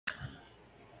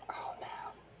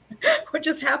what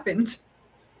just happened?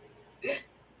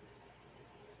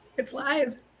 It's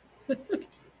live.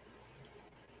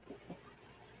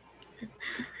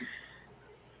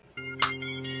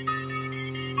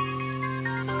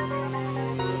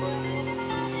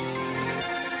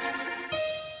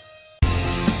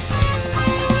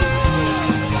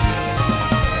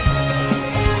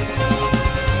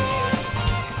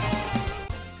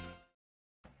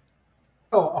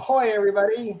 Oh, ahoy,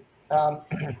 everybody.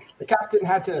 The captain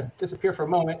had to disappear for a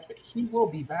moment, but he will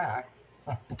be back.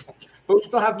 But we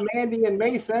still have Mandy and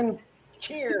Mason.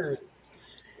 Cheers.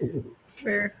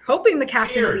 We're hoping the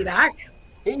captain will be back.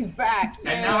 He's back.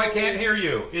 And now I can't hear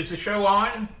you. Is the show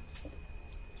on?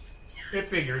 It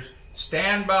figures.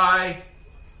 Stand by.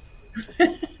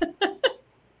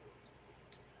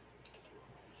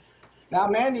 Now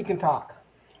Mandy can talk.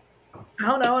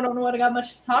 I don't know what I got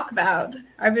much to talk about.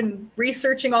 I've been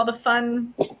researching all the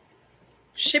fun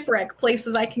shipwreck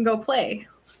places I can go play.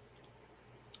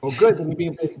 Well, good. Then you'll be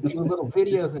able to do little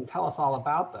videos and tell us all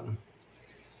about them.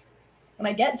 When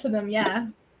I get to them, yeah.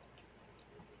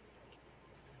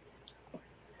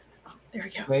 Oh, there we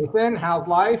go. Nathan, how's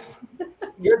life?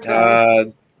 Your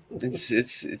turn.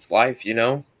 It's life, you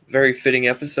know. Very fitting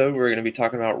episode. We're going to be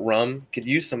talking about rum. Could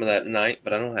use some of that tonight,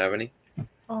 but I don't have any.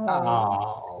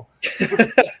 Oh.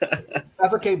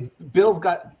 That's okay. Bill's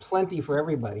got plenty for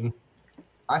everybody.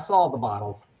 I saw the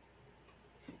bottles.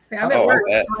 See, I'm at work,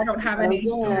 so I don't have any.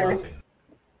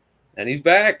 And he's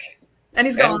back. And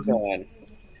he's gone.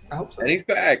 I hope so. And he's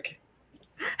back.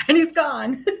 And he's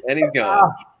gone. And he's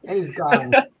gone. And he's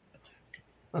gone.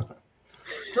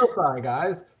 So sorry,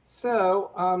 guys.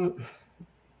 So,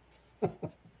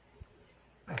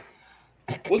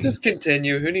 we'll just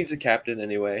continue. Who needs a captain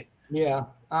anyway? Yeah.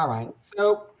 All right.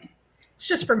 So it's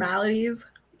just formalities.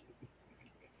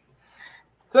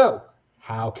 So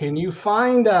how can you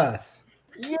find us?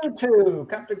 YouTube,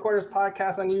 Captain Quarters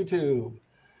Podcast on YouTube.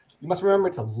 You must remember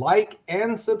to like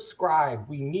and subscribe.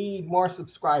 We need more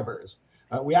subscribers.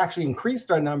 We actually increased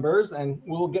our numbers, and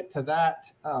we'll get to that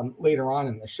later on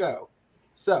in the show.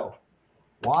 So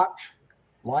watch,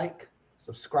 like,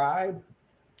 subscribe.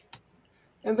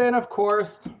 And then, of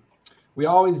course, we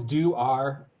always do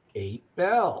our 8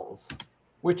 Bells,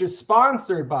 which is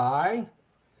sponsored by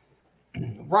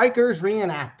Rikers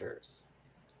Reenactors.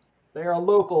 They're a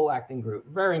local acting group.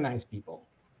 Very nice people.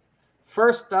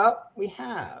 First up, we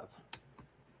have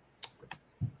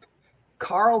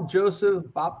Carl Joseph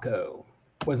Bobko.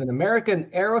 Was an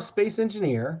American aerospace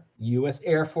engineer, U.S.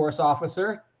 Air Force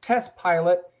officer, test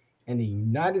pilot, and a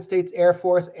United States Air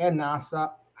Force and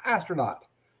NASA astronaut.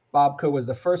 Bobko was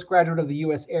the first graduate of the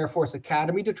U.S. Air Force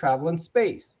Academy to travel in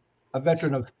space. A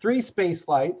veteran of 3 space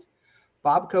flights,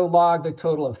 Bobko logged a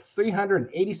total of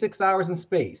 386 hours in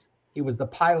space. He was the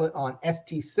pilot on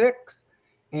ST-6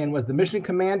 and was the mission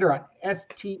commander on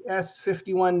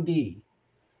STS-51D.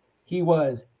 He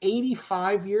was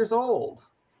 85 years old.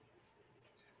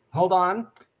 Hold on.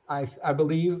 I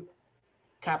believe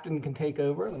Captain can take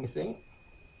over. Let me see.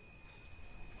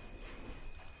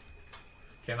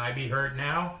 Can I be heard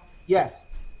now? Yes.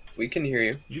 We can hear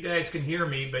you. You guys can hear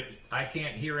me, but I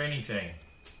can't hear anything.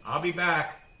 I'll be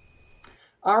back.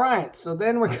 All right. So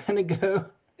then we're going to go.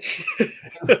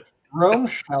 Rome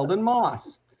Sheldon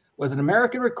Moss was an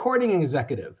American recording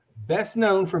executive, best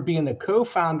known for being the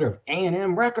co-founder of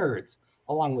A&M Records,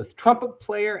 along with trumpet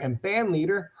player and band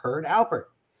leader Herb Alpert.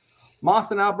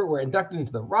 Moss and Alpert were inducted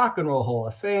into the Rock and Roll Hall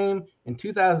of Fame in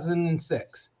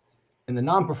 2006 in the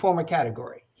non-performer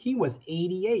category. He was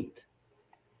 88.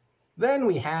 Then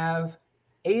we have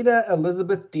Ada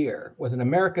Elizabeth Deer, was an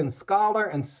American scholar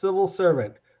and civil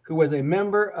servant who was a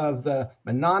member of the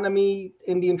Menominee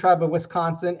Indian tribe of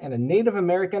Wisconsin and a Native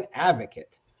American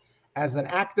advocate. As an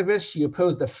activist, she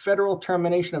opposed the federal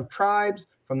termination of tribes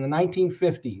from the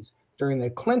 1950s. During the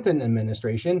Clinton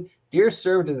administration, Deer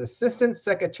served as Assistant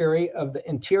Secretary of the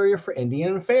Interior for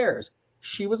Indian Affairs.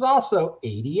 She was also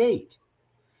 88.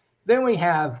 Then we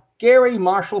have Gary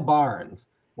Marshall Barnes,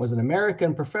 was an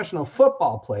American professional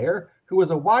football player who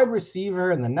was a wide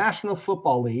receiver in the National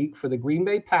Football League for the Green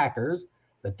Bay Packers,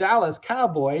 the Dallas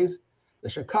Cowboys, the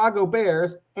Chicago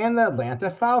Bears, and the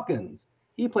Atlanta Falcons.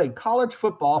 He played college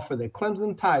football for the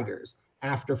Clemson Tigers.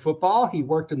 After football, he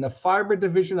worked in the fiber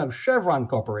division of Chevron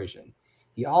Corporation.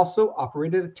 He also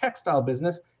operated a textile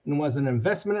business and was an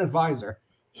investment advisor.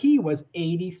 He was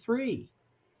 83.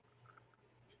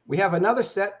 We have another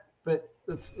set, but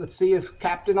let's see if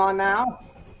Captain on now.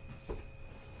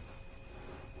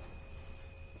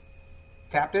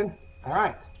 Captain? All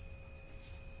right.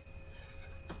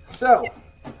 So,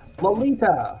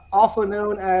 Lolita, also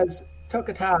known as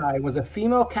Tokatai, was a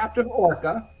female captive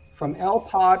orca from El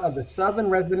Pod of the Southern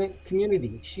Resident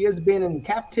Community. She has been in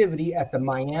captivity at the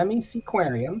Miami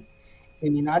Seaquarium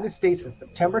in the United States since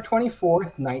September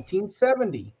 24th,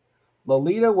 1970.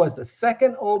 Lolita was the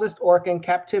second oldest orca in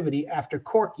captivity after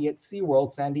Corky at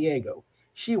SeaWorld San Diego.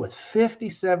 She was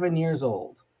 57 years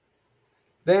old.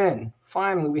 Then,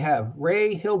 finally, we have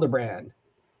Ray Hildebrand.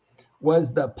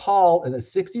 Was the Paul in the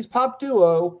 60s pop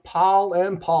duo Paul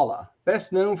and Paula,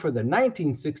 best known for the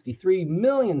 1963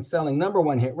 million-selling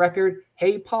 #1 hit record,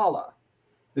 Hey Paula.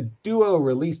 The duo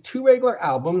released 2 regular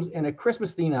albums and a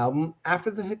Christmas-themed album after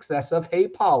the success of Hey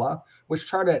Paula, which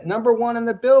charted at #1 on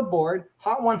the Billboard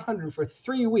Hot 100 for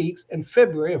 3 weeks in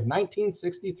February of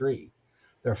 1963.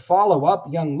 Their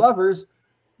follow-up, Young Lovers,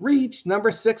 reached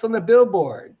 #6 on the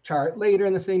Billboard chart later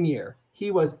in the same year. He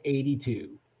was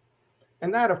 82.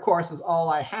 And that, of course, is all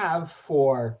I have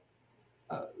for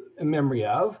in memory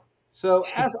of. So,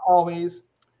 as always,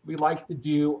 we like to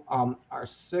do our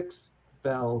 6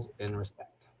 bells in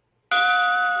respect.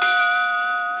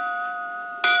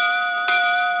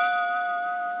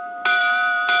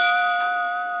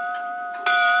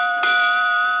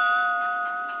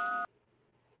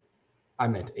 I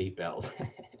meant 8 bells.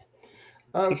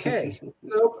 Okay, so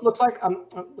looks like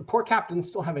the poor captain's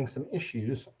still having some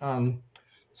issues.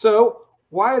 So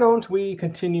why don't we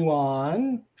continue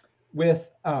on with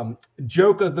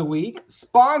Joke of the Week,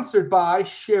 sponsored by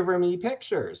Shiver Me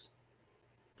Pictures.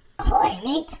 Ahoy,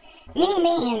 mates. Mini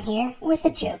Mayhem here with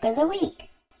a Joke of the Week,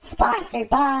 sponsored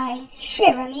by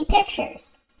Shiver Me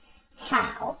Pictures.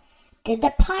 How did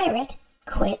the pirate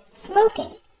quit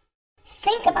smoking?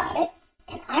 Think about it,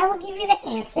 and I will give you the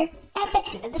answer at the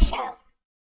end of the show.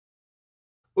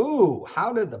 Ooh,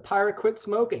 how did the pirate quit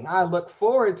smoking? I look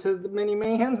forward to the Mini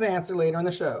Mayhem's answer later in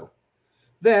the show.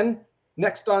 Then,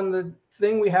 next on the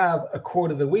thing, we have a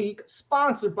Quote of the Week,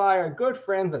 sponsored by our good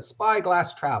friends at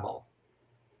Spyglass Travel.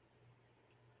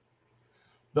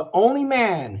 The only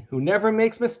man who never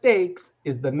makes mistakes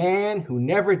is the man who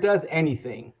never does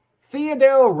anything.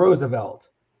 Theodore Roosevelt.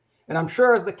 And I'm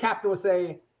sure, as the captain would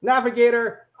say,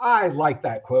 Navigator, I like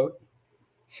that quote.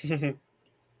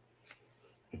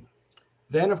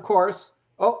 Then, of course,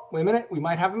 oh, wait a minute. We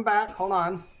might have him back. Hold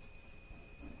on.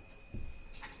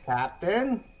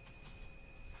 Captain?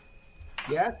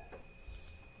 Yes?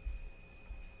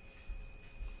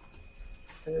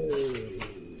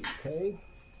 Okay.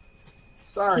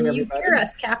 Sorry, Can you everybody. hear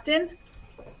us, Captain?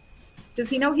 Does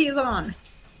he know he is on?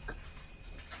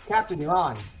 Captain, you're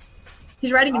on.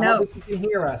 He's writing a I don't note. think you can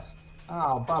hear us.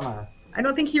 Oh, bummer. I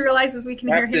don't think he realizes we can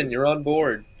hear Captain, him. you're on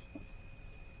board.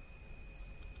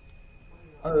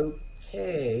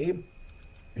 Okay.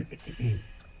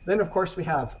 Then, of course, we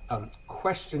have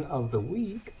Question of the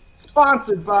Week,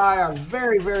 sponsored by our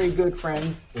very, very good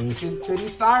friend, Ancient City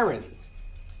Sirens.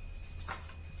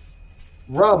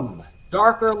 Rum,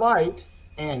 dark or light,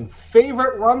 and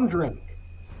favorite rum drink.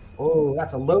 Oh,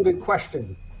 that's a loaded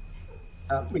question.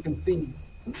 We can see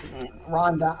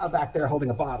Ron back there holding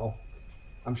a bottle.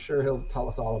 I'm sure he'll tell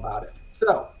us all about it.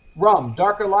 So, rum,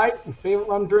 dark or light, and favorite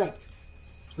rum drink.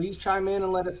 Please chime in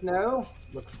and let us know.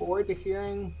 Look forward to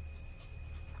hearing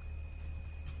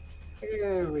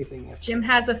everything. Jim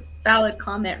has a valid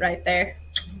comment right there.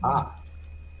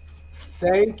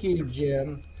 Thank you,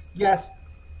 Jim. Yes,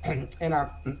 and our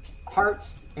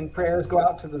hearts and prayers go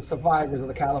out to the survivors of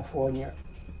the California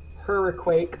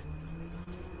hurricane.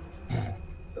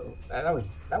 So that was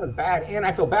bad, and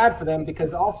I feel bad for them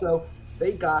because also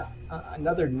they got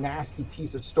another nasty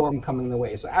piece of storm coming their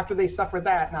way. So after they suffered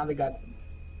that, now they got.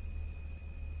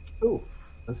 Ooh,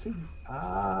 let's see.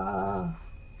 Oh.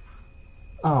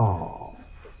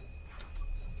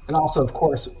 And also, of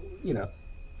course,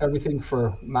 everything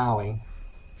for Maui.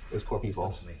 Those poor people.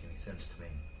 Doesn't make any sense to me.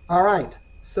 All right.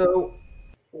 So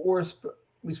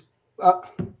we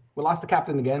lost the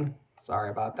captain again.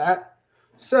 Sorry about that.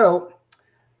 So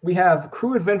we have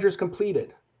crew adventures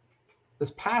completed.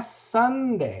 This past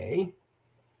Sunday,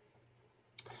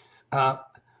 there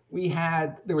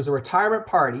was a retirement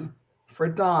party for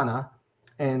Donna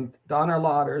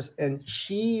Lauders, and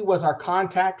she was our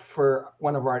contact for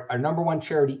one of our #1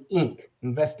 charity, Inc.,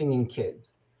 Investing in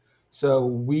Kids. So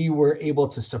we were able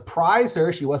to surprise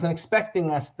her. She wasn't expecting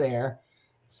us there.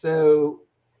 So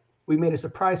we made a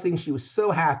surprise thing. She was so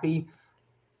happy.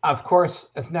 Of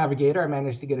course, as navigator, I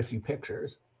managed to get a few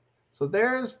pictures. So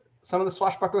there's some of the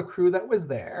swashbuckler crew that was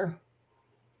there.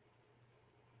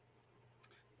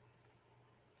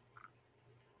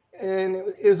 And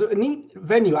it was a neat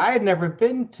venue. I had never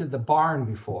been to the barn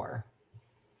before.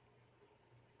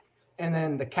 And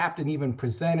then the captain even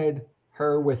presented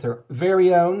her with her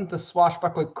very own, the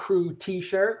Swashbuckler Crew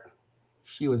t-shirt.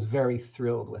 She was very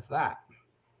thrilled with that.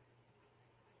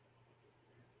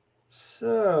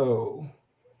 So,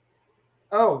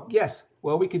 oh, yes.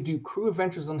 Well, we could do crew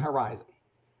adventures on the horizon.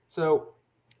 So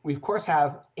we, of course,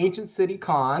 have Ancient City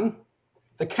Con.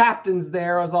 The captain's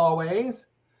there, as always.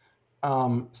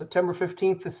 September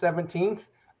 15th to 17th.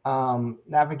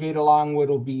 Navigate Alongwood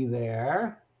will be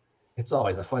there. It's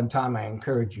always a fun time. I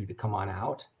encourage you to come on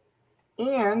out.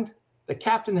 And the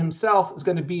captain himself is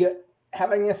going to be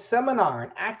having a seminar,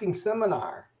 an acting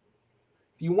seminar.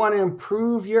 If you want to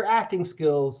improve your acting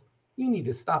skills, you need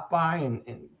to stop by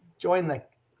and join the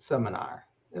seminar.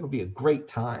 It'll be a great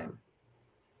time.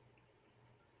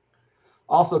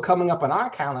 Also coming up on our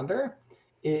calendar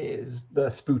is the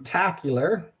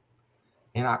Spooktacular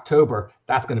in October.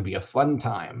 That's going to be a fun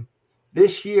time.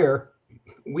 This year,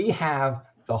 we have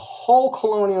the whole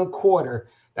Colonial Quarter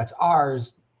that's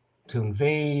ours to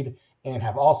invade and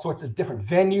have all sorts of different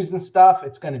venues and stuff.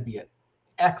 It's going to be an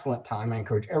excellent time. I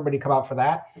encourage everybody to come out for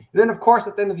that. And then, of course,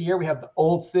 at the end of the year, we have the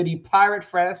Old City Pirate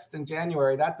Fest in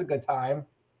January. That's a good time.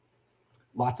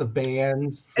 Lots of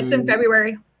bands. Food. It's in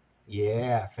February.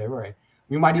 Yeah, February.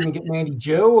 We might even get Mandy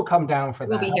Joe will come down for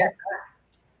that. We'll be here.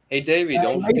 Hey, Davey,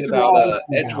 don't forget about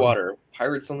Edgewater,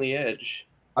 Pirates on the Edge.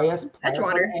 Oh, yes.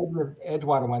 Edgewater.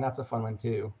 Edgewater one. That's a fun one,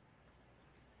 too.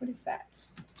 What is that?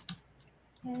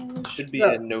 Should be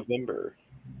in November.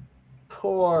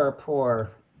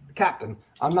 Poor captain.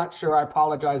 I'm not sure. I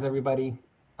apologize, everybody.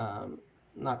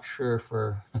 Not sure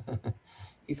for...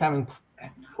 He's having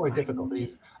poor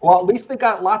difficulties. Well, at least they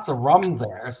got lots of rum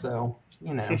there, so,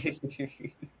 you know.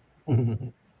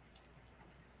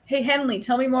 Hey, Henley,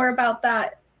 tell me more about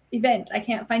that event. I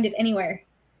can't find it anywhere.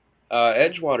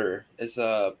 Edgewater is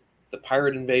the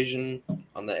pirate invasion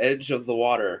on the edge of the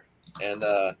water. And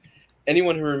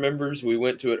anyone who remembers, we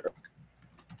went to it.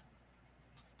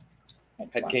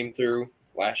 Came through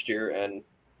last year and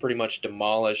pretty much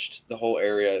demolished the whole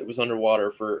area. It was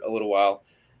underwater for a little while.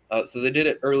 So they did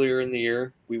it earlier in the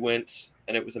year. We went,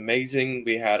 and it was amazing.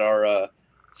 We had our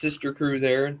sister crew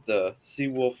there, the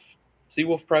Seawolf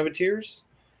Privateers,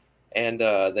 and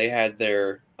they had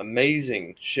their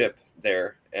amazing ship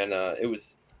there, and it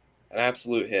was an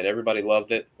absolute hit. Everybody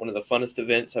loved it. One of the funnest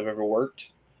events I've ever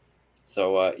worked.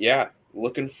 So, yeah,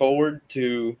 looking forward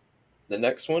to the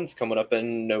next one. It's coming up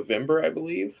in November, I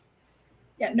believe.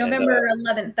 Yeah, November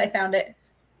 11th, I found it.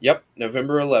 Yep,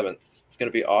 November 11th. It's going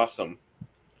to be awesome.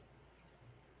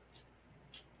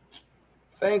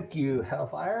 Thank you,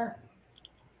 Hellfire.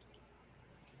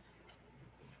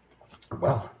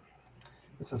 Well,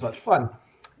 this is such fun.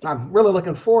 I'm really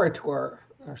looking forward to our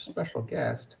special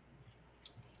guest,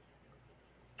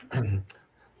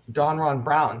 Don Ron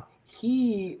Brown.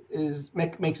 He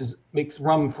makes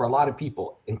rum for a lot of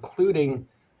people, including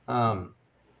the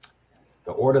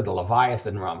Order of the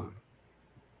Leviathan rum.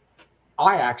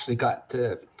 I actually got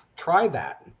to try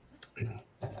that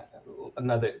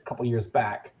another couple years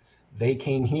back. They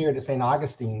came here to St.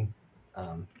 Augustine,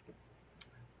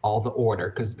 all the order,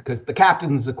 because the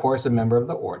captain's, of course, a member of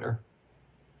the order.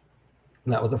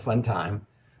 And that was a fun time.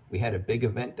 We had a big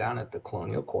event down at the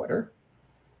Colonial Quarter.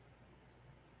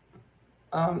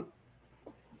 What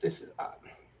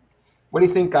do you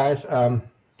think, guys?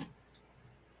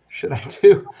 Should I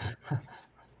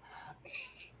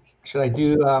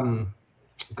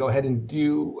go ahead and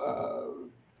do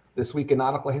This Week in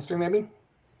Nautical History, maybe?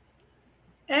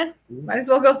 Might as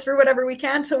well go through whatever we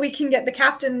can till we can get the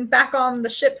captain back on the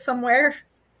ship somewhere.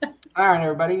 All right,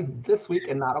 everybody. This Week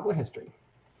in Nautical History.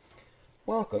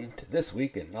 Welcome to This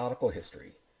Week in Nautical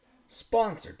History,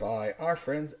 sponsored by our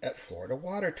friends at Florida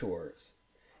Water Tours.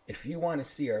 If you want to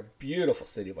see our beautiful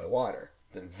city by water,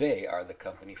 then they are the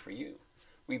company for you.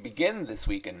 We begin This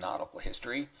Week in Nautical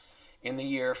History in the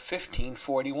year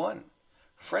 1541.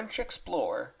 French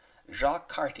explorer Jacques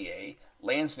Cartier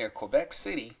lands near Quebec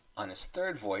City on his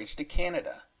third voyage to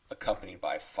Canada, accompanied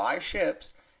by 5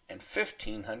 ships and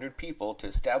 1,500 people to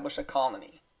establish a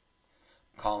colony.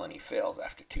 Colony fails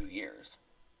after 2 years.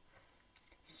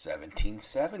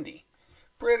 1770.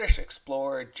 British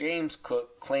explorer James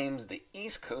Cook claims the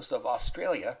east coast of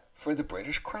Australia for the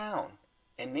British Crown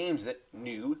and names it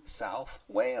New South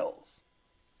Wales.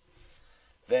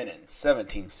 Then in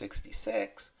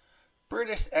 1766,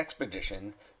 British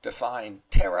expedition to find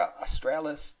Terra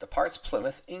Australis departs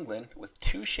Plymouth, England, with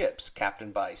 2 ships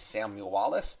captained by Samuel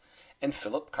Wallis and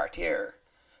Philip Cartier.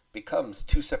 Becomes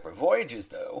 2 separate voyages,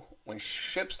 though, when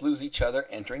ships lose each other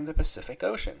entering the Pacific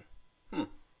Ocean. In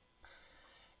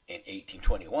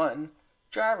 1821,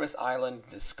 Jarvis Island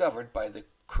discovered by the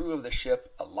crew of the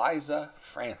ship Eliza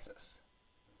Francis.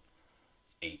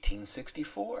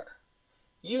 1864,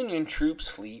 Union troops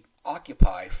fleet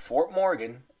occupy Fort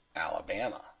Morgan,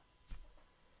 Alabama.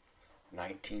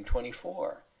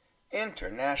 1924,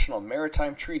 international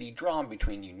maritime treaty drawn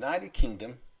between United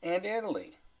Kingdom and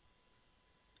Italy.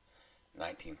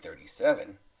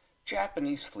 1937,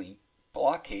 Japanese fleet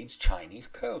blockades Chinese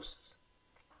coasts.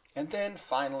 And then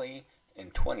finally,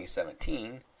 in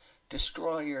 2017,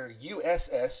 destroyer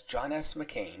USS John S.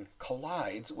 McCain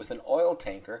collides with an oil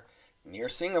tanker near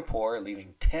Singapore,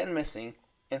 leaving 10 missing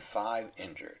and 5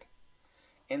 injured.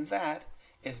 And that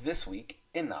is This Week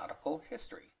in Nautical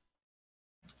History.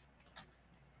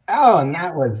 Oh, and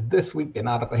that was This Week in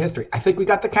Nautical History. I think we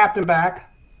got the captain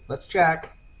back. Let's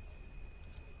check.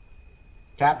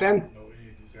 Captain? Know any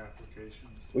of these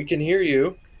applications? We can hear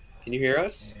you. Can you hear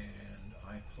us? And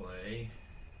I play.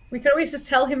 We could always just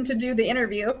tell him to do the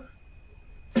interview.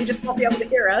 He just won't be able to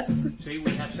hear us. See,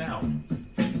 we have sound.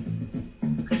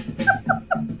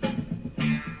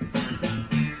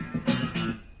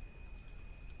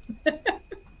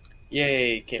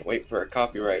 Yay, can't wait for a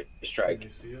copyright Can strike. you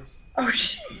see us? Oh,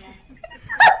 shit.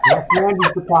 That's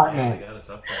Randy's department. Got us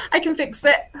up there. I can fix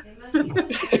it.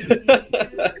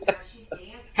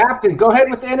 Captain, go ahead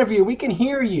with the interview. We can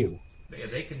hear you.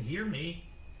 They can hear me.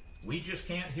 We just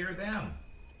can't hear them.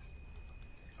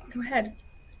 Go ahead.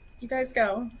 You guys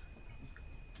go.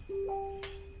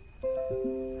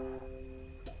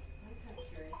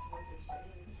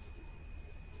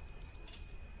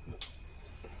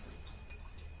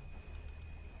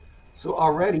 So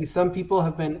already some people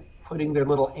have been putting their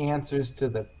little answers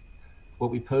to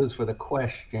what we posed for the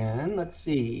question. Let's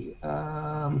see.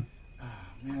 Man,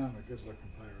 I'm a good-looking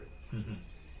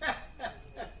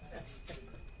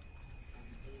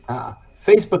pirate.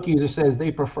 Facebook user says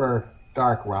they prefer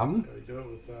dark rum. Shall we do it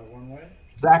with one way?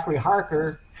 Zachary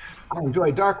Harker, I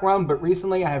enjoy dark rum, but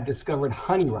recently I have discovered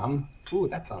honey rum. Ooh,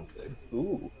 that sounds good.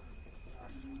 Ooh.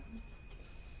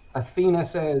 Athena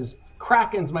says,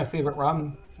 Kraken's my favorite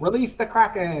rum. Release the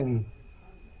Kraken.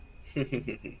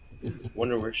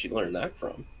 Wonder where she learned that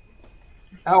from.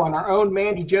 Oh, and our own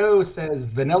Mandy Joe says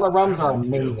vanilla rums are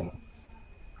amazing.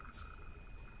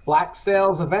 Black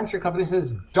Sails Adventure Company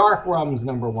says dark rum's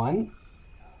 #1.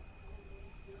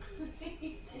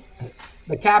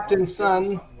 The Captain's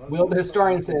Son, Will the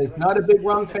Historian says, not a big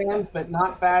rum fan, but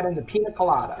not bad in the pina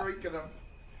colada. Drinking them.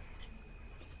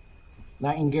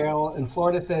 Nightingale in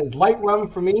Florida says, light rum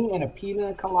for me and a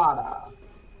pina colada.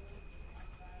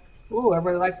 Ooh,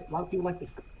 everybody likes, a lot of people like the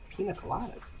pina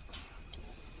coladas.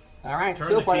 All right, Turn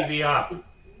so the far, TV up.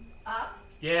 Up,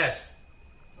 Yes.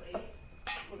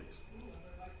 please.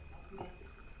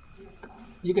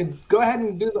 you can go ahead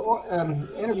and do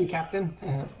the interview, Captain.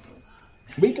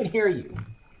 We can hear you.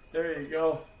 There you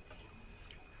go.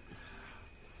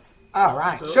 All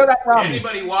right, So show that rum.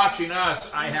 anybody watching us,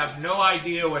 I have no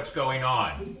idea what's going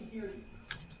on.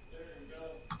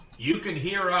 You can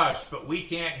hear us, but we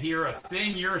can't hear a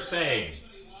thing you're saying.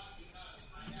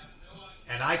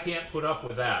 And I can't put up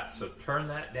with that, so turn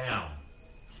that down.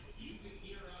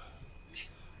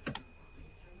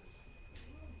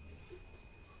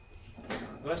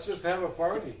 Let's just have a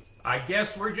party. I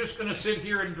guess we're just going to sit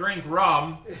here and drink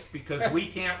rum because we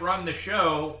can't run the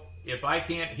show if I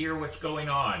can't hear what's going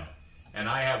on. And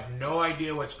I have no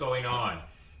idea what's going on.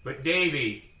 But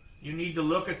Davey, you need to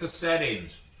look at the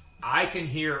settings. I can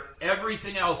hear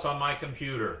everything else on my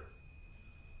computer.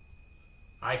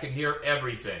 I can hear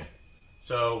everything.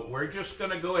 So we're just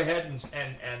going to go ahead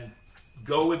and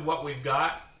go with what we've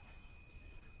got.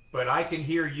 But I can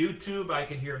hear YouTube, I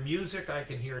can hear music, I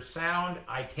can hear sound.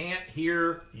 I can't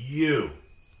hear you.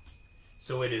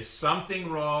 So it is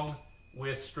something wrong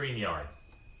with StreamYard.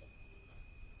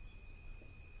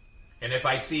 And if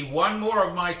I see one more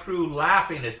of my crew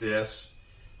laughing at this,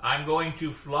 I'm going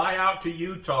to fly out to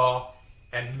Utah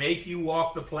and make you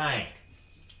walk the plank.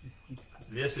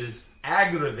 This is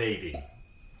aggravating.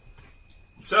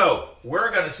 So,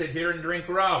 we're going to sit here and drink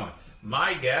rum.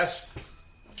 My guest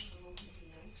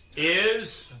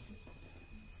is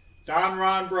Don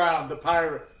Ron Brown, the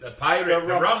pirate. the pirate,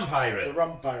 the rum pirate. The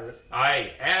rum pirate.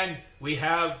 Aye, and we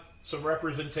have some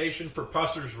representation for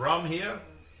Pusser's Rum here.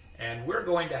 And we're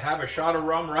going to have a shot of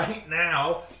rum right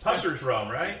now. Pusser's Rum,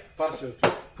 right? Buster's.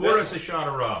 Pour us a shot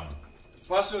of rum.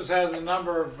 Buster's has a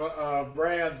number of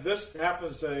brands. This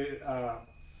happens to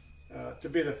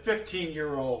be the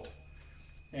 15-year-old.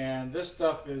 And this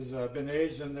stuff has been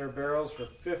aged in their barrels for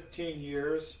 15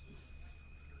 years.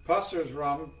 Pusser's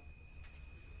Rum.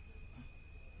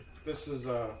 This is,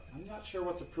 I'm not sure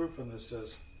what the proof on this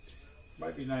is.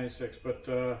 Might be 96, but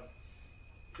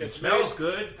It smells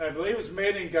good. I believe it's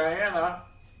made in Guyana.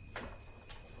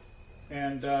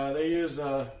 And they use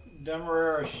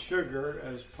Demerara sugar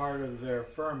as part of their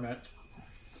ferment.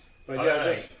 But All yeah,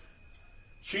 right. just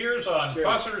Cheers on Cheers.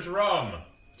 Pusser's Rum.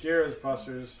 cheers,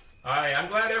 Buster's. I'm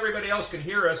glad everybody else can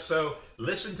hear us, so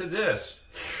listen to this.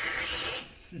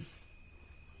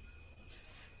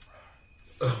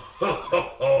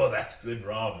 Oh, that's good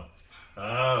rum.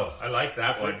 Oh, I like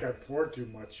that I one. think I poured too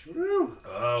much. Woo!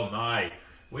 Oh, my.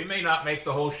 We may not make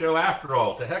the whole show after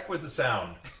all. To heck with the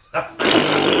sound. We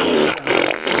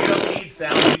don't need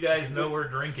sound. You guys know we're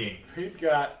drinking. We've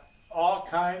got all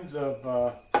kinds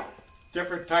of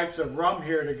different types of rum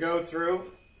here to go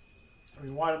through. We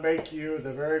want to make you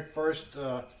the very first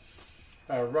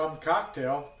rum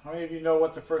cocktail. How many of you know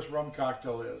what the first rum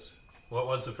cocktail is? What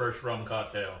was the first rum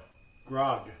cocktail?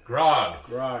 Grog. Grog.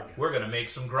 Grog. We're going to make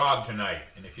some grog tonight.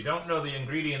 And if you don't know the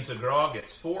ingredients of grog,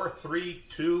 it's 4, 3,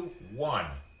 2, 1.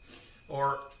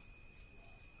 Or,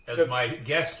 as my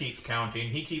guest keeps counting,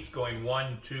 he keeps going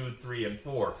 1, 2, 3, and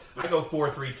 4. I go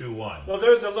 4, 3, 2, 1. Well,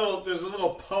 there's a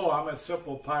little poem. I'm a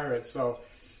simple pirate, so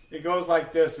it goes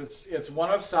like this. It's 1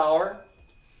 of sour,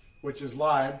 which is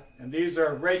lime, and these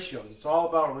are ratios. It's all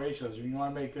about ratios. When you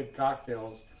want to make good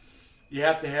cocktails, you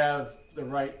have to have the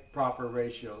right proper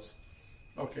ratios.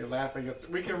 Okay, laughing.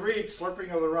 We can read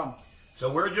Slurping of the Rum. So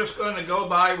we're just going to go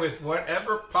by with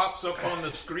whatever pops up on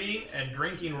the screen and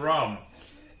drinking rum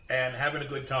and having a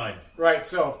good time. Right,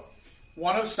 so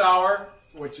 1 of sour,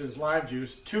 which is lime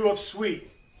juice, 2 of sweet.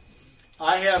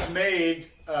 I have made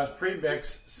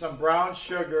pre-mix some brown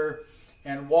sugar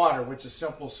and water, which is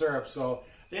simple syrup. So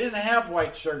they didn't have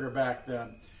white sugar back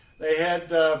then. They had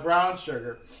brown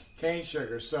sugar, cane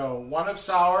sugar. So 1 of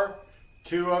sour,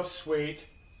 2 of sweet,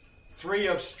 3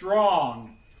 of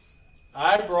strong.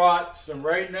 I brought some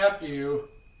Ray Nephew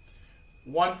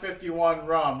 151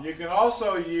 rum. You can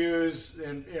also use,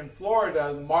 in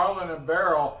Florida, Marlin and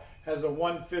Barrel has a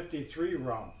 153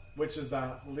 rum, which is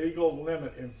the legal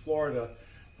limit in Florida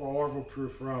for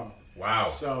overproof rum. Wow.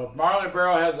 So Marlin and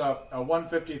Barrel has a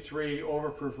 153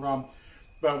 overproof rum,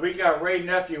 but we got Ray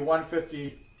Nephew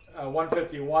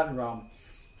 151 rum.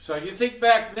 So you think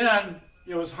back then,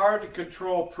 it was hard to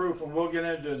control proof, and we'll get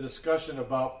into a discussion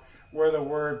about where the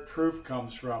word proof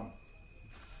comes from.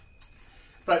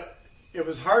 But it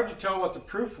was hard to tell what the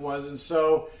proof was, and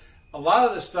so a lot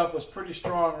of this stuff was pretty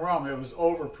strong rum. It was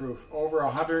overproof, over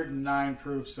 109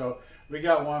 proof, so we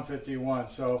got 151.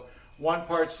 So 1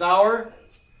 part sour,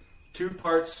 2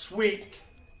 parts sweet,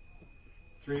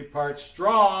 3 parts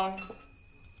strong,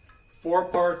 4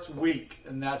 parts weak,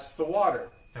 and that's the water.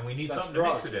 And we need That's something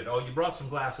grog. to mix it in. Oh, you brought some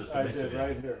glasses to I mix did, it in.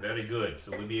 right here. Very good.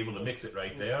 So we'll be able to mix it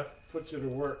right there. Put you to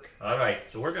work. All right.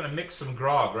 So we're going to mix some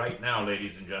grog right now,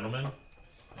 ladies and gentlemen.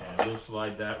 And we'll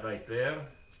slide that right there.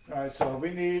 All right, so we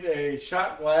need a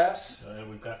shot glass.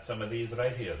 We've got some of these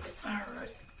right here. All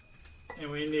right. And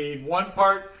we need 1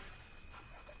 part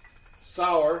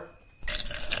sour. I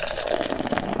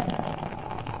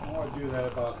want to do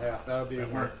that about half. That'll be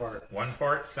 1 part. 1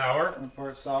 part sour. 1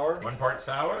 part sour. 1 part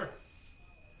sour.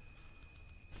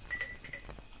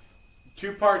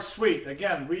 2 parts sweet.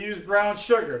 Again, we use brown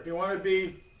sugar. If you want to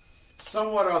be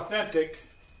somewhat authentic,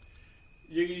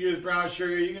 you can use brown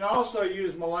sugar. You can also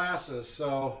use molasses.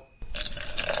 So,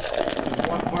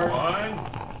 1 part. 1.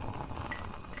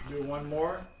 Do 1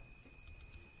 more.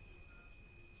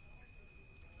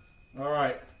 All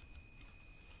right.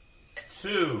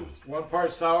 2. 1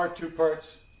 part sour, 2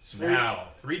 parts sweet. Now,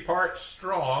 3 parts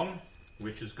strong,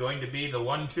 which is going to be the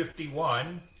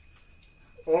 151.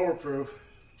 Overproof.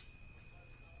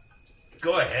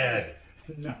 Go ahead.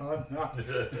 No.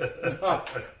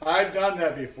 I've done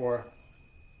that before.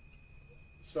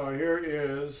 So here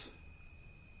is.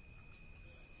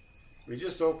 We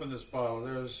just opened this bottle.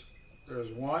 There's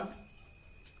 1.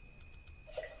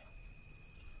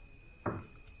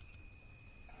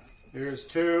 Here's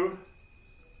 2.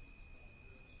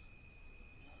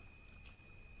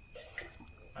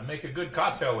 I make a good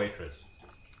cocktail waitress.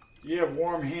 You have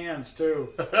warm hands too.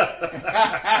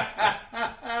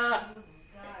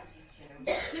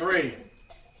 3.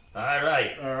 All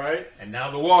right. All right. And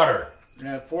now the water.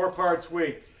 And 4 parts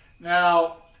weak.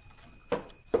 Now,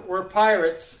 we're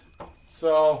pirates,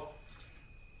 so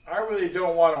I really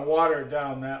don't want to water it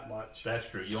down that much. That's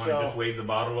true. You want to just wave the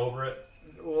bottle over it?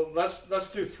 Well, let's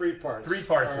do 3 parts. 3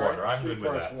 parts All water. right? I'm good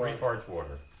with that. 3 parts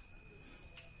water.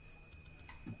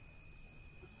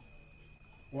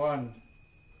 1,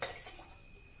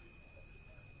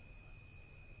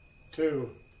 2,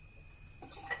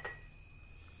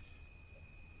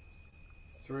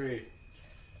 3.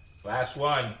 Last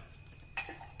one.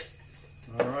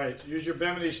 All right. Use your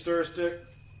Bimini stir stick.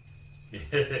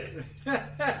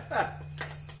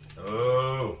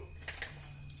 Oh.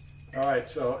 All right.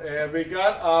 So, and we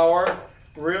got our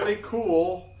really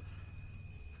cool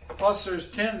Fusser's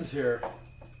tins here.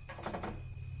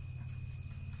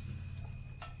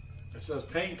 It says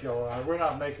painkiller. We're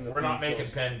not making the. We're not making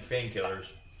painkillers.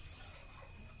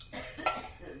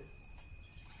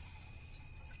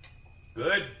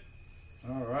 Good.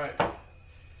 All right.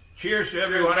 Cheers to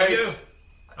every one of you.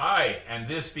 Aye, and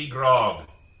this be grog.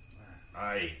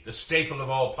 Aye, the staple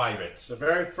of all pirates. The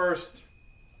very first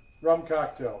rum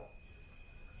cocktail.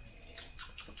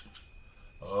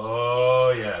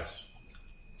 Oh, yes.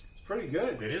 It's pretty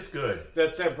good. It is good.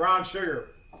 That's that brown sugar.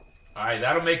 Aye,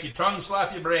 that'll make your tongue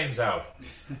slap your brains out.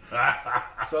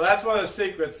 So that's one of the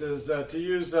secrets is to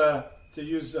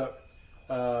use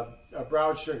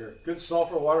brown sugar. Good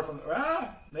sulfur water from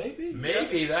maybe.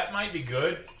 Maybe that might be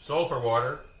good. Sulfur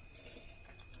water.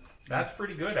 That's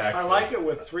pretty good, actually. I like it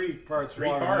with 3 parts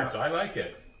water. 3 parts. I like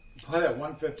it. Play at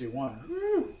 151.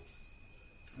 Woo.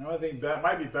 The only thing that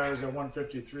might be better is at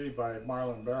 153 by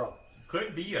Marlin Barrel.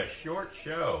 Could be a short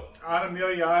show. On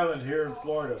Amelia Island here in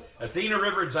Florida. Athena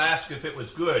Rivers asked if it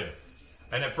was good.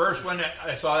 And at first when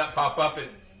I saw that pop up,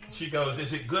 she goes,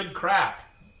 is it good crap?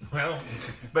 Well,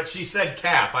 but she said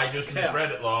cap. I just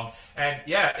misread it long. And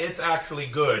yeah, it's actually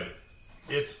good.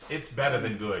 It's better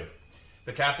than good.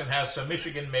 The captain has some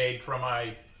Michigan made from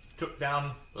I took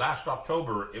down last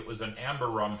October. It was an amber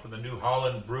rum from the New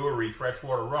Holland Brewery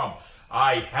freshwater rum.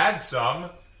 I had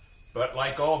some, but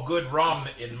like all good rum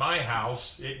in my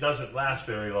house, it doesn't last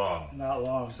very long. Not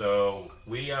long. So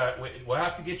we'll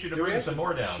have to get you to bring some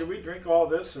more down. Should we drink all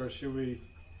this, or should we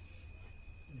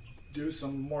do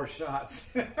some more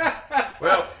shots?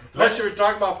 Well, should we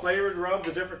talk about flavored rum,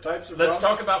 the different types of Let's rums?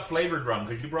 talk about flavored rum,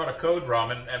 because you brought a code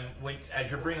rum, and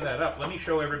as you're bringing that up, let me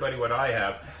show everybody what I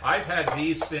have. I've had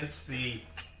these since the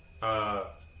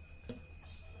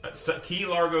Key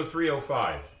Largo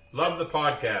 305. Love the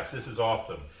podcast. This is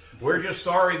awesome. We're just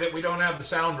sorry that we don't have the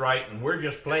sound right, and we're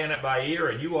just playing it by ear,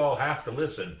 and you all have to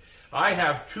listen. I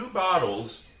have 2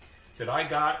 bottles that I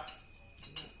got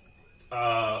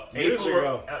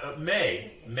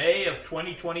May of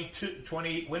 2022.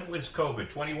 When was COVID?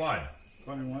 21.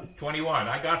 21.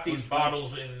 I got these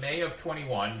bottles in May of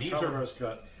 21.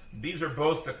 These are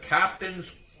both the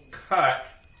Captain's Cut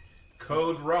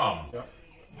Code Rum. Yep.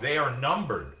 They are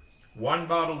numbered. One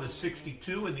bottle is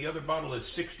 62 and the other bottle is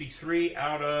 63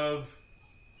 out of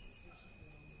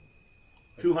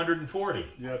 240.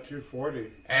 Yeah, 240.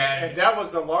 And that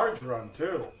was the large run,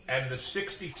 too. And the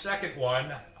 62nd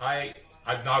one,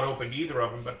 I've not opened either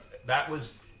of them, but that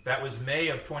was May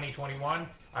of 2021.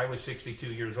 I was 62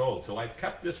 years old, so I've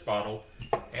kept this bottle,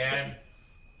 and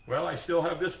well, I still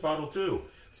have this bottle too.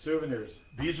 Souvenirs.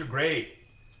 These are great,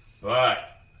 but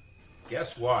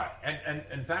guess what? And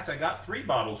in fact, I got 3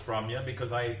 bottles from you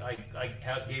because I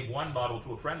gave 1 bottle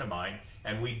to a friend of mine,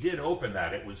 and we did open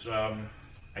that. It was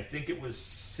I think it was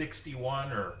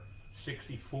 61 or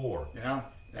 64. Yeah.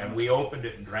 And we opened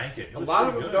it and drank it. A lot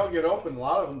of them don't get opened. A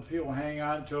lot of them, people hang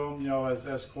on to them,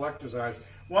 as collector's items.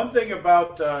 One thing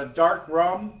about dark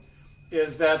rum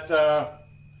is that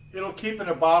it'll keep in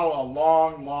a bottle a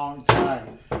long, long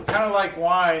time. Kind of like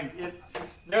wine.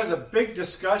 There's a big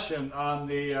discussion on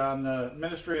the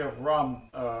Ministry of Rum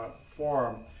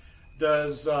forum.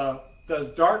 Does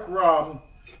dark rum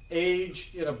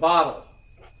age in a bottle?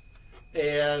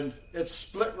 And it's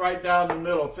split right down the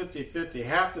middle, 50-50.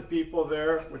 Half the people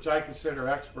there, which I consider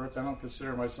experts, I don't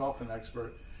consider myself an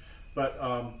expert, but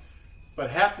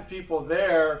half the people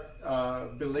there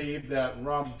believe that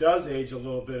rum does age a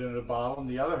little bit in a bottle, and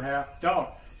the other half don't.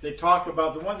 They talk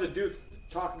about, the ones that do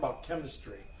talk about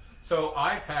chemistry. So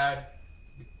I've had,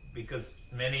 because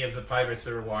many of the pirates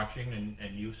that are watching,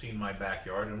 and you've seen my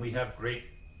backyard, and we have great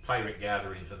pirate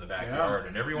gatherings in the backyard,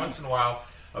 and every once in a while,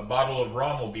 a bottle of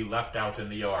rum will be left out in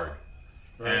the yard.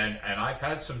 Right. And I've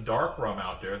had some dark rum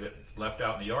out there that's left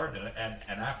out in the yard, and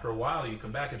after a while you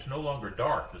come back, it's no longer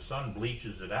dark. The sun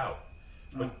bleaches it out.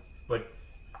 But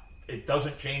it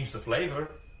doesn't change the flavor.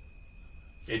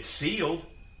 It's sealed.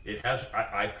 It has.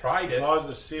 I've tried it. As long as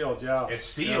it's sealed, yeah. It's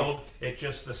sealed. Yeah. It's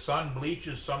just the sun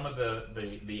bleaches some of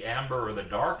the amber or the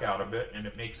dark out of it, and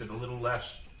it makes it a little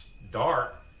less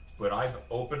dark. But I've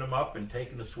opened them up and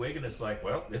taken a swig, and it's like,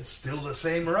 well, it's still the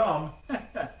same rum.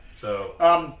 So,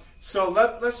 so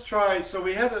let's try. So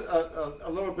we had a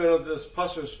little bit of this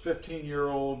Pusser's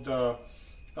 15-year-old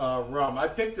rum. I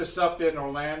picked this up in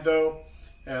Orlando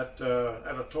at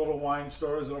a Total Wine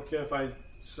store. Is it okay if I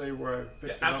say where I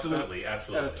picked it up? Absolutely. At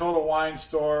a Total Wine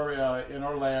store in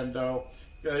Orlando.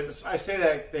 I say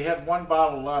that they had 1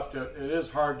 bottle left. It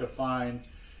is hard to find.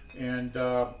 And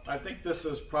I think this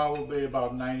is probably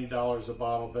about $90 a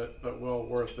bottle, but well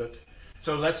worth it.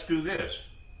 So let's do this,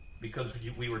 because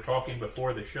we were talking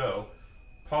before the show.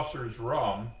 Pusser's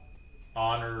Rum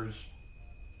honors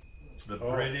the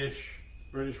British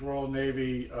British Royal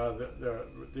Navy.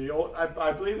 The old,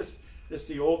 I believe it's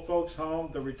the old folks' home,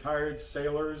 the retired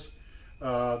sailors.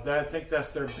 I think that's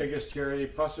their biggest charity.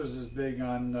 Pussers is big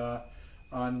on.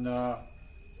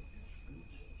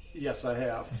 Yes, I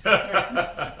have.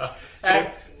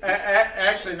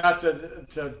 Actually, not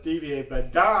to deviate,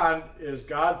 but Don is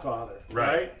Godfather,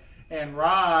 right? And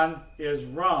Ron is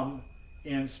rum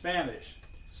in Spanish.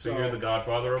 So you're the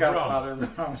Godfather of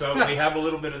rum. So we have a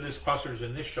little bit of this Pussers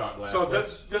in this shot glass. So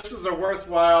this is a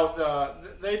worthwhile.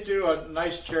 They do a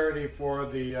nice charity for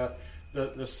the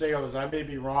sailors. I may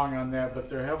be wrong on that, but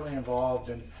they're heavily involved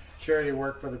in charity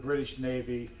work for the British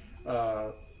Navy,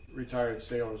 retired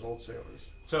sailors, old sailors.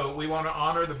 So we want to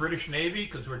honor the British Navy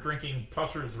because we're drinking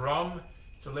Pussers rum.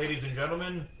 So ladies and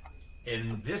gentlemen,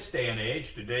 in this day and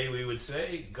age, today we would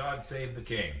say, God save the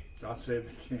King. God save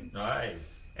the King. All right.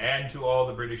 And to all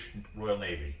the British Royal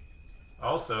Navy.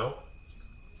 Also,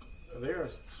 they're a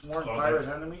sworn pirate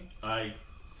enemy?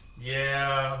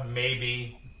 Yeah,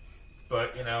 maybe.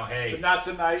 But, hey. But not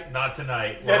tonight. Not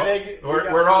tonight.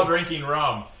 We're all drinking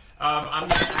rum. I'm going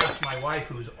to ask my wife,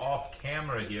 who's off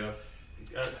camera here,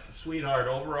 sweetheart,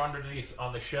 over underneath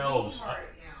on the shelves.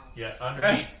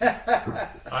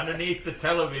 Underneath the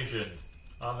television,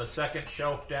 on the second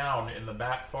shelf down in the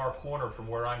back far corner from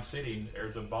where I'm sitting,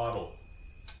 there's a bottle.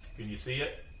 Can you see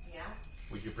it? Yeah.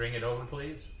 Would you bring it over,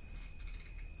 please?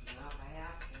 No, I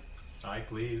have to. Aye,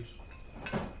 please.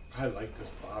 I like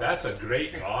this bottle. That's a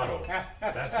great bottle.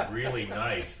 That's really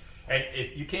nice. And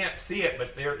if you can't see it,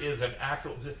 but there is an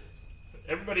actual...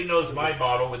 Everybody knows my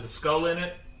bottle with the skull in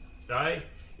it, right?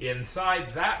 Inside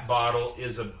that bottle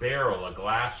is a barrel, a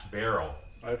glass barrel.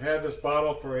 I've had this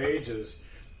bottle for ages.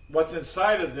 What's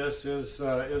inside of this is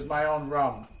my own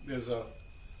rum. There's a...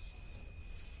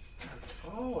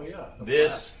 Oh, yeah.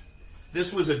 This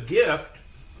was a gift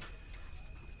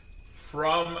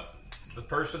from the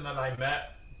person that I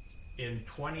met in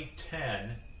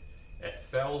 2010 at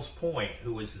Fells Point,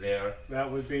 who was there.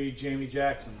 That would be Jamie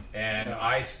Jackson. And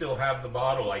I still have the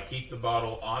bottle. I keep the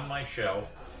bottle on my shelf.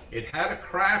 It had a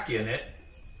crack in it.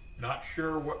 Not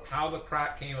sure how the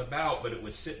crack came about, but it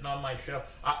was sitting on my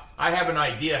shelf. I have an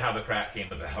idea how the crack came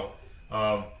about,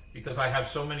 because I have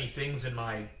so many things in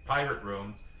my pirate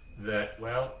room that,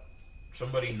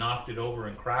 somebody knocked it over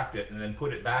and cracked it and then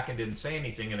put it back and didn't say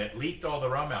anything, and it leaked all the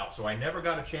rum out. So I never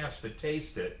got a chance to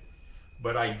taste it,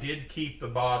 but I did keep the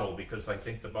bottle because I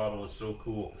think the bottle is so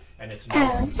cool. And it's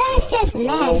nice. That's just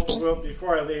nasty.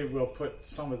 Before I leave, we'll put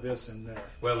some of this in there.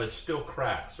 Well, it's still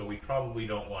cracked, so we probably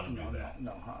don't want to do that.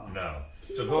 No.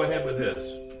 So go ahead with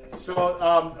this. So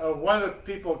one of the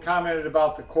people commented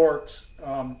about the corks.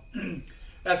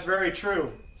 That's very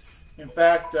true. In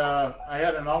fact, I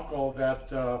had an uncle that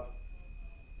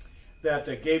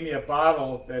gave me a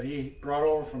bottle that he brought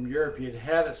over from Europe. He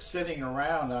had it sitting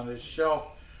around on his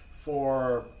shelf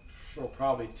for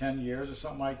probably 10 years or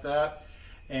something like that.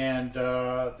 And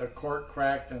the cork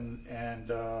cracked, and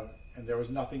there was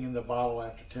nothing in the bottle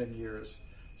after 10 years.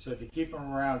 So if you keep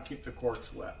them around, keep the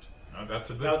corks wet. That's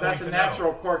a good Now, point that's a to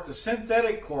natural know. cork. The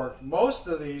synthetic cork, most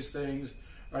of these things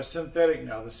are synthetic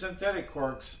now. The synthetic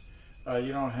corks,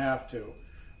 you don't have to.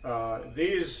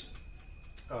 These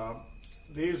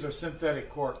are synthetic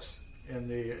corks in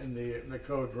the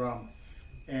code rum,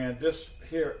 and this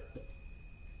here.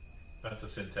 That's a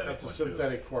synthetic. That's a one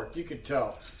synthetic too. cork. You can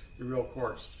tell the real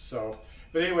corks. So,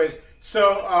 but anyways,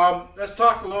 let's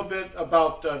talk a little bit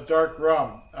about dark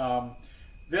rum.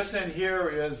 This in here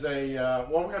is we're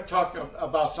going to talk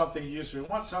about something useful. We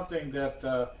want something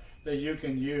that you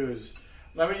can use.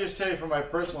 Let me just tell you from my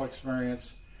personal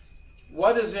experience.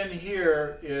 What is in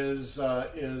here is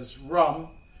rum.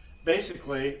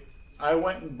 Basically, I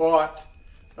went and bought,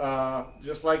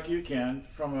 just like you can,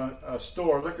 from a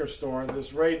liquor store,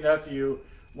 this Ray Nephew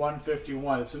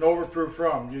 151. It's an overproof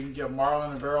rum. You can get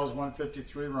Marlin and Barrels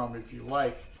 153 rum if you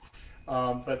like.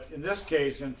 But in this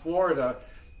case, in Florida,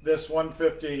 this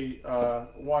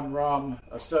 151 rum,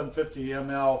 a 750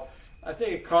 ml, I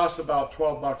think it costs about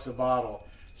 $12 a bottle.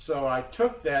 So I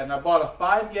took that and I bought a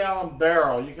 5-gallon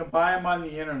barrel. You can buy them on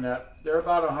the internet. They're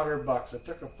about $100. I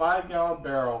took a 5-gallon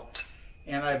barrel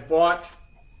and I bought,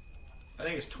 I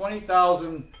think it's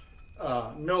 20,000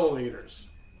 milliliters.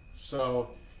 So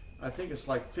I think it's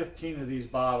like 15 of these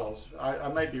bottles. I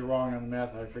might be wrong on the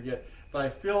math, I forget. But I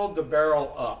filled the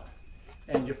barrel up.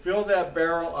 And you fill that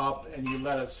barrel up and you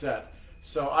let it set.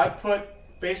 So I put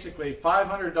basically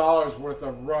 $500 worth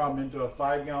of rum into a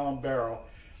 5-gallon barrel,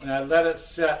 and I let it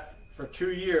set for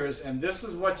 2 years, and this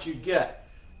is what you get.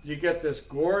 You get this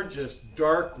gorgeous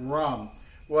dark rum.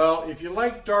 Well, if you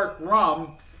like dark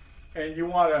rum and you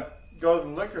want to go to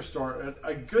the liquor store,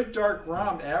 a good dark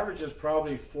rum averages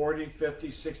probably $40, $50,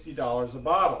 $60 a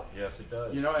bottle. Yes, it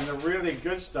does. You know, and the really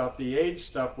good stuff, the aged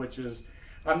stuff, which is,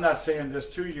 I'm not saying this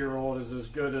 2-year-old is as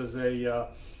good as a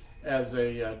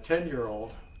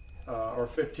 10-year-old or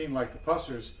 15 like the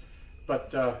Pussers,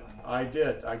 but I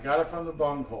got it from the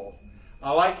bunghole.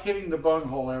 I like hitting the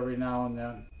bunghole every now and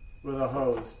then with a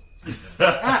hose.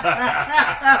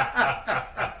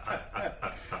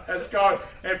 That's going.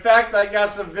 In fact, I got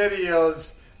some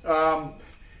videos.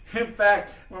 In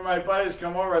fact, when my buddies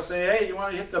come over, I say, "Hey, you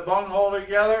want to hit the bunghole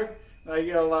together?" And I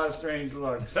get a lot of strange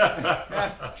looks.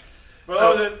 Well,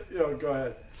 go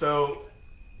ahead. So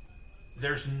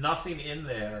there's nothing in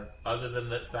there other than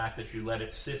the fact that you let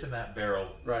it sit in that barrel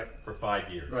for 5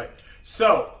 years. Right.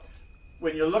 So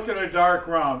when you look at a dark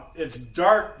rum, it's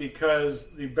dark because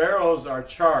the barrels are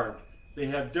charred. They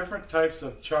have different types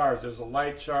of chars. There's a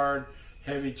light charred,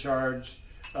 heavy charged,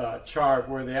 char,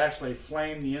 where they actually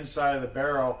flame the inside of the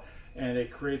barrel and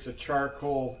it creates a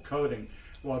charcoal coating.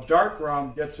 Well, dark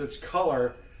rum gets its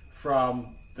color from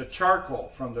the charcoal,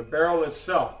 from the barrel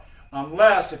itself.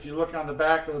 Unless, if you look on the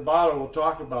back of the bottle, we'll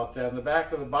talk about that. In the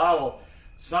back of the bottle,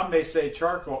 some may say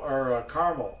charcoal or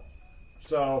caramel.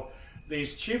 So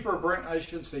these cheaper brands, I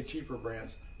shouldn't say cheaper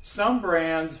brands, some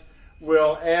brands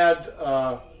will add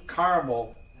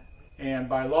caramel, and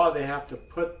by law they have to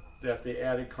put that they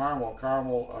added caramel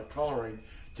coloring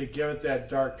to give it that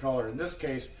dark color. In this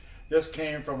case, this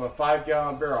came from a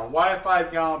 5-gallon barrel. Why a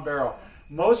 5-gallon barrel?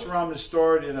 Most rum is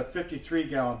stored in a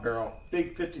 53-gallon barrel,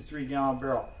 big 53-gallon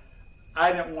barrel.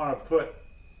 I didn't want to put,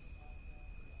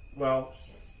 well,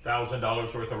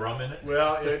 $1,000 worth of rum in it?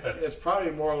 Well, it's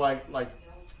probably more like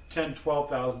 $10,000,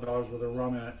 $12,000 worth of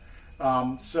rum in it.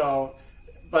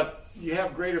 But you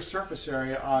have greater surface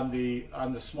area on the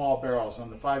small barrels, on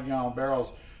the 5-gallon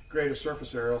barrels, greater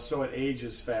surface area, so it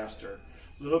ages faster.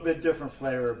 A little bit different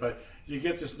flavor, but you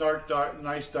get this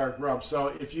nice dark rum. So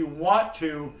if you want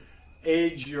to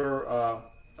age your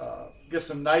get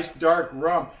some nice dark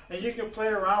rum, and you can play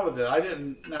around with it.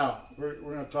 We're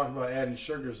going to talk about adding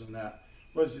sugars in that.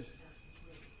 What is this?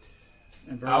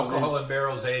 Alcohol in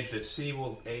barrels aged at sea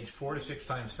will age 4 to 6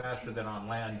 times faster than on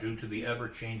land due to the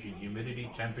ever-changing humidity,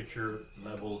 temperature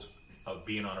levels of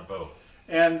being on a boat.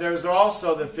 And there's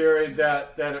also the theory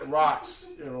that it rocks.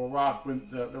 It'll rock with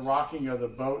the rocking of the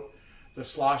boat, the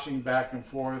sloshing back and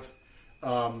forth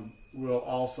will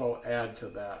also add to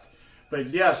that. But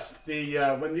yes,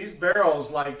 when these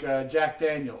barrels, like Jack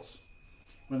Daniels,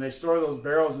 when they store those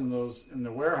barrels in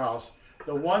the warehouse,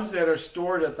 the ones that are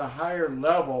stored at the higher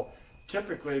level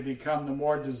typically become the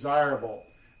more desirable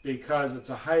because it's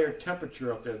a higher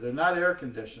temperature up there. They're not air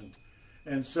conditioned,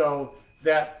 and so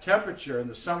that temperature in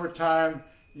the summertime,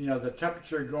 the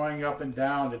temperature going up and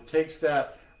down, it takes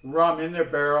that rum in their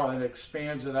barrel and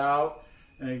expands it out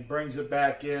and it brings it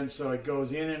back in, so it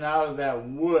goes in and out of that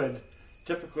wood,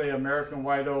 typically American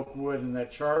white oak wood and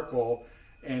that charcoal,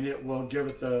 and it will give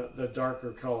it the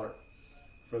darker color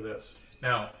for this.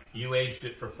 Now, you aged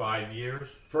it for 5 years?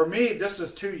 For me, this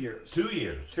is 2 years. 2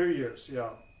 years? 2 years, yeah.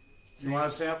 You want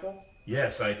a sample?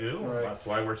 Yes, I do. Right. That's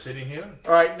why we're sitting here.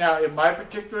 All right, now, in my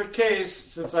particular case,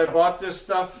 since I bought this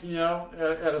stuff,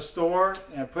 at a store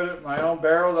and put it in my own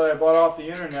barrel that I bought off the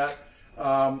internet,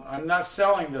 I'm not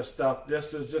selling this stuff.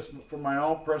 This is just for my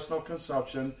own personal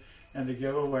consumption and to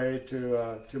give away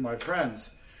to my friends.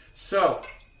 So,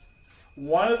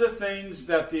 one of the things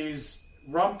that these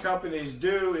rum companies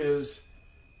do is,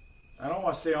 I don't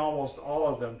want to say almost all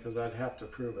of them because I'd have to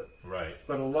prove it. Right.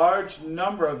 But a large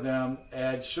number of them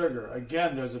add sugar.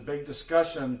 Again, there's a big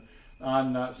discussion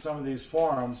on some of these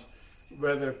forums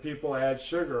whether people add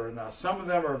sugar or not. Some of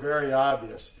them are very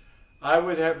obvious. I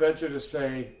would venture to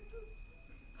say,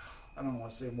 I don't want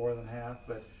to say more than half,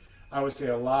 but I would say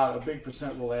a big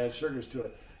percent will add sugars to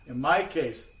it. In my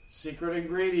case, secret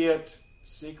ingredient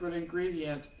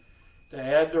to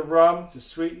add the rum, to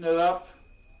sweeten it up,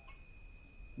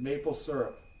 maple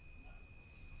syrup.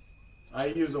 I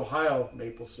use Ohio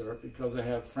maple syrup because I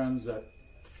have friends that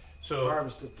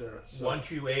harvest it there. So, once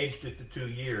you aged it to 2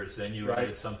 years, then you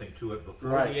added something to it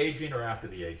before the aging or after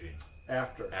the aging?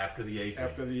 After. After the aging.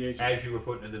 After the aging. As you were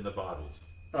putting it in the bottles.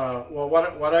 Well,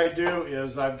 what I do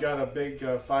is I've got a big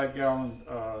 5-gallon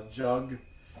jug,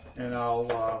 and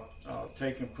I'll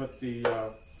take and put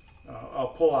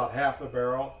I'll pull out half the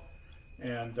barrel,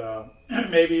 and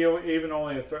maybe even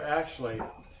only a third. Actually,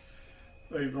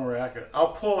 let me be more accurate.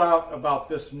 I'll pull out about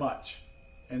this much,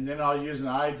 and then I'll use an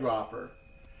eyedropper,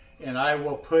 and I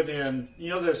will put in.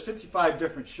 There's 55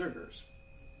 different sugars.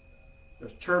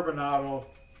 There's turbinado,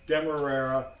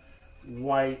 demerara,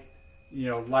 white,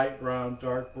 light brown,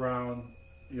 dark brown,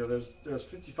 there's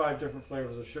 55 different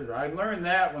flavors of sugar. I learned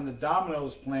that when the Domino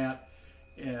Sugar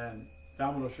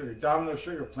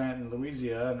plant in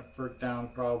Louisiana burnt down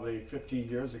probably 15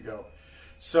 years ago.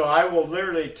 So I will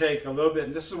literally take a little bit,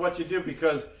 and this is what you do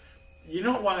because you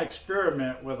don't want to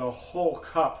experiment with a whole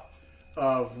cup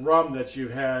of rum that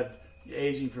you've had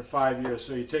aging for 5 years.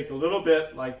 So you take a little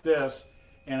bit like this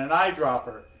and an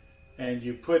eyedropper, and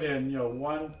you put in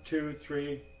 1, 2,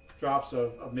 3 drops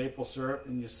of maple syrup,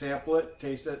 and you sample it,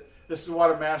 taste it. This is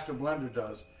what a master blender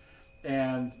does,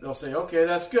 and they'll say, okay,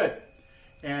 that's good.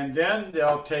 And then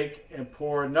they'll take and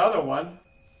pour another one,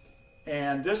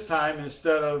 and this time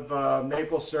instead of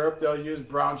maple syrup, they'll use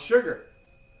brown sugar,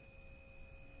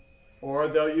 or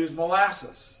they'll use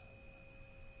molasses.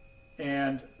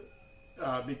 And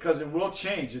because it will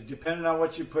change, depending on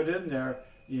what you put in there.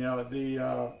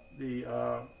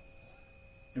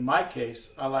 In my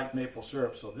case, I like maple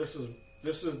syrup, so this is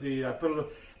the I put a little,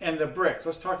 and the bricks.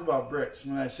 Let's talk about bricks.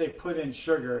 When I say put in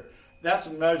sugar, that's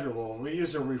measurable. We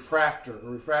use a refractor. A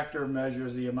refractor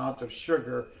measures the amount of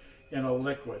sugar in a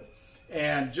liquid,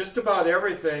 and just about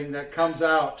everything that comes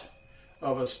out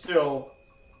of a still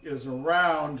is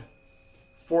around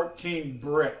 14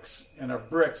 bricks, and a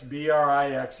bricks,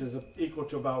 B-R-I-X, is equal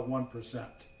to about 1%.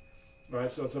 Right,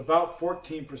 so it's about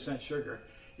 14% sugar.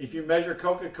 If you measure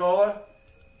Coca-Cola,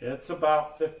 it's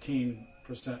about 15%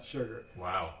 sugar.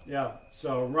 Wow. Yeah,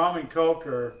 so rum and Coke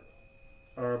are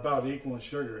about equal in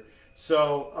sugar.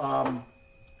 So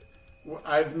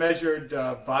I've measured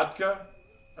vodka,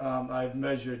 I've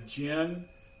measured gin,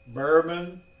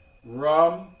 bourbon,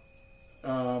 rum,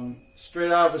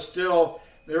 straight out of a still.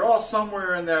 They're all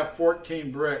somewhere in that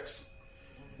 14 bricks.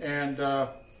 And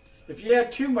if you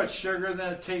add too much sugar,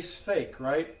 then it tastes fake,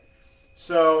 right?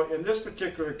 So in this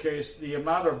particular case, the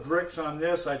amount of bricks on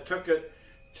this, I took it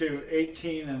to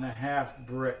 18 and a half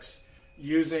bricks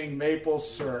using maple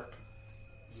syrup.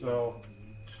 So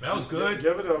smells good.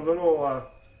 Give it a little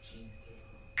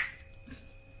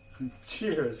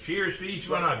cheers. Cheers to each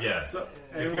one of you. So,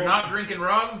 if you're not drinking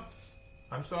rum,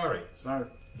 I'm sorry. Sorry.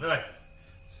 Right.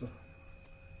 So,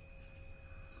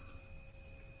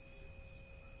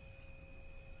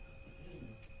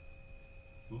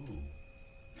 Ooh.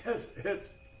 It's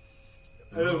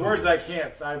words I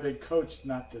can't. I've been coached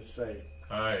not to say.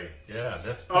 Yeah,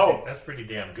 that's pretty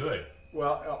damn good.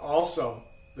 Well, also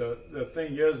the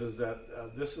thing is that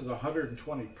this is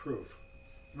 120 proof.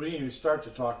 We didn't even start to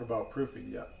talk about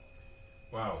proofing yet.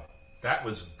 Wow, that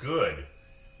was good.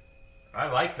 I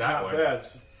like that Not one. bad.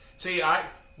 See,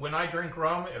 when I drink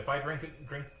rum, if I drink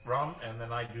rum and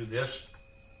then I do this,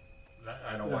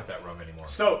 I don't want that rum anymore.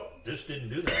 So this didn't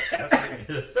do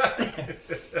that.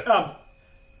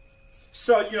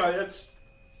 So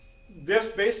this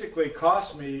basically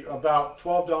cost me about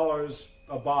 $12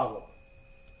 a bottle.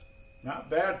 Not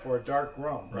bad for a dark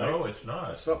rum, right? No, it's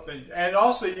not. Something, and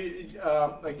also,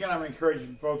 again, I'm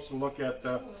encouraging folks to look at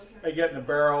getting a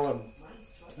barrel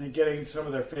and getting some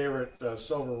of their favorite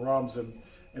silver rums and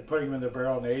putting them in the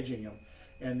barrel and aging them,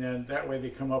 and then that way they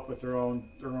come up with their own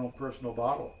personal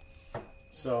bottle.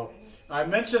 So I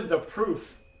mentioned the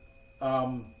proof.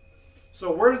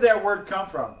 So where did that word come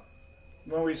from?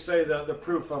 When we say the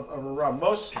proof of a rum,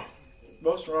 most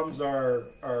rums are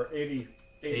 80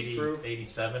 proof.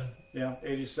 87. Yeah,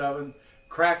 87.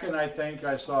 Kraken, I think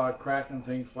I saw a Kraken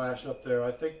thing flash up there.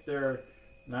 I think they're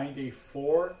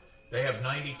 94. They have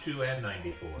 92 and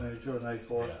 94. 92 and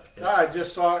 94. Yeah. I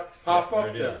just saw it pop up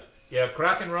it there. is. Yeah,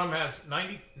 Kraken rum has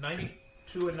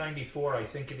 92 and 94, I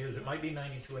think it is. It might be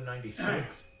 92 and 96.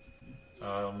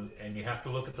 And you have to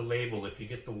look at the label. If you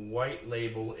get the white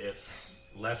label, it's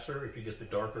lesser. If you get the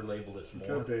darker label, it's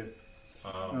more. Could be.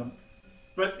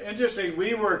 But interesting,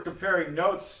 we were comparing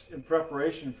notes in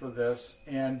preparation for this,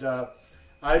 and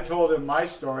I told him my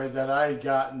story that I had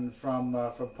gotten from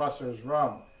Pusser's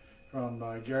Rum, from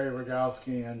Gary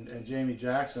Rogowski and Jamie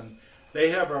Jackson. They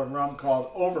have a rum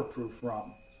called Overproof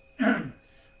rum.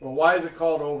 Well, why is it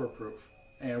called Overproof?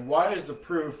 And why is the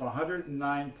proof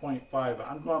 109.5?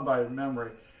 I'm going by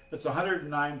memory. It's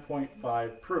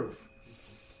 109.5 proof.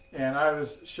 And I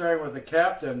was sharing with the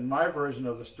captain my version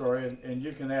of the story, and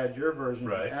you can add your version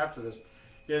after this,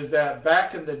 is that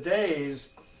back in the days,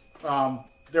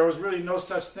 there was really no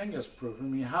such thing as proof. I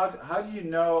mean, how do you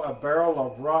know a barrel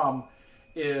of rum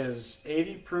is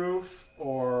 80 proof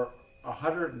or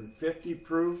 150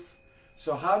 proof?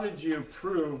 So how did you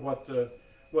prove what the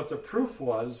proof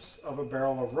was of a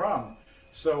barrel of rum?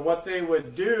 So what they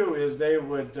would do is they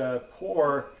would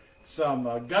pour some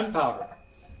gunpowder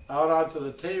out onto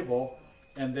the table,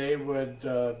 and they would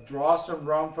draw some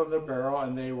rum from the barrel,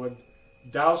 and they would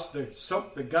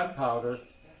soak the gunpowder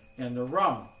in the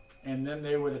rum. and then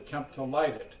they would attempt to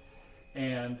light it.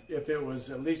 And if it was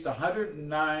at least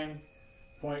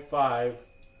 109.5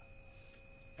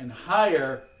 and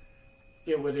higher,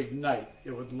 it would ignite,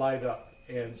 it would light up.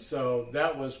 And so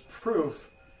that was proof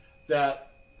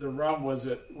that the rum was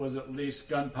at least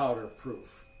gunpowder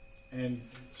proof. And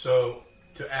so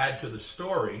to add to the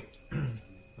story,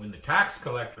 when the tax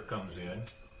collector comes in,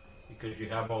 because you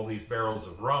have all these barrels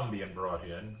of rum being brought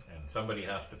in, and somebody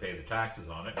has to pay the taxes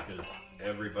on it because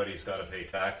everybody's got to pay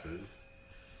taxes.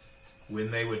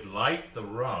 When they would light the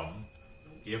rum,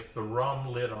 if the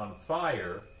rum lit on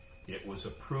fire, it was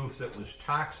a proof that was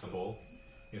taxable.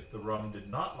 If the rum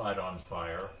did not light on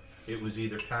fire, it was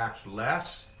either taxed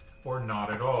less or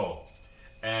not at all.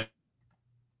 And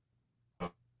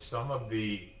some of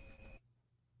the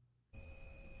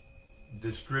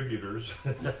distributors,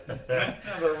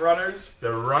 the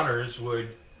runners would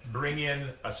bring in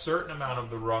a certain amount of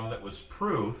the rum that was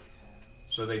proof,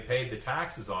 so they paid the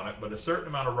taxes on it, but a certain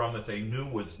amount of rum that they knew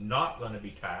was not going to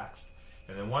be taxed.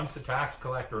 And then once the tax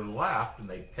collector left and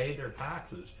they paid their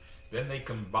taxes, then they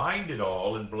combined it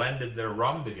all and blended their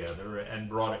rum together and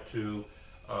brought it to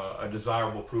a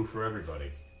desirable proof for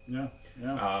everybody. Yeah.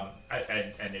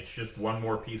 And it's just one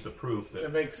more piece of proof that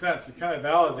it makes sense. It kind of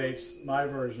validates my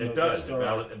version. It does.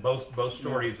 Both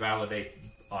stories validate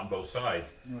on both sides.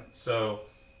 Right. So,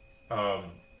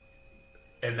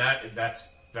 and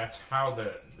that's how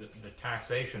the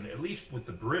taxation, at least with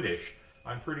the British,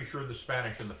 I'm pretty sure the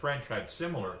Spanish and the French had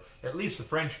similar. At least the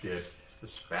French did. The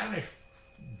Spanish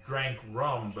drank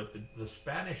rum, but the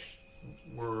Spanish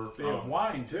were they had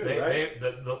wine too, right?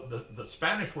 The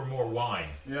Spanish were more wine.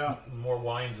 Yeah, more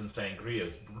wines and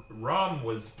sangrias. Rum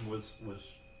was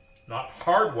not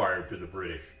hardwired to the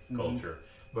British culture,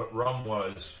 but rum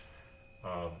was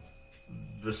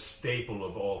the staple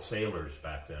of all sailors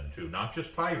back then too, not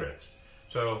just pirates.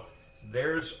 So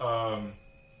there's a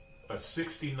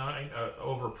 69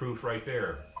 overproof right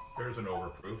there. There's an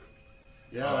overproof.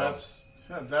 Yeah,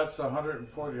 that's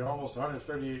 140, almost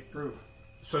 138 proof.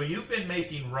 So you've been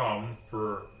making rum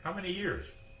for how many years?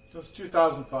 Since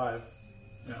 2005.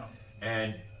 Yeah.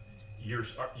 And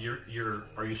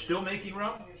are you still making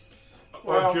rum?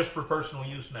 Well, or just for personal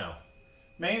use now?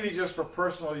 Mainly just for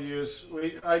personal use.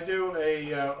 I do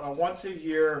a once a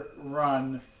year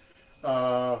run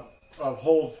of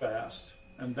Holdfast,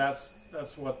 and that's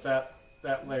what that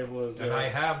label is. And I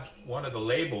have one of the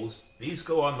labels. These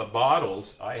go on the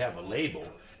bottles. I have a label.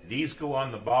 These go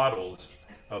on the bottles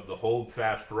of the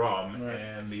Holdfast rum, right.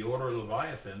 And the Order of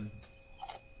Leviathan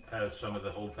has some of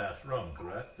the Holdfast rum,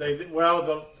 correct? What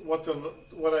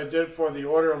I did for the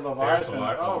Order of Leviathan.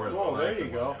 Oh, cool! There you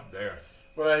go. There.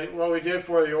 What we did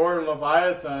for the Order of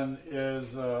Leviathan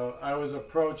is I was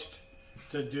approached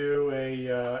to do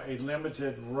a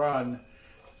limited run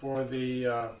for the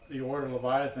Order of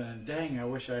Leviathan, and dang, I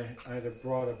wish I had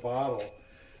brought a bottle.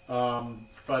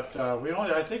 But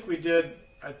I think we did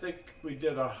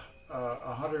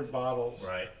 100 bottles,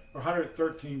 right? Or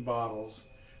 113 bottles,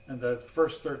 and the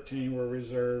first 13 were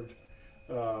reserved.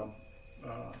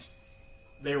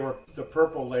 They were the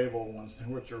purple label ones,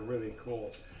 which are really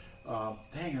cool.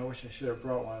 Dang, I wish I should have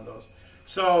brought one of those.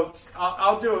 So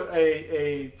I'll do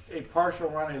a partial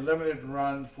run, a limited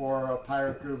run for a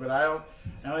pirate crew, but I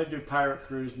only do pirate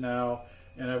crews now,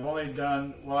 and I've only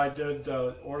done, I did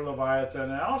Order Leviathan,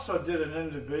 and I also did an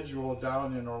individual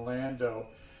down in Orlando.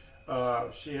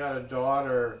 She had a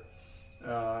daughter,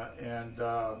 and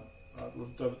the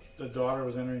daughter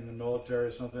was entering the military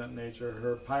or something of that nature.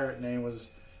 Her pirate name was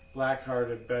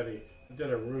Black-Hearted Betty. I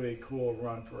did a really cool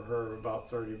run for her, about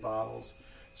 30 bottles.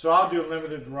 So I'll do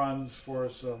limited runs for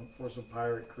some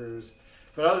pirate crews.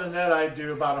 But other than that, I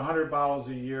do about 100 bottles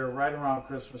a year right around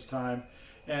Christmas time.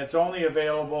 And it's only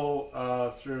available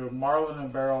through Marlin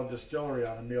and Barrel Distillery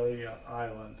on Amelia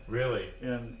Island. Really?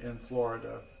 In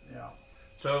Florida, yeah.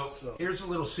 So here's a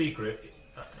little secret.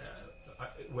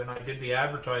 When I did the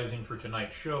advertising for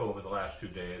tonight's show over the last 2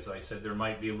 days, I said there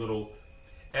might be a little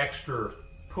extra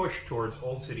push towards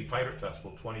Old City Pirate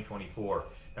Festival 2024.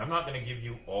 Now, I'm not going to give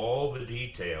you all the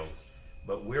details,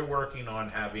 but we're working on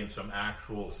having some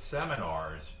actual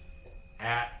seminars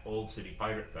at Old City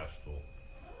Pirate Festival.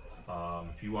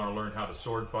 If you want to learn how to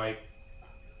sword fight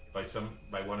by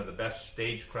one of the best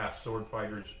stagecraft sword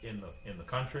fighters in the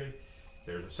country,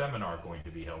 there's a seminar going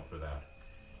to be held for that.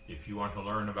 If you want to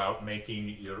learn about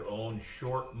making your own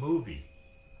short movie,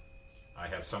 I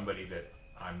have somebody that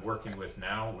I'm working with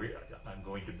now. I'm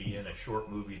going to be in a short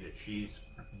movie that she's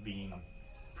been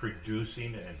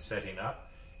producing and setting up,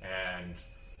 and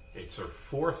it's her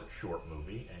 4th short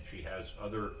movie, and she has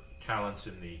other talents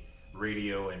in the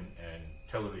radio and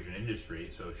television industry,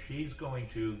 so she's going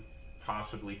to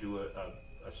possibly do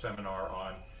a seminar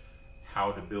on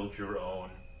how to build your own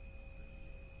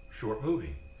short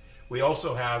movie. We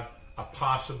also have a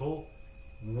possible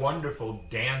wonderful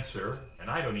dancer, and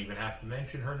I don't even have to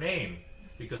mention her name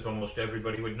because almost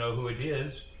everybody would know who it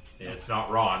is. It's not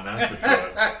Ron, that's for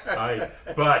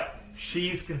sure. But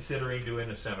she's considering doing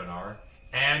a seminar,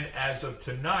 and as of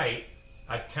tonight,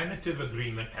 a tentative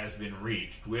agreement has been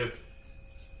reached with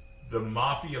the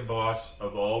mafia boss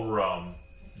of all rum,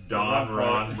 Don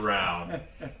Ron Brown,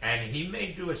 and he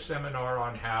may do a seminar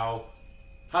on how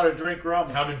to drink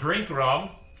rum,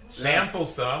 sample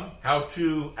some, how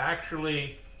to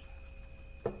actually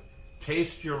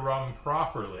taste your rum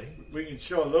properly. We can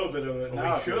show a little bit of it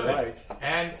now if you like.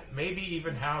 And maybe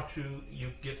even how to, you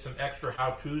get some extra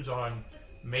how-tos on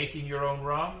making your own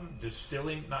rum,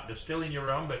 not distilling your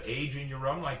rum, but aging your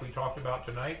rum like we talked about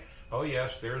tonight. Oh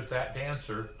yes, there's that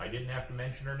dancer. I didn't have to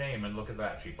mention her name, and look at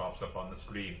that. She pops up on the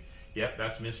screen. Yep,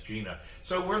 that's Miss Gina.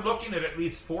 So we're looking at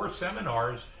least 4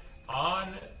 seminars on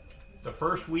the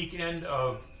first weekend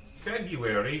of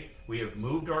February. We have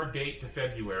moved our date to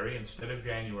February instead of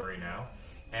January now,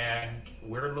 and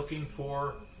we're looking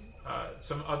for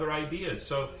some other ideas.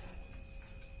 So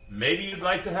maybe you'd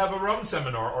like to have a rum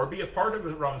seminar or be a part of a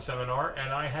rum seminar,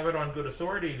 and I have it on good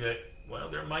authority that, well,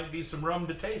 there might be some rum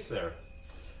to taste there.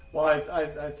 Well,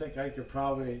 I think I could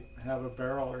probably have a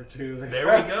barrel or two there. There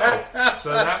we go.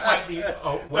 So that might be...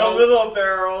 the little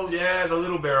barrels. Yeah, the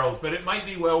little barrels. But it might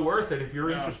be well worth it if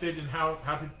you're interested in how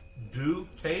to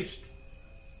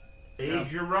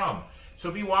age your rum. So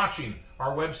be watching.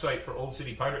 Our website for Old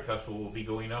City Pirate Festival will be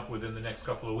going up within the next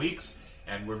couple of weeks,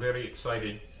 and we're very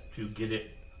excited to get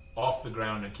it off the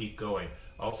ground and keep going.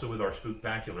 Also with our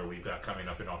Spooktacular we've got coming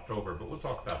up in October, but we'll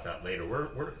talk about that later. We're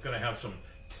going to have some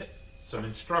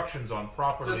instructions on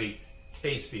properly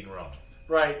tasting rum.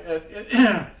 Right.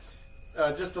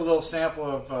 Just a little sample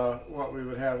of what we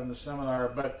would have in the seminar.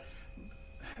 But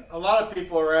a lot of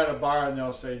people are at a bar and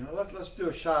they'll say, let's do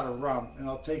a shot of rum. And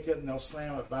they'll take it and they'll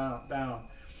slam it down.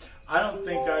 I don't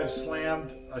think I've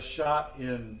slammed a shot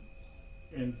in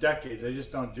decades. I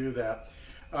just don't do that.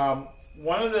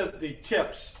 One of the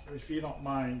tips, if you don't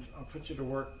mind, I'll put you to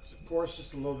work. Pour us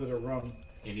just a little bit of rum.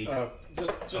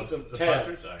 Just a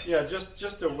tad. Yeah,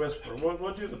 just a whisper.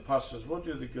 We'll do the pussers. We'll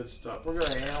do the good stuff. We're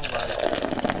going to analyze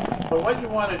it. But what you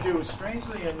want to do,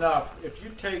 strangely enough, if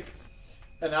you take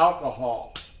an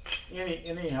alcohol,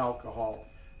 any alcohol,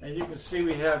 and you can see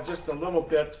we have just a little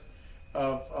bit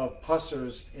of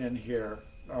pussers in here,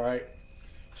 all right?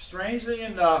 Strangely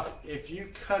enough, if you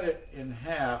cut it in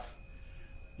half,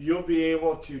 you'll be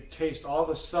able to taste all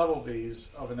the subtleties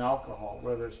of an alcohol,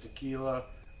 whether it's tequila,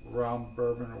 rum,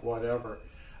 bourbon, or whatever.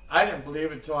 I didn't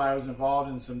believe it until I was involved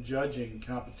in some judging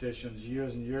competitions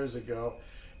years and years ago,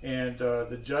 and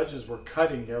the judges were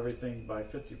cutting everything by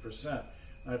 50%.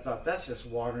 And I thought, that's just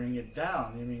watering it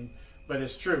down. I mean, but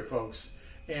it's true, folks.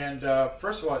 And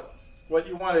first of all, what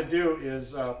you want to do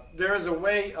is, there is a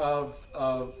way of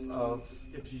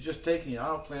if you're just taking it, I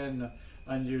don't plan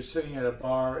on you sitting at a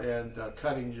bar and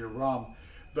cutting your rum,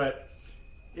 but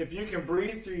if you can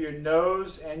breathe through your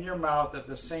nose and your mouth at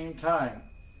the same time,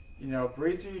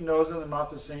 breathe through your nose and the mouth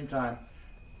at the same time,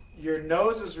 your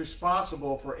nose is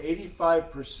responsible for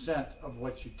 85% of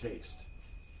what you taste.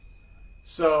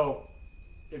 So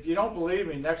if you don't believe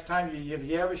me, next time if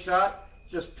you have a shot,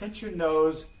 just pinch your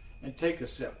nose and take a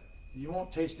sip. You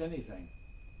won't taste anything.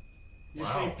 You've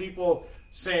seen people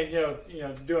saying,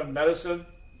 doing medicine,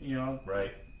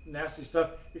 right, nasty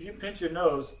stuff. If you pinch your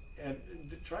nose, and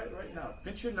try it right now.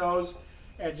 Pinch your nose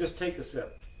and just take a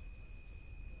sip.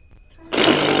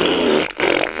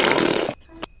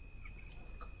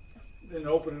 Then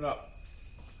open it up.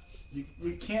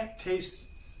 You can't taste.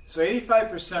 So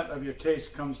 85% of your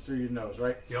taste comes through your nose,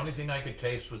 right? The only thing I could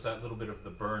taste was that little bit of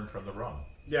the burn from the rum.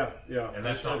 Yeah. And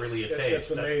that's not really a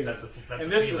taste. It's amazing. That's and a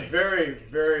this feeling. is very,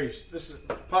 very. This is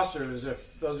Pusser. Is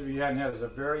if those of you hadn't had, is a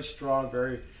very strong,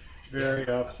 very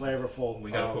flavorful.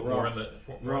 We got to put rum. more in the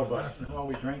robust. Well,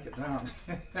 we drank it down.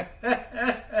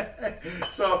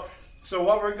 So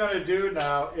what we're going to do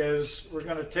now is we're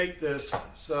going to take this.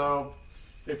 So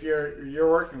if you're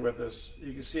working with us,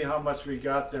 you can see how much we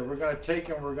got there. We're going to take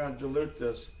and we're going to dilute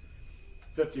this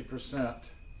 50%.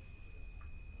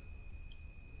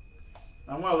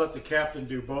 I'm going to let the captain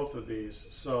do both of these.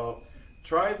 So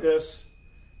try this,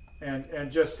 and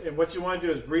what you want to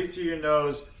do is breathe through your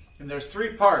nose. And there's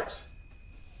 3 parts.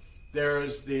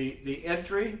 There's the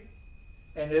entry,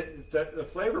 and the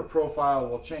flavor profile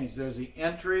will change. There's the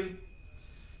entry,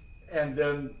 and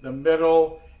then the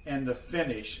middle, and the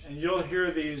finish. And you'll hear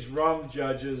these rum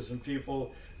judges and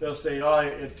people they'll say, oh,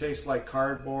 it tastes like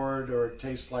cardboard, or it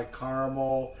tastes like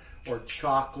caramel or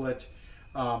chocolate.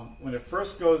 When it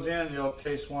first goes in, it'll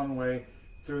taste one way.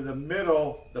 Through the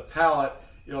middle, the palate,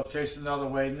 it'll taste another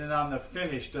way. And then on the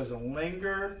finish, does it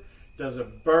linger? Does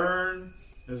it burn?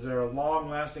 Is there a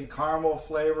long-lasting caramel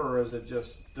flavor, or is it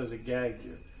just, does it gag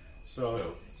you?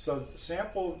 So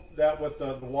sample that with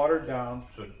the water down.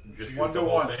 So just one to the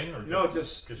whole one. thing, or No,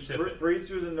 just sip it? breathe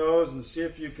through the nose and see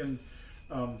if you can.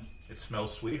 It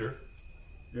smells sweeter.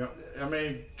 You know, I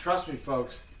mean, trust me,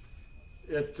 folks.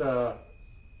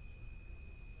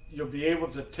 You'll be able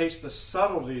to taste the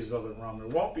subtleties of the rum.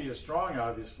 It won't be as strong,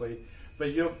 obviously,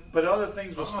 but other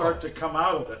things will start to come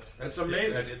out of it. That's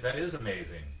amazing. That is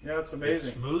amazing. Yeah, it's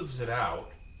amazing. It smooths it out.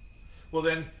 Well,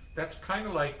 then that's kind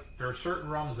of like, there are certain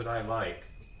rums that I like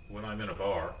when I'm in a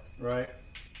bar. Right.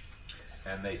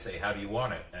 And they say, how do you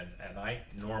want it? And I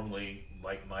normally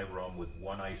like my rum with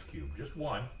one ice cube, just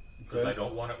one, because I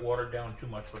don't want it watered down too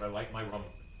much, but I like my rum,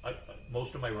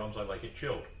 most of my rums, I like it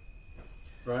chilled.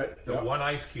 Right. The one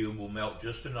ice cube will melt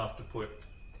just enough to put,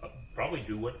 probably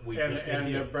do what we just did here.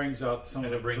 And it brings out some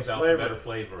of the flavor. And it brings out the better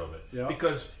flavor of it. Yeah.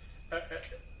 Because,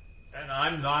 and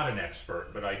I'm not an expert,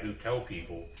 but I do tell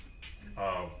people,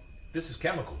 this is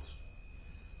chemicals.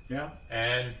 Yeah.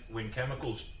 And when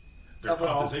chemicals, their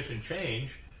composition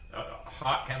change,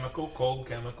 hot chemical, cold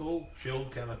chemical,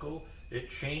 chilled chemical, it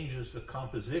changes the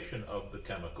composition of the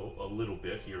chemical a little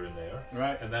bit here and there.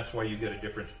 Right. And that's why you get a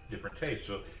different taste.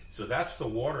 So that's the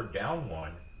watered down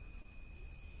one.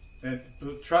 And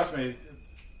trust me,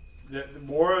 the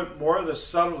more of the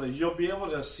subtleties, you'll be able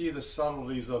to see the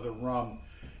subtleties of the rum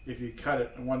if you cut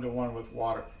it 1-to-1 with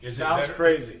water. Sounds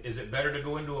crazy. Is it better to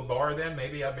go into a bar then?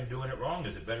 Maybe I've been doing it wrong.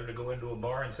 Is it better to go into a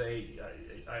bar and say,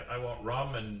 I want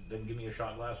rum, and then give me a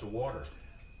shot glass of water?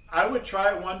 I would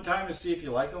try it one time to see if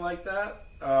you like it like that.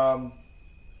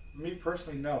 Me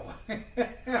personally, no.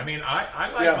 I mean,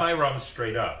 I like my rum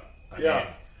straight up. I mean,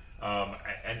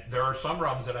 and there are some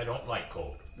rums that I don't like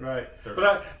cold. Right.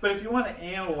 But if you want to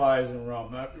analyze a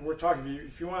rum, we're talking,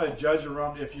 if you want to judge a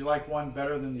rum, if you like one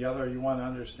better than the other, you want to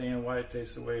understand why it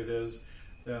tastes the way it is,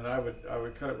 then I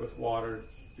would cut it with water,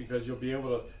 because you'll be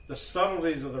able to, the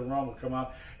subtleties of the rum will come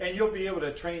out, and you'll be able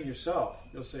to train yourself.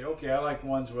 You'll say, okay, I like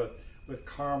ones with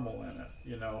caramel in it,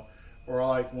 you know, or I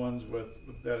like ones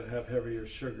that have heavier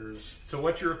sugars. So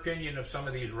what's your opinion of some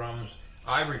of these rums?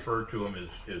 I refer to them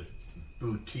as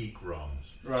boutique rums.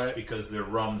 Right. Because they're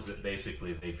rums that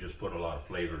basically they've just put a lot of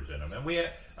flavors in them.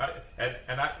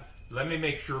 And let me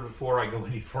make sure before I go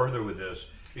any further with this,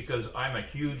 because I'm a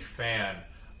huge fan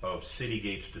of City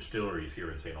Gates distilleries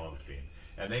here in St. Augustine.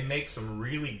 And they make some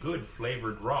really good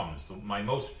flavored rums. My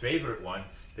most favorite one,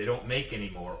 they don't make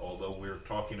anymore, although we're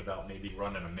talking about maybe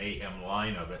running a Mayhem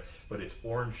line of it, but it's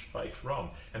orange spice rum.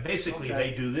 And basically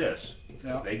they do this.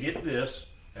 Yeah. They get this,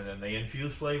 and then they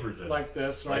infuse flavors in it. Like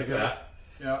this, right like here. that.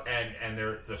 Yeah. And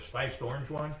they're the spiced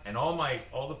orange one, and all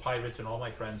the pirates and all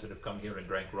my friends that have come here and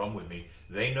drank rum with me,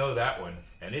 they know that one,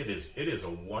 and it is a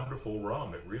wonderful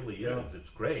rum. It really is. Yeah.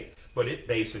 It's great. But it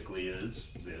basically is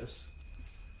this.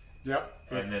 Yep.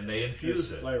 And then they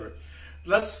infuse it. Flavored.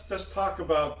 Let's talk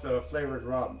about flavored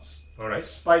rums. All right.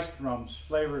 Spiced rums,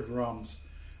 flavored rums,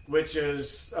 which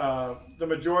is the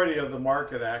majority of the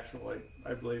market, actually.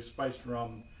 I believe spiced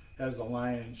rum has the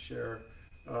lion's share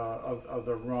of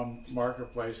the rum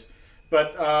marketplace.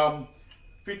 But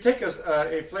if you take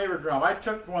a flavored rum, I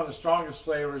took one of the strongest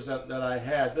flavors that I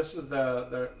had. This is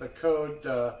the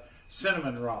Code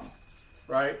cinnamon rum,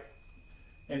 right?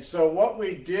 And so what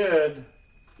we did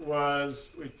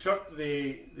was we took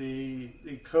the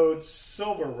Code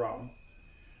silver rum,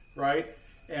 right,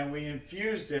 and we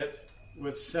infused it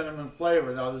with cinnamon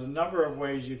flavor. Now, there's a number of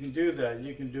ways you can do that.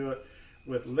 You can do it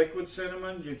with liquid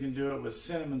cinnamon. You can do it with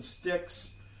cinnamon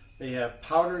sticks. They have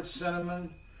powdered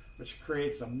cinnamon, which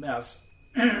creates a mess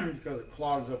because it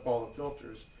clogs up all the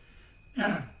filters.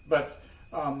 But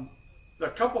a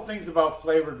couple things about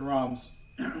flavored rums.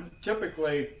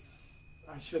 Typically,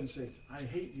 I shouldn't say, I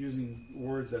hate using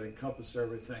words that encompass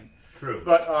everything. True.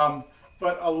 But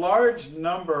a large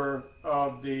number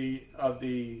of the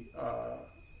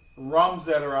rums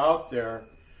that are out there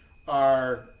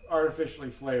are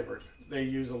artificially flavored. They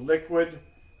use a liquid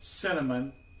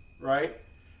cinnamon, right?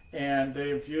 And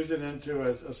they infuse it into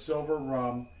a silver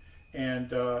rum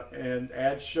and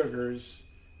add sugars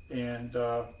and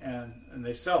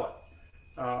they sell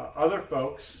it. Other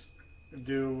folks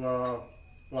do.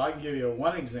 Well, I can give you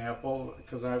one example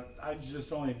because I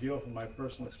just only deal from my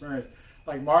personal experience.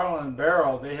 Like Marlin and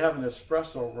Barrel, they have an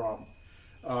espresso rum.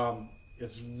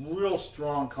 It's real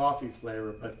strong coffee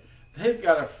flavor, but they've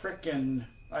got a frickin'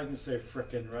 I can say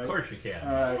frickin', right? Of course you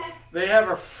can. They have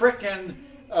a frickin'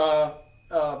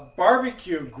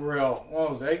 barbecue grill, one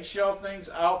of those eggshell things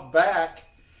out back,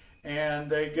 and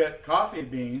they get coffee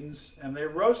beans and they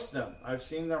roast them. I've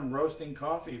seen them roasting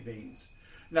coffee beans.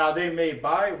 Now, they may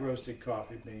buy roasted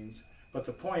coffee beans, but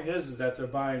the point is that they're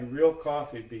buying real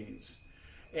coffee beans.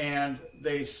 And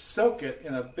they soak it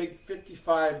in a big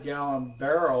 55-gallon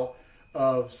barrel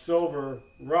of silver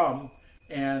rum,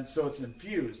 and so it's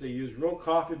infused. They use real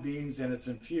coffee beans and it's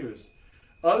infused.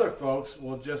 Other folks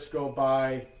will just go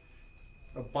buy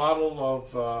a bottle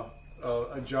of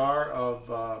a jar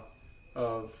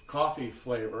of coffee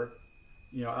flavor,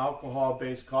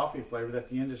 alcohol-based coffee flavor that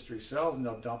the industry sells, and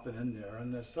they'll dump it in there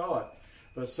and they'll sell it.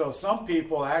 But so some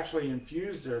people actually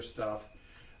infuse their stuff.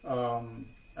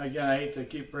 Again, I hate to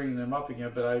keep bringing them up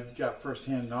again, but I've got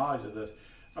firsthand knowledge of this.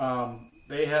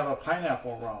 They have a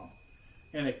pineapple rum,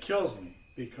 and it kills me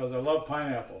because I love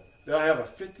pineapple. They'll have a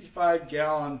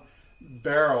 55-gallon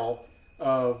barrel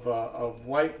of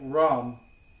white rum,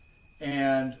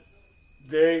 and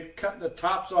they cut the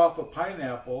tops off of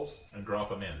pineapples and drop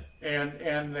them in.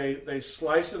 And they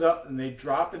slice it up and they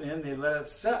drop it in. They let it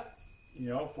set,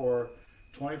 for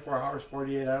 24 hours,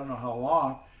 48, I don't know how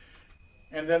long.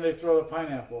 And then they throw the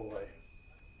pineapple away.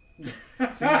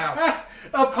 See, now,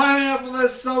 a pineapple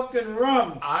that's soaked in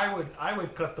rum. I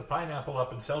would cut the pineapple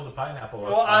up and sell the pineapple.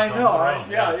 Well, I know.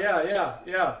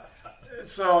 Yeah.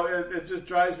 So it just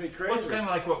drives me crazy. Well, it's kind of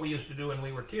like what we used to do when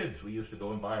we were kids. We used to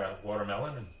go and buy a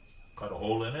watermelon and cut a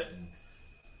hole in it and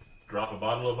drop a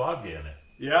bottle of vodka in it.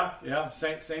 Yeah.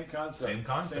 Same concept. Same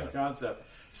concept.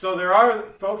 So there are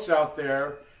folks out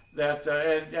there that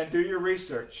and do your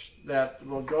research, that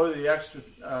will go to the extra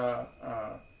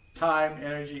time,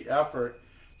 energy, effort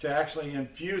to actually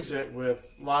infuse it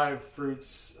with live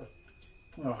fruits,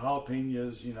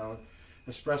 jalapenos,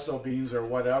 espresso beans or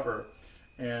whatever,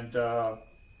 and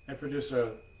produce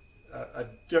a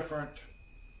different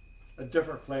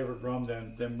flavored rum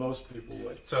than most people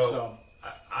would. So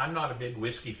I'm not a big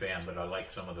whiskey fan, but I like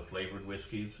some of the flavored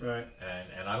whiskeys. Right.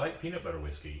 And I like peanut butter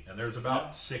whiskey. And there's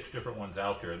about 6 different ones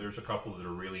out there. There's a couple that are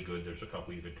really good. There's a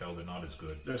couple you could tell they're not as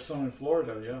good. There's some in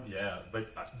Florida, yeah. Yeah, but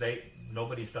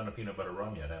nobody's done a peanut butter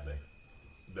rum yet, have they?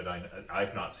 That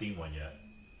I've not seen one yet.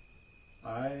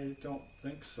 I don't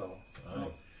think so.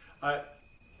 Oh. I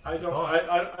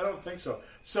don't think so.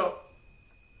 So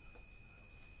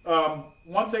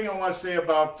one thing I want to say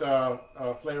about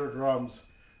flavored rums.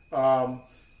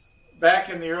 Back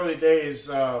in the early days,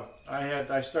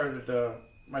 I started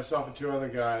myself and 2 other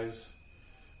guys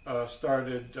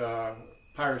started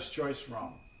Pirate's Choice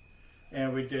rum,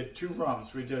 and we did 2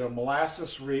 rums. We did a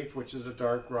molasses reef, which is a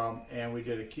dark rum, and we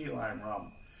did a key lime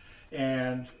rum.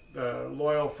 And the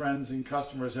loyal friends and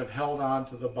customers have held on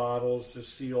to the bottles. They're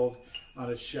sealed on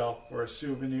a shelf for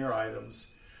souvenir items.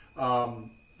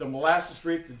 The molasses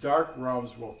reef, the dark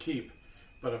rums will keep,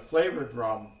 but a flavored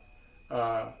rum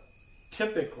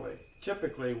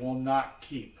typically will not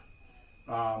keep.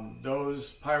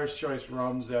 Those Pirate's Choice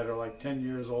rums that are like 10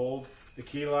 years old, the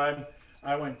key lime,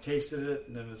 I went and tasted it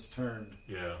and then it's turned.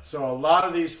 Yeah. So a lot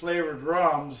of these flavored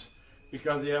rums,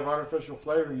 because they have artificial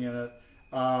flavoring in it,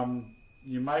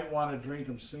 you might want to drink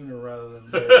them sooner rather than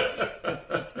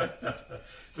later.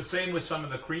 The same with some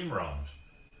of the cream rums.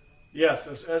 Yes,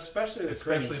 especially the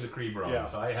cream rums. Yeah.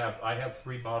 I have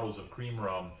 3 bottles of cream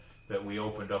rum that we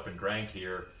opened up and drank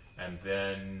here, and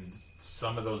then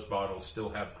some of those bottles still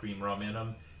have cream rum in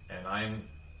them, and I'm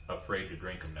afraid to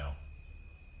drink them now.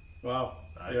 Wow.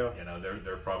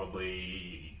 They're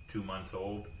probably 2 months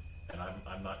old, and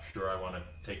I'm not sure I want to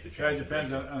take the chance. It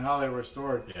depends on how they were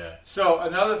stored. Yeah. So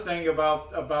another thing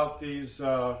about these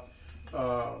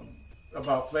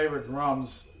about flavored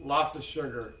rums, lots of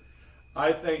sugar.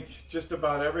 I think just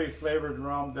about every flavored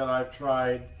rum that I've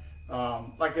tried,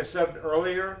 like I said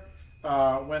earlier,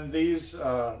 when these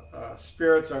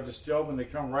spirits are distilled, when they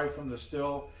come right from the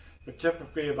still, they're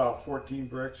typically about 14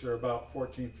 bricks or about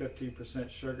 14-15%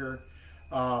 sugar.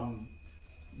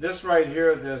 This right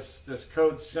here, this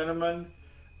Code Cinnamon,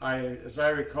 as I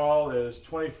recall, is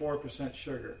 24%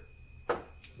 sugar.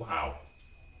 Wow.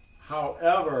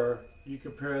 However, you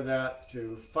compare that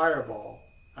to Fireball,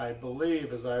 I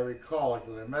believe, as I recall,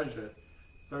 because I measured it,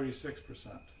 36%.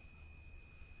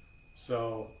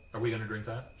 So, are we going to drink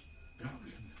that?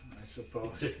 I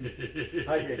suppose.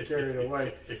 I get carried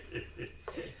away.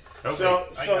 Okay.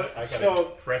 I got a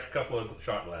fresh couple of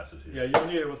shot glasses here. Yeah, you'll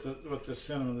need it with the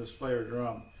cinnamon, this flavored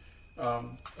rum.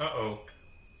 Uh-oh.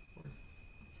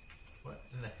 What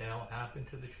in the hell happened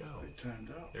to the show? It timed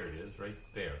out. There it is, right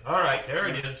there. All right, there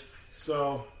it is.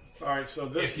 So, all right, so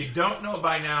this... If you don't know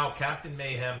by now, Captain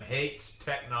Mayhem hates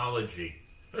technology.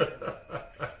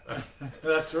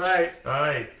 That's right. All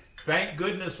right. Thank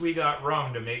goodness we got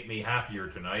rum to make me happier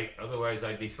tonight. Otherwise,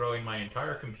 I'd be throwing my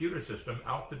entire computer system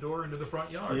out the door into the front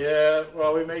yard. Yeah,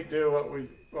 well, we make do what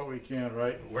we can,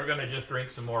 right? We're going to just drink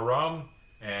some more rum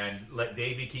and let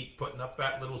Davey keep putting up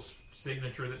that little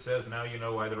signature that says, "Now you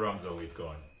know why the rum's always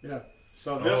going." Yeah.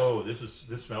 So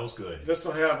this smells good. This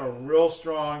will have a real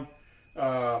strong.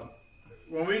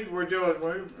 When we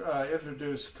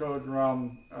introduced Code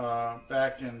Rum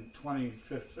back in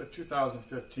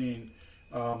 2015,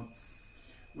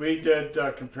 we did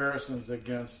comparisons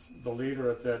against the leader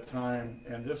at that time,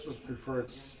 and this was preferred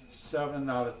 7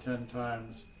 out of 10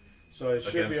 times. So it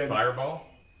should be Fireball.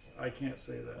 I can't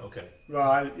say that. Okay. Well,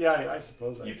 I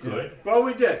suppose I You can. could. Well,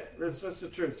 we did. That's the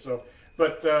truth. So,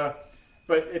 but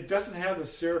it doesn't have the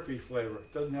syrupy flavor.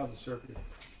 It doesn't have the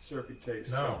syrupy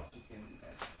taste. No. So.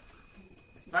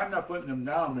 I'm not putting them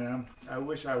down, man. I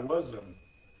wish I was them.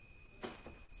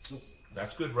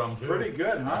 That's good rum too. Pretty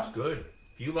good, huh? That's good.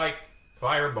 If you like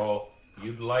Fireball,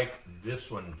 you'd like this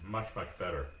one much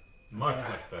better. Much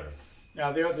better.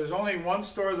 Now, there's only one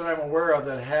store that I'm aware of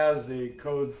that has the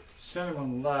Code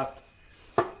Cinnamon left,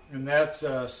 and that's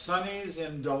Sonny's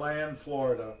in DeLand,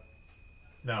 Florida.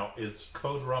 Now, is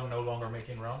Code Rum no longer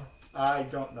making rum? I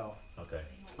don't know. Okay.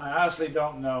 I honestly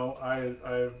don't know.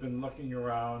 I've been looking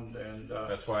around, and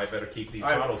that's why I better keep these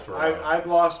bottles for a while. I've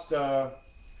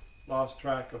lost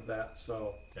track of that.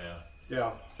 So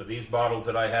yeah. So these bottles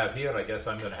that I have here, I guess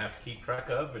I'm going to have to keep track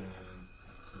of, and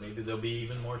maybe they'll be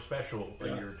even more special a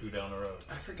year or two down the road.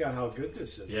 I forgot how good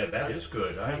this is. Yeah, that is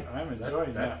good. I'm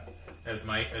enjoying that. As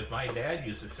my dad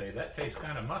used to say, that tastes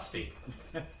kind of musty.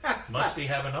 Musty,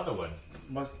 have another one.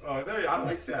 I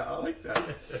like that. I like that.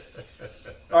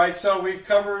 All right, so we've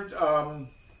covered.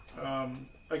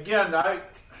 Again, I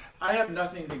have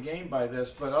nothing to gain by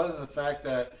this, but other than the fact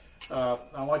that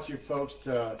I want you folks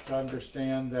to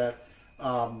understand that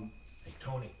hey,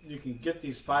 Tony, you can get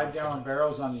these 5-gallon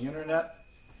barrels on the internet,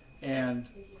 and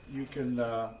you can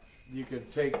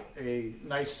take a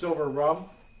nice silver rum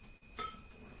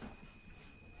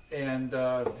and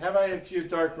have I infused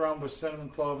dark rum with cinnamon,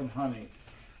 clove, and honey.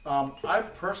 I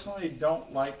personally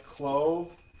don't like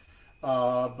clove,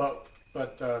 but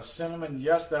cinnamon,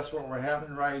 yes, that's what we're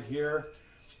having right here.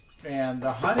 And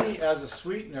the honey as a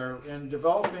sweetener, in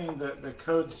developing the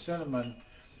Code Cinnamon,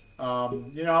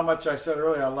 you know how much I said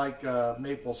earlier I like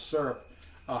maple syrup.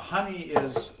 Honey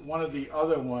is one of the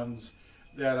other ones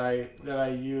that I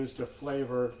use to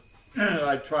flavor.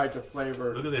 I tried to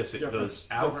flavor. Look at this! It goes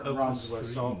out different of rums the with.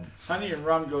 stream. So honey and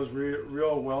rum goes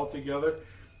real well together.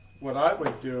 What I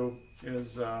would do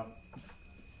is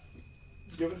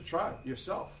give it a try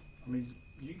yourself. I mean,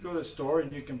 you can go to the store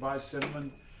and you can buy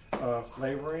cinnamon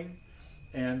flavoring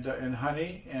and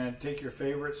honey, and take your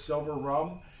favorite silver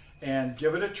rum and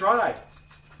give it a try.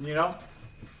 You know,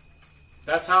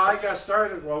 that's how I got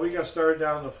started. Well, we got started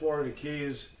down in the Florida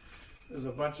Keys. There's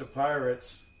a bunch of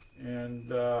pirates,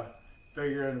 and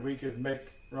figuring we could make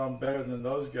rum better than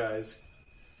those guys.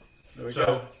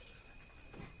 So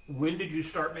when did you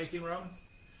start making rum?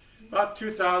 About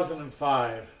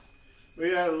 2005.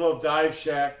 We had a little dive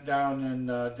shack down in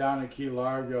Key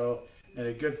Largo, and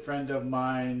a good friend of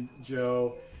mine,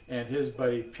 Joe, and his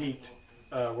buddy Pete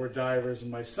were divers,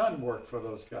 and my son worked for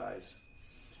those guys.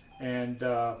 And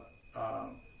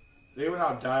they went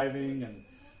out diving and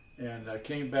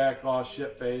came back all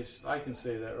shit-faced. I can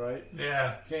say that, right?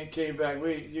 Yeah. Came back.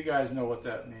 You guys know what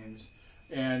that means.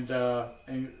 And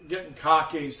getting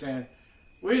cocky, saying,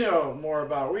 we know more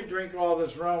about, we drink all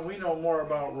this rum, we know more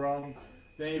about rum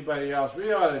than anybody else.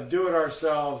 We ought to do it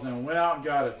ourselves, and went out and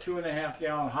got a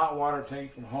 2.5-gallon hot water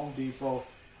tank from Home Depot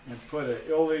and put an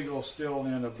illegal still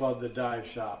in above the dive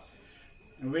shop.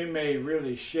 And we made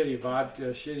really shitty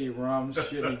vodka, shitty rums,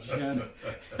 shitty gin.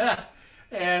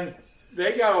 And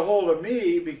they got a hold of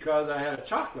me because I had a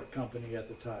chocolate company at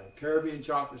the time, Caribbean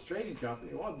Chocolates Trading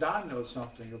Company. Well, Don knows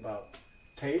something about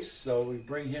taste, so we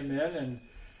bring him in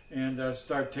and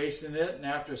start tasting it. And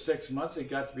after 6 months, it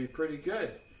got to be pretty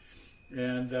good.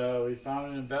 And we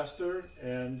found an investor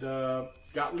and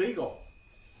got legal.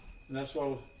 And that's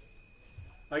what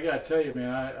I got to tell you,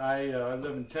 man. I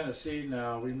live in Tennessee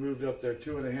now. We moved up there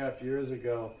 2.5 years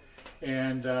ago.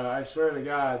 And I swear to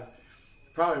God,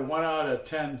 probably 1 out of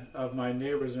 10 of my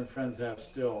neighbors and friends have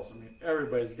stills. I mean,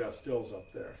 everybody's got stills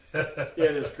up there.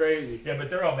 It is crazy. Yeah, but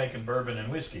they're all making bourbon and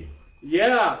whiskey.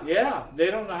 Yeah. They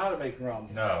don't know how to make rum.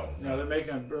 No. They're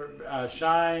making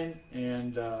shine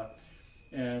and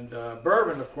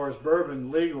bourbon. Of course,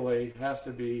 bourbon legally has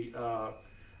to be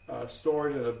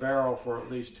stored in a barrel for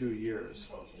at least 2 years.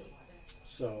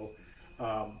 So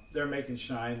they're making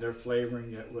shine. They're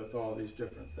flavoring it with all these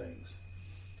different things.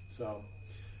 So,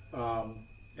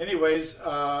 anyways,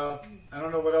 I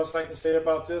don't know what else I can say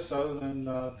about this other than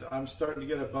I'm starting to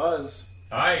get a buzz.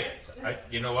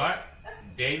 You know what?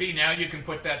 Davey, now you can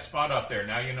put that spot up there.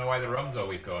 Now you know why the rum's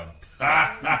always going.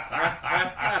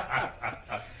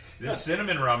 This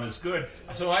cinnamon rum is good.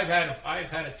 So I've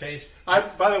had a taste.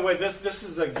 By the way, this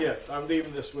is a gift. I'm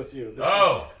leaving this with you.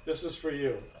 This is for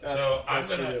you. So I'm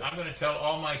gonna tell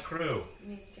all my crew.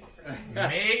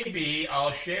 Maybe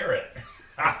I'll share it.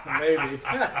 Maybe.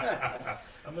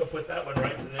 I'm gonna put that one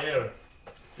right there,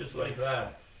 just like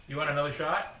that. You want another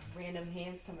shot? Random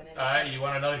hands coming in. You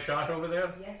want another shot over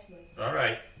there? Yes, please. All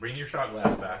right, bring your shot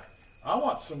glass back. I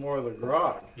want some more of the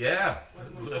grog. Yeah,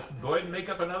 go ahead and make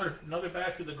up another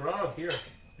batch of the grog. Here's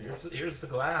the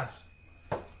glass.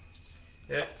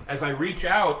 Yeah. As I reach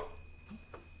out,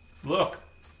 look,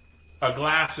 a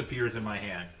glass appears in my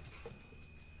hand.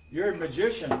 You're a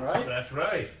magician, right? That's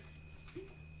right.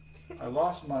 I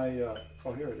lost my.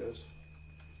 Oh, here it is.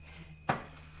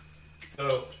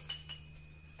 So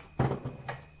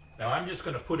now I'm just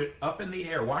going to put it up in the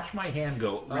air. Watch my hand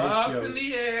go up in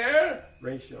the air.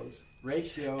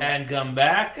 Ratio. And come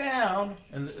back down,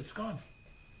 and it's gone.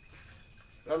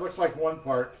 That looks like one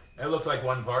part. That looks like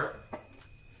one part.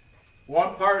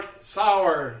 One part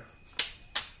sour.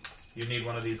 You need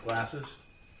one of these glasses?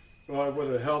 Well, it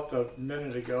would have helped a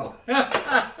minute ago.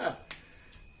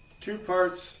 2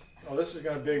 parts. Oh, this is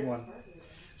got a big one.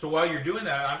 So while you're doing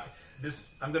that,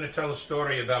 I'm going to tell a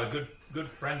story about a good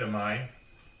friend of mine,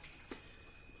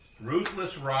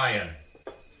 Ruthless Ryan.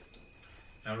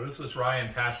 Now, Ruthless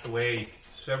Ryan passed away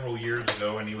several years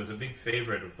ago, and he was a big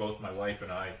favorite of both my wife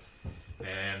and I,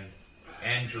 and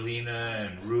Angelina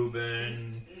and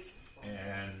Ruben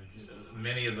and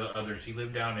many of the others. He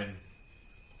lived down in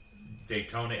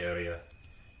Daytona area,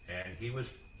 and he was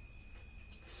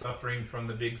suffering from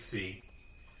the Big C.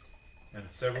 And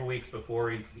several weeks before,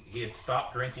 he had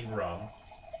stopped drinking rum.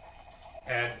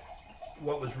 And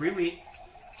what was really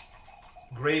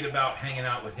great about hanging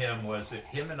out with him was that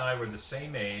him and I were the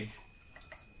same age,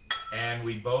 and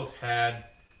we both had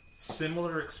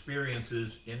similar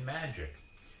experiences in magic.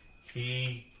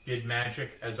 He did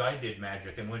magic as I did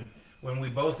magic, and when we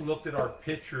both looked at our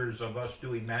pictures of us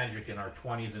doing magic in our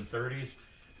 20s and 30s,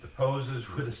 the poses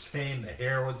were the same, the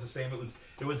hair was the same.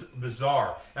 It was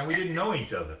bizarre, and we didn't know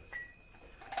each other.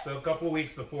 So a couple of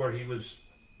weeks before he was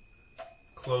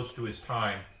close to his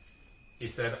time, he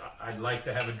said, I'd like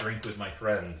to have a drink with my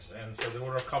friends. And so there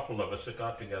were a couple of us that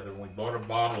got together, and we bought a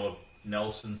bottle of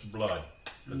Nelson's Blood,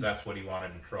 because that's what he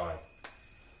wanted to try.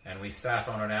 And we sat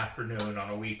on an afternoon on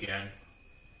a weekend,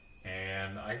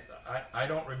 and I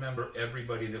don't remember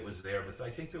everybody that was there, but I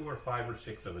think there were 5 or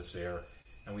 6 of us there.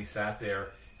 And we sat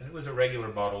there, and it was a regular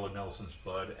bottle of Nelson's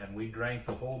Blood, and we drank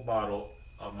the whole bottle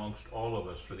amongst all of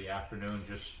us for the afternoon,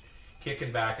 just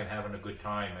kicking back and having a good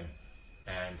time.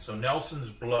 And so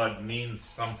Nelson's Blood means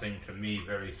something to me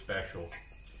very special.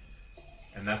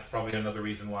 And that's probably another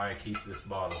reason why I keep this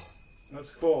bottle. That's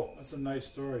cool. That's a nice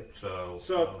story. So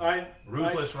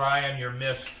Ruthless Ryan, you're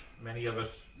missed. Many of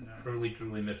us truly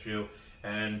miss you.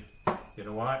 And you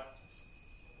know what?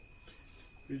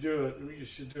 We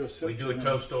should do a We do a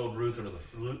toast old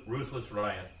Ruthless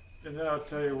Ryan. And then I'll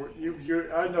tell you,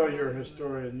 I know you're a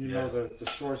historian. You know the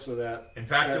source of that. In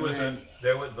fact,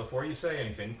 there was before you say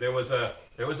anything, there was a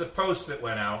post that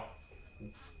went out,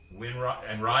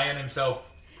 and Ryan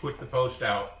himself put the post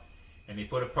out, and he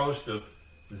put a post of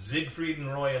Siegfried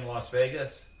and Roy in Las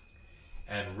Vegas,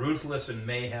 and Ruthless and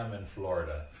Mayhem in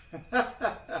Florida.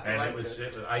 And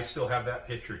I still have that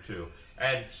picture too.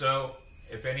 And so,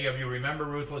 if any of you remember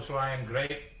Ruthless Ryan,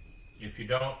 great. If you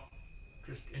don't,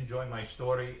 just enjoy my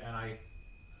story, and I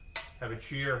have a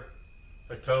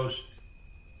toast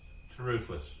to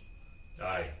Ruthless.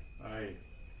 Aye.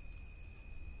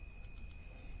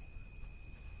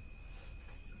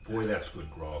 Boy, that's good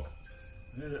grog.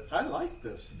 I like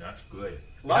this. That's good.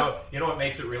 You know what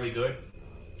makes it really good?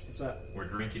 What's that? We're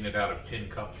drinking it out of tin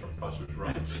cups from Pusser's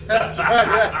Rum. That's right.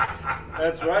 Yeah.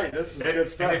 That's right. This is good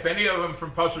stuff. And if any of them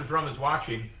from Pusser's Rum is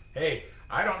watching, hey,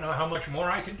 I don't know how much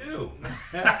more I can do.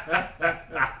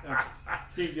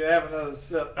 You can have another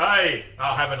sip.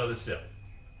 I'll have another sip.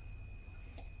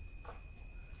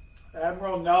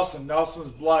 Admiral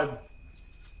Nelson's Blood.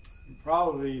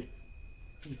 Probably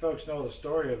you folks know the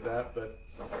story of that, but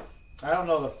I don't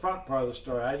know the front part of the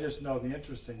story. I just know the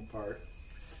interesting part.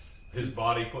 His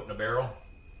body put in a barrel?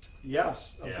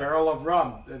 Yes, a barrel of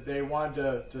rum. They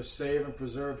wanted to save and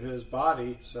preserve his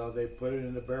body, so they put it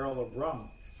in a barrel of rum.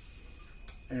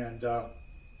 And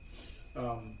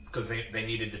Because they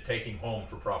needed to take him home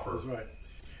for proper. That's right.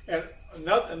 And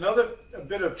another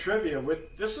bit of trivia,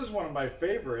 this is one of my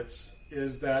favorites,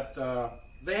 is that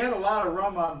they had a lot of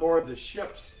rum on board the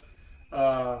ships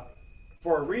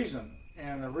for a reason.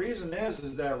 And the reason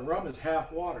is that rum is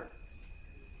half water.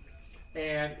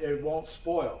 And it won't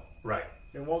spoil. Right.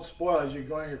 It won't spoil as you're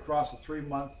going across a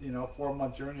 3-month,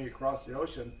 4-month journey across the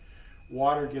ocean.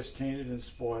 Water gets tainted and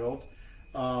spoiled,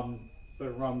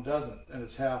 but rum doesn't, and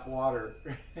it's half water.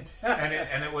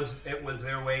 and it was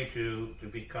their way to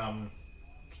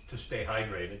stay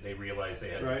hydrated. They realized they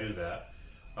had to do that.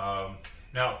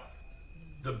 Now,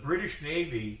 the British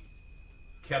Navy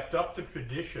kept up the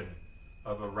tradition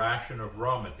of a ration of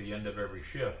rum at the end of every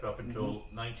shift up until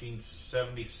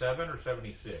 1977 or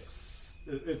 76.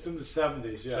 It's in the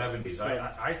 70s, yes. 70s.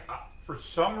 I for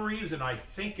some reason, I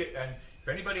think it, and if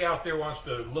anybody out there wants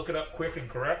to look it up quick and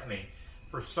correct me,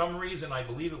 for some reason, I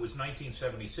believe it was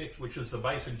 1976, which was the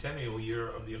bicentennial year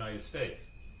of the United States.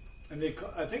 And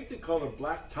I think they called it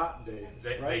Black Tot Day.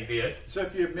 They did. So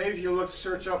if you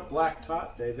search up Black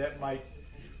Tot Day, that might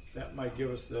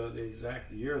give us the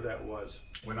exact year that was.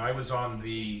 When I was on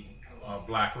the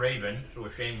Black Raven, so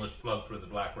a shameless plug for the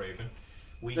Black Raven.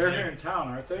 They're here in town,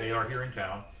 aren't they? They are here in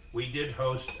town. We did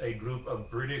host a group of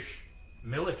British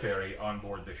military on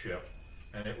board the ship,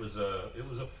 and it was a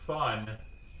fun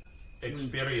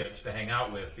experience to hang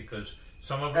out with, because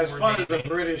some of them as were fun as the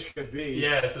British could be.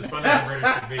 Yes, as fun as the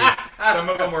British could be. Some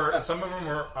of them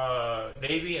were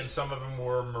Navy, and some of them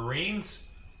were Marines,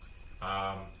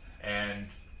 and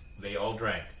they all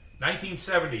drank.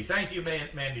 1970. Thank you,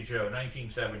 Mandy Joe.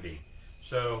 1970.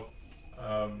 So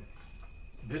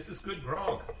this is good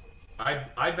grog.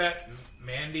 I bet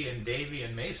Mandy and Davey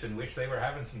and Mason wish they were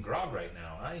having some grog right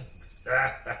now.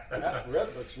 That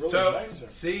red looks really nice there.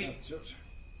 See,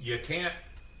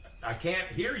 I can't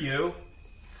hear you,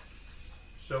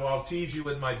 so I'll tease you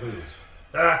with my booze.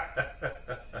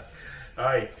 All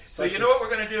right. So you know what we're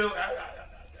going to do?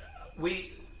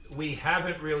 We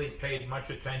haven't really paid much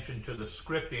attention to the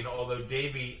scripting, although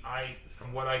Davey,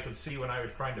 from what I could see when I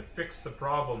was trying to fix the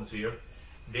problems here,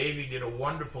 Davey did a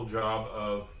wonderful job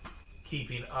of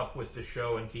keeping up with the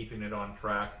show and keeping it on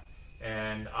track,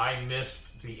 and I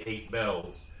missed the 8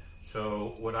 bells.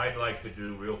 So what I'd like to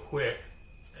do real quick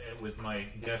with my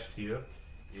guest here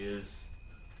is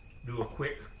do a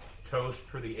quick toast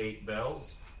for the 8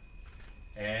 bells,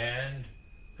 and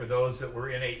for those that were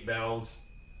in 8 bells,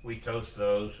 we toast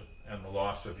those and the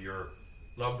loss of your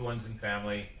loved ones and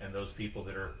family and those people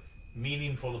that are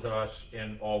meaningful to us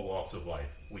in all walks of life.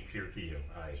 We cheer to you.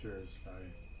 Aye. Cheers. Aye.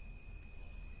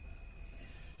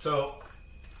 So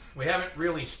we haven't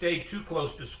really stayed too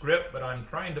close to script, but I'm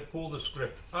trying to pull the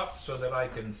script up so that I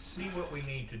can see what we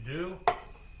need to do.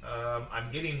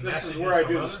 I'm getting messages. This is where I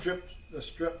do the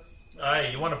strip.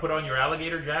 You want to put on your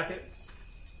alligator jacket?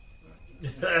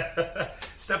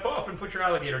 Step off and put your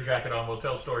alligator jacket on. We'll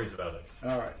tell stories about it.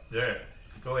 All right. There.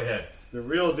 Go ahead. The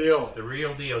real deal. The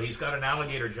real deal. He's got an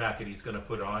alligator jacket he's going to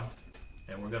put on,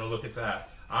 and we're going to look at that.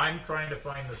 I'm trying to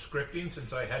find the scripting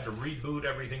since I had to reboot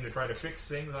everything to try to fix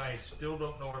things. I still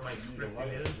don't know where my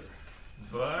scripting is,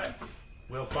 but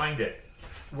we'll find it.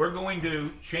 We're going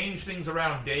to change things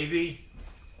around, Davey,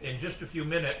 in just a few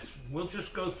minutes. We'll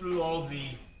just go through all the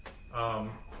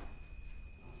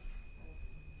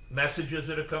messages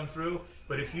that have come through,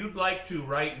 but if you'd like to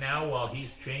right now while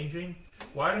he's changing,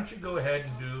 why don't you go ahead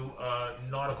and do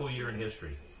Nautical Year in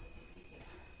History.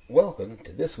 Welcome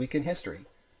to This Week in History,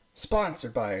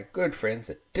 sponsored by our good friends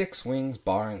at Dick's Wings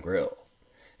Bar and Grills.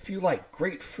 If you like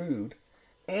great food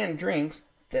and drinks,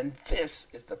 then this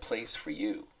is the place for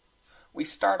you. We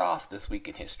start off This Week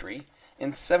in History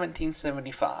in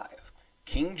 1775.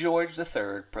 King George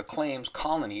III proclaims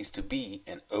colonies to be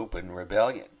an open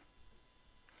rebellion.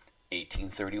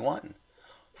 1831.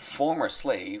 Former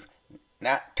slave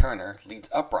Nat Turner leads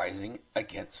uprising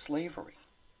against slavery.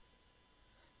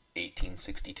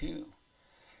 1862.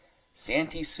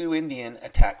 Santee Sioux Indian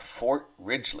attack Fort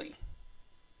Ridgely.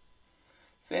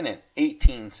 Then in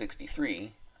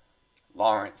 1863,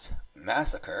 Lawrence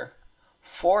Massacre,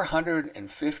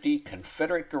 450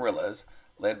 Confederate guerrillas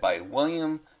led by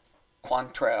William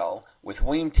Quantrell with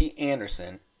William T.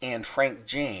 Anderson and Frank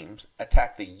James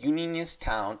attacked the Unionist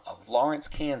town of Lawrence,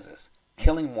 Kansas,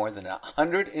 killing more than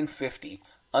 150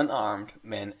 unarmed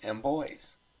men and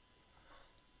boys.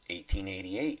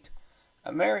 1888.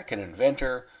 American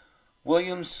inventor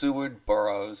William Seward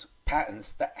Burroughs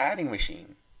patents the adding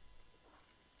machine.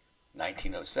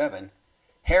 1907.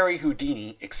 Harry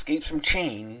Houdini escapes from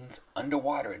chains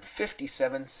underwater in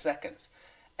 57 seconds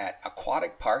at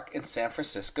Aquatic Park in San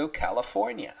Francisco,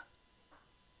 California.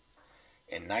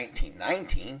 In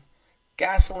 1919,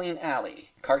 Gasoline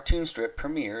Alley cartoon strip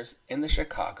premieres in the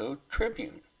Chicago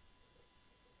Tribune.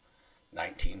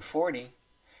 1940,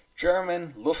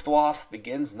 German Luftwaffe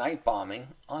begins night bombing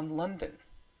on London.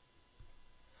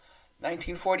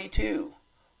 1942,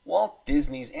 Walt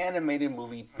Disney's animated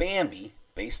movie Bambi,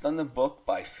 based on the book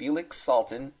by Felix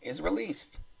Salten, is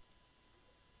released.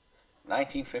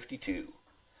 1952,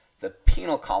 the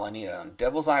penal colony on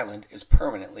Devil's Island is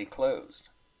permanently closed.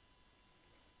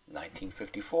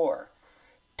 1954,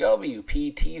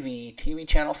 WPTV TV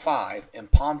Channel 5 in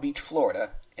Palm Beach,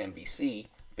 Florida, NBC,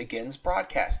 begins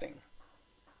broadcasting.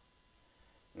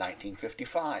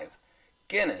 1955,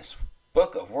 Guinness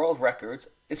Book of World Records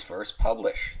is first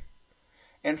published.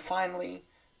 And finally,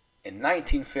 in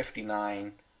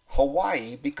 1959,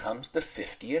 Hawaii becomes the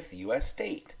 50th U.S.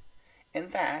 state.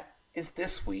 And that is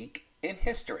This Week in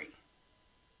History.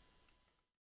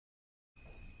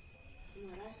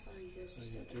 So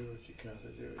you do what you gotta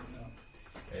do, you know.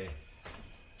 Hey.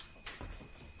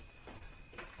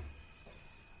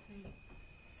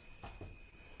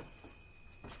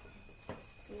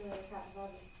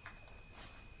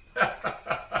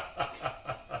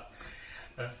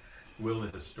 Will the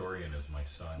historian is my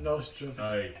son. No strip.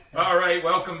 All right,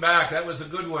 welcome back. That was a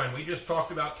good one. We just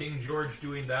talked about King George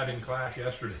doing that in class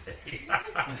yesterday.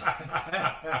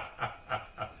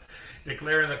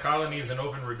 Declaring the colonies an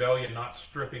open rebellion, not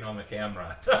stripping on the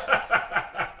camera.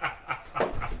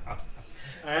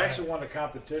 I actually won a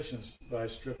competition by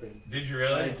stripping. Did you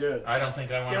really? I did. I don't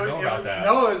think I want to know about that.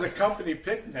 No, it was a company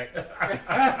picnic.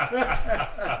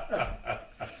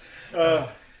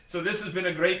 So this has been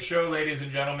a great show, ladies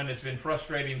and gentlemen. It's been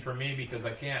frustrating for me because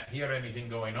I can't hear anything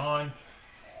going on.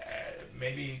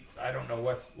 Maybe, I don't know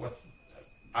what's.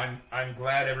 I'm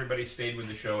glad everybody stayed with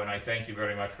the show, and I thank you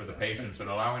very much for the patience and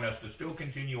allowing us to still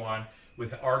continue on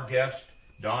with our guest,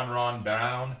 Don Ron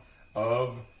Brown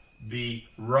of the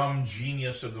rum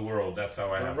genius of the world. That's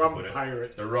how I have to put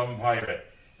it. The rum pirate.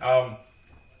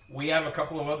 We have a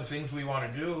couple of other things we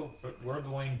want to do, but we're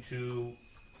going to.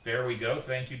 There we go.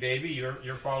 Thank you, Davey.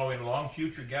 You're following along.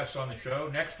 Future guests on the show.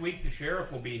 Next week, the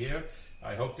sheriff will be here.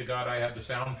 I hope to God I have the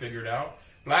sound figured out.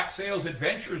 Black Sails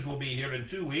Adventures will be here in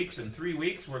 2 weeks. In 3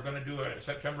 weeks, we're going to do a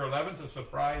September 11th, a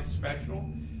surprise special.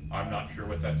 I'm not sure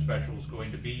what that special is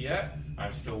going to be yet.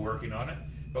 I'm still working on it.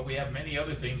 But we have many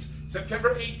other things.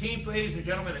 September 18th, ladies and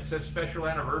gentlemen, it says special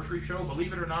anniversary show.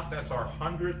 Believe it or not, that's our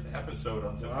 100th episode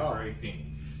on September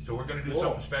 18th. So we're going to do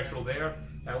something special there.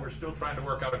 And we're still trying to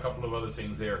work out a couple of other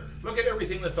things there. Look at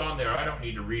everything that's on there. I don't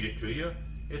need to read it to you.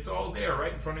 It's all there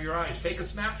right in front of your eyes. Take a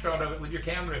snapshot of it with your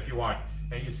camera if you want,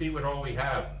 and you see what all we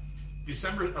have.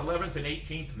 December 11th and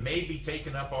 18th may be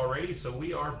taken up already, so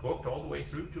we are booked all the way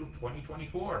through to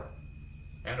 2024.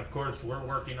 And, of course, we're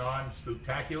working on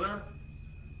Spooktacular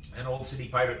and Old City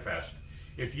Pirate Fest.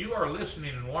 If you are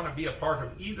listening and want to be a part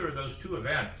of either of those two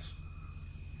events,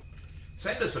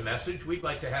 send us a message. We'd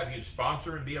like to have you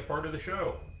sponsor and be a part of the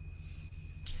show.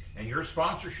 And your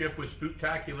sponsorship with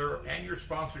Spooktacular and your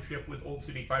sponsorship with Old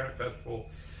City Pirate Festival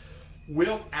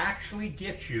will actually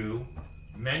get you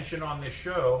mention on this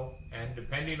show. And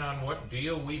depending on what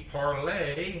deal we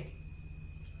parlay,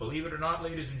 believe it or not,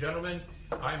 ladies and gentlemen,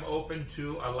 I'm open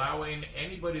to allowing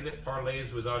anybody that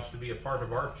parlays with us to be a part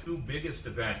of our two biggest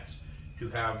events to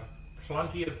have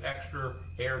plenty of extra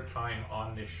airtime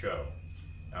on this show.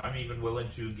 I'm even willing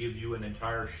to give you an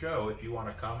entire show if you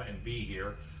want to come and be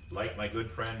here, like my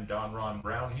good friend Don Ron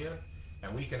Brown here,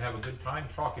 and we can have a good time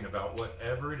talking about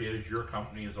whatever it is your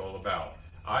company is all about.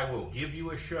 I will give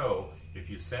you a show if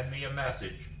you send me a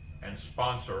message and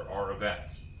sponsor our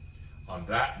events. On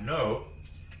that note,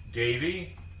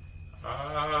 Davey,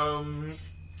 how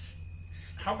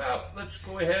about let's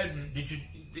go ahead and did you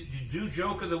do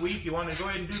Joke of the Week? You want to go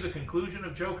ahead and do the conclusion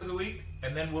of Joke of the Week,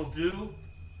 and then we'll do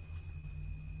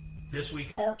This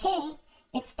Week. Okay,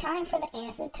 it's time for the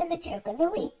answer to the joke of the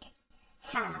week.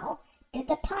 How did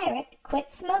the pirate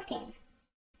quit smoking?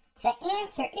 The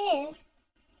answer is,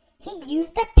 he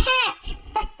used the patch.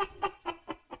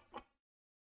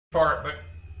 But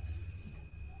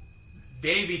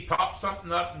Davey, pop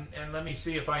something up and let me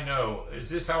see if I know. Is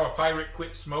this how a pirate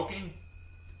quit smoking?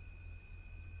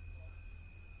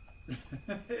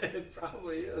 It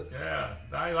probably is. Yeah,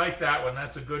 I like that one.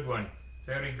 That's a good one.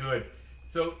 Very good.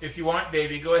 So if you want,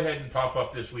 Davey, go ahead and pop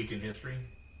up This Week in History.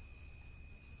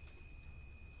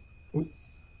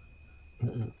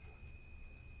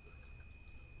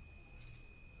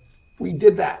 We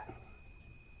did that.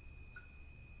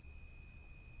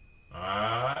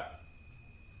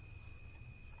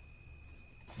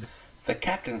 The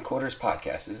Captain Quarters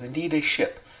Podcast is indeed a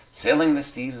ship sailing the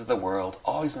seas of the world,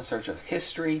 always in search of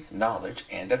history, knowledge,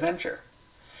 and adventure.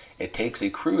 It takes a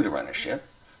crew to run a ship,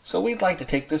 so we'd like to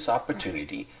take this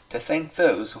opportunity to thank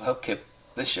those who help keep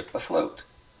the ship afloat.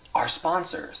 Our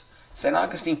sponsors: St.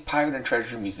 Augustine Pirate and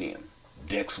Treasure Museum,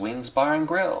 Dick's Wings Bar and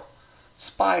Grill,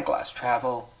 Spyglass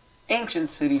Travel, Ancient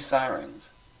City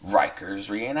Sirens, Rikers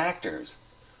Reenactors,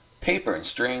 Paper and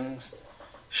Strings,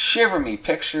 Shiver Me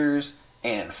Pictures,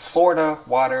 and Florida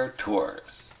Water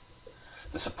Tours.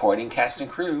 The supporting cast and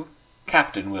crew: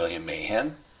 Captain William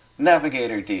Mayhem,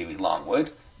 Navigator Davy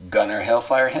Longwood, Gunner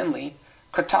Hellfire Henley,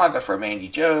 Cartographer Mandy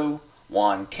Joe,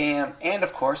 Juan Cam, and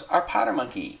of course our Powder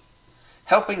Monkey.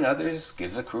 Helping others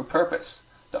gives the crew purpose.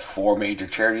 The 4 major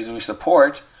charities we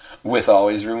support, with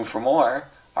always room for more,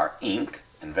 are Inc.,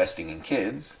 Investing in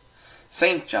Kids,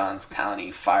 St. Johns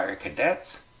County Fire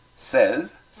Cadets,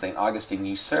 SAYS, St. Augustine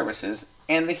Youth Services,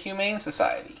 and the Humane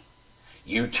Society.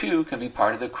 You too can be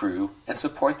part of the crew and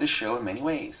support the show in many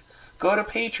ways. Go to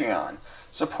Patreon,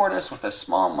 support us with a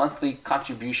small monthly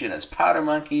contribution as Powder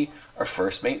Monkey or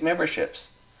First Mate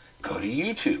memberships. Go to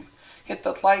YouTube, hit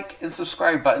the like and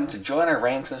subscribe button to join our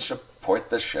ranks and support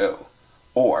the show.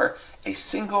 Or a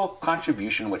single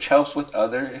contribution which helps with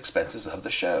other expenses of the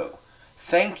show.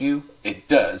 Thank you. It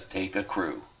does take a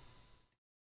crew.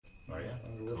 Oh, yeah.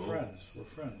 We're friends. We're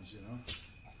friends, you know.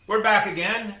 We're back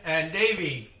again, and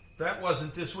Davey, that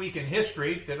wasn't This Week in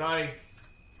History. Do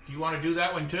you want to do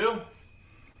that one too?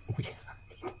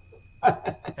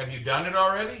 Have you done it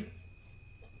already?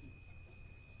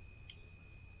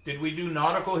 Did we do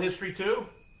nautical history too?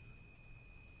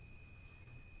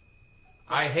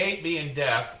 I hate being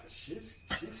deaf. She's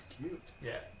cute.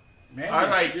 Yeah. Mandy's All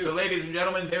right, cute. so ladies and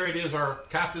gentlemen, there it is, our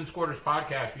Captain's Quarters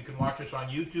podcast. You can watch us on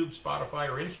YouTube, Spotify,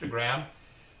 or Instagram.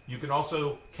 You can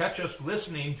also catch us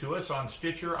listening to us on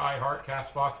Stitcher, iHeart,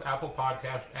 CastBox, Apple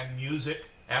Podcast, and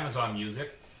Amazon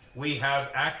Music. We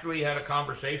have actually had a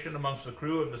conversation amongst the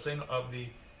crew of the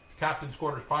Captain's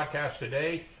Quarters podcast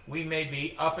today. We may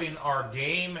be upping our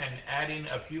game and adding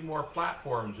a few more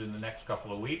platforms in the next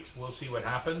couple of weeks. We'll see what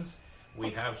happens. We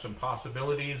have some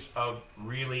possibilities of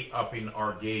really upping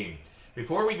our game.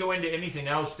 Before we go into anything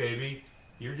else, Davey,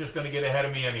 you're just going to get ahead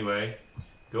of me anyway.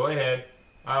 Go ahead.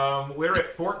 We're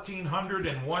at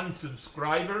 1,401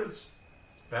 subscribers.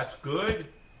 That's good.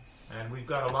 And we've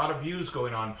got a lot of views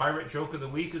going on. Pirate Joke of the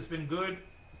Week has been good.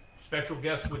 Special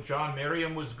guest with John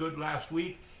Merriam was good last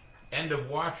week. End of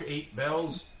Watch, 8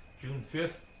 Bells, June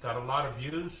 5th, got a lot of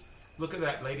views. Look at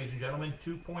that, ladies and gentlemen.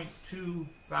 2.2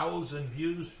 thousand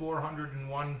views,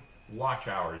 401 watch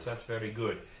hours. That's very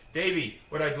good. Davey,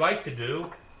 what I'd like to do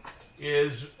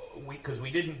is, because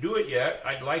we didn't do it yet,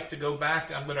 I'd like to go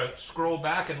back. I'm going to scroll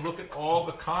back and look at all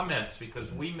the comments,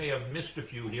 because we may have missed a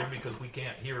few here because we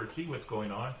can't hear or see what's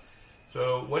going on.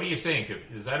 So what do you think?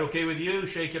 Is that okay with you?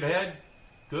 Shake your head.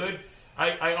 Good.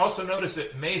 I also noticed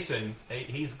that Mason,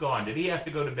 he's gone. Did he have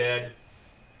to go to bed?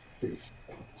 He's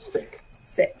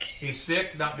sick. He's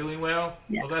sick, not doing well?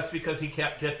 Yeah. Well, that's because he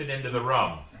kept dipping into the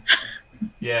rum.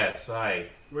 Yes, Wait,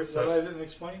 what I didn't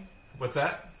explain? What's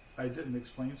that? I didn't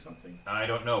explain something? I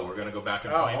don't know. We're going to go back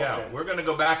and find out. We're going to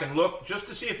go back and look just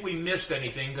to see if we missed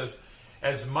anything, because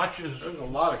as much as... There's a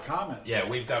lot of comments. Yeah,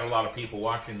 we've got a lot of people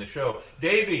watching the show.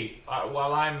 Davey,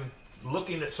 while I'm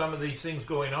looking at some of these things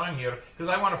going on here, because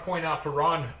I want to point out to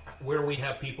Ron where we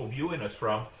have people viewing us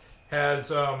from,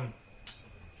 has...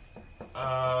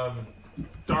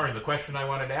 Darn, the question I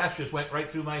wanted to ask just went right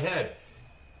through my head.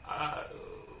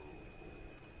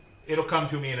 It'll come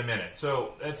to me in a minute.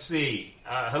 So let's see.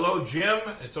 Hello, Jim.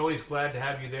 It's always glad to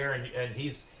have you there, and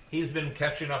he's been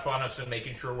catching up on us and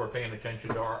making sure we're paying attention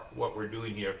to what we're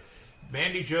doing here.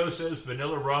 Mandy Joe says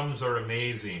vanilla rums are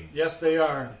amazing. Yes, they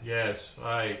are. Yes,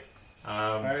 I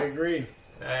agree.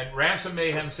 And Ransom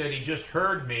Mayhem said he just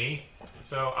heard me,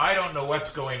 so I don't know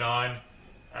what's going on.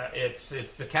 It's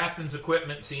the captain's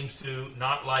equipment seems to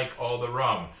not like all the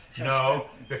rum. No,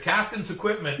 the captain's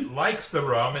equipment likes the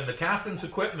rum, and the captain's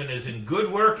equipment is in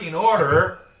good working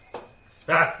order.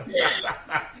 But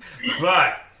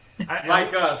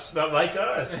like us.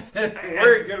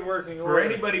 We're in good working order. For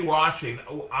anybody watching,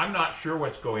 I'm not sure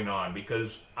what's going on,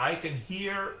 because I can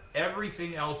hear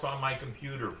everything else on my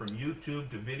computer, from YouTube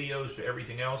to videos to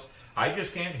everything else. I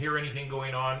just can't hear anything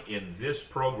going on in this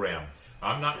program.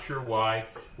 I'm not sure why.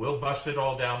 We'll bust it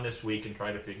all down this week and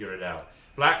try to figure it out.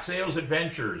 Black Sails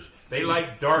Adventures. They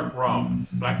like dark rum.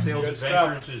 Black Sails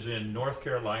Adventures is in North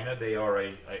Carolina. They are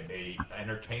a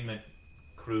entertainment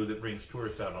crew that brings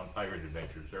tourists out on pirate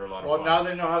adventures. They're a lot of fun. Well, now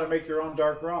they know how to make their own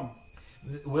dark rum.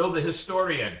 Will the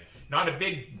Historian. Not a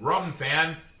big rum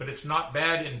fan, but it's not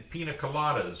bad in pina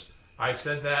coladas. I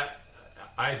said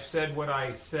what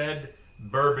I said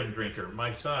bourbon drinker.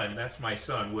 My son, that's my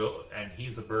son, Will, and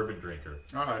he's a bourbon drinker.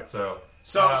 All right. So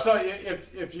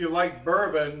if you like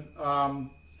bourbon,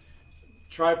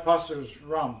 try Pusser's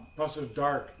rum. Pusser's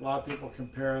Dark. A lot of people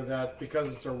compare that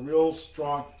because it's a real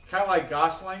strong, kind of like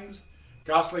Gosling's.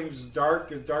 Gosling's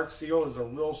Dark Seal is a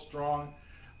real strong.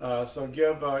 So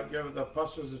give the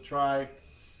Pusser's a try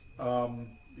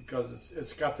because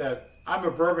it's got that. I'm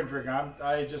a bourbon drinker.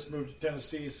 I just moved to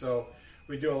Tennessee, so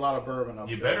we do a lot of bourbon up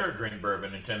there. You better drink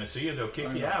bourbon in Tennessee or they'll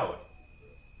kick you out.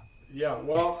 Yeah,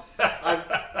 well,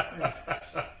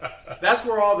 that's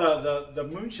where all the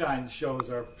moonshine shows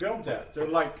are filmed at. They're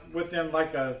like within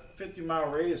like a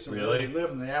 50-mile radius of where we live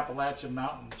in the Appalachian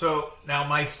Mountains. So now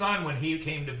my son, when he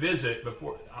came to visit,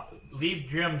 before leave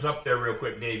Jim's up there real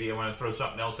quick, Davey. I want to throw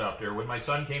something else out there. When my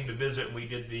son came to visit, and we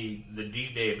did the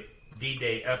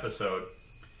D-Day episode.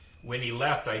 When he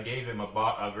left, I gave him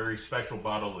a very special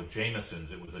bottle of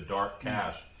Jameson's. It was a dark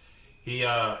cask.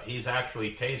 He's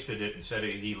actually tasted it and said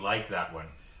he liked that one.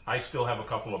 I still have a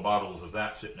couple of bottles of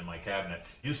that sitting in my cabinet.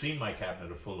 You've seen my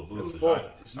cabinet full of booze. It's full.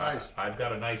 It's nice. I've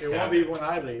got a nice cabinet. It won't be when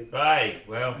I leave. Right.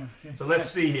 Well, so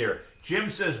let's see here. Jim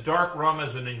says dark rum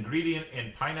is an ingredient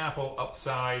in pineapple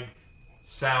upside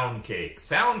sound cake.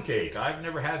 Sound cake. I've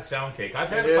never had sound cake. I've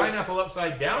had a pineapple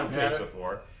upside down cake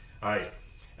before. All right.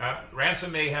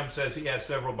 Ransom Mayhem says he has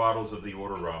several bottles of the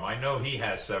Order rum. I know he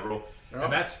has several. Oh.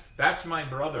 And that's my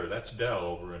brother. That's Del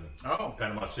over in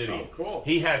Panama City. Oh, cool.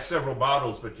 He has several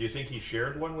bottles, but do you think he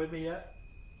shared one with me yet?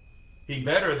 He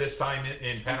better this time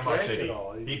in Panama City.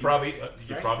 He probably,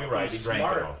 you're probably right. He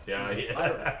drank it all.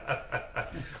 Yeah.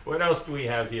 What else do we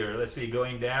have here? Let's see.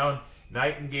 Going down,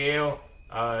 Nightingale.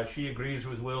 She agrees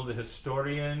with Will, the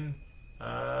historian.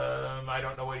 I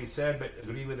don't know what he said, but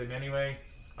agree with him anyway.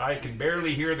 I can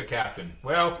barely hear the captain.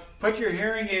 Well, put your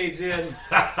hearing aids in.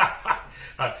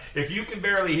 If you can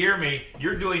barely hear me,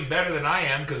 you're doing better than I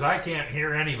am because I can't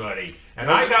hear anybody. And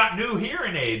I got new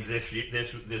hearing aids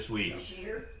this week.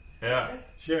 Sheer? Yeah.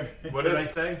 Sure. What did I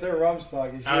say? The rum's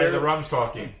talking. The rum's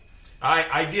talking.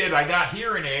 I did. I got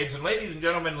hearing aids, and ladies and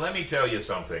gentlemen, let me tell you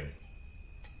something.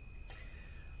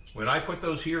 When I put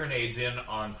those hearing aids in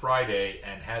on Friday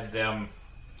and had them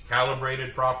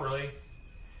calibrated properly,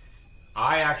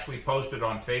 I actually posted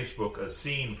on Facebook a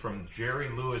scene from Jerry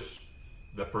Lewis,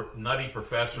 the Nutty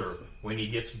Professor, when he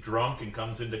gets drunk and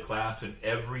comes into class and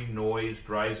every noise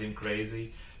drives him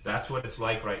crazy. That's what it's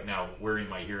like right now wearing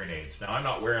my hearing aids. Now, I'm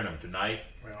not wearing them tonight.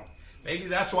 Well, maybe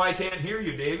that's why I can't hear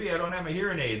you, Davey. I don't have my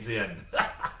hearing aids in.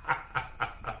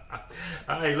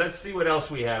 All right, let's see what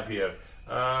else we have here.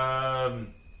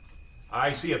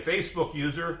 I see a Facebook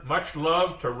user. Much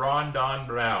love to Ron Don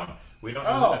Brown. We don't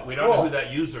know who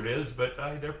that user is, but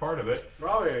they're part of it.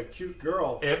 Probably a cute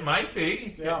girl. It might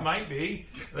be. Yeah. It might be.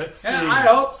 Let's see. I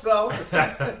hope so.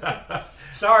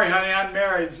 Sorry, honey, I'm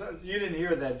married. So you didn't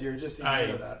hear that, dear. Just didn't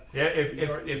hear that. Yeah,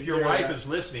 if your wife is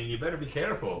listening, you better be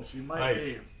careful. She might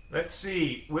be. Let's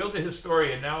see. Will the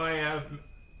historian. Now I have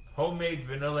homemade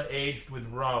vanilla aged with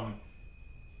rum.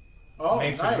 Oh,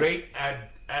 makes nice. A great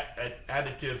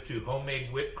additive to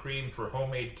homemade whipped cream for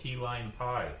homemade key lime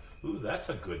pie. Ooh, that's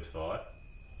a good thought.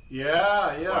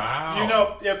 Yeah. Wow. You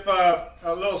know, if a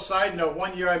little side note,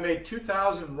 one year I made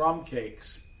 2,000 rum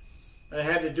cakes. I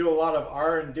had to do a lot of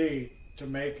R&D to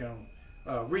make them,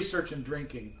 research and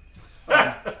drinking.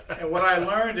 And what I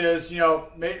learned is,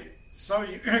 some of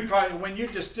you probably, when you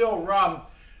distill rum,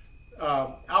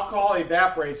 alcohol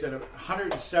evaporates at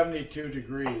 172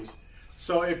 degrees.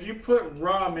 So if you put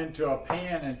rum into a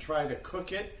pan and try to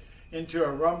cook it into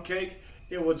a rum cake,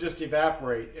 it will just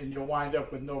evaporate and you'll wind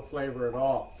up with no flavor at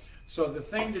all. So the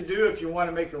thing to do if you want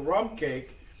to make a rum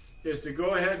cake is to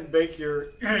go ahead and bake your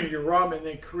rum and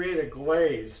then create a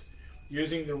glaze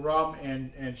using the rum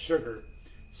and sugar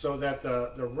so that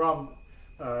the rum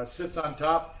sits on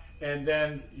top, and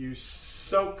then you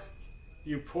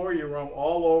pour your rum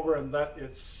all over and let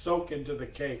it soak into the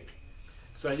cake.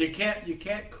 So you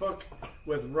can't cook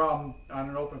with rum on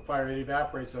an open fire. It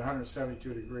evaporates at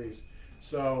 172 degrees.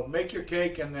 So make your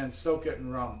cake and then soak it in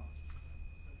rum.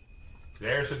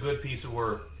 There's a good piece of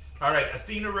work. All right,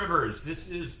 Athena Rivers. This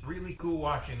is really cool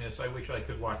watching this. I wish I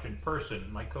could watch in person.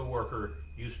 My coworker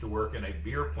used to work in a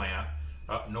beer plant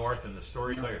up north, and the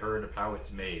stories I heard of how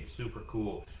it's made. Super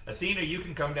cool. Athena, you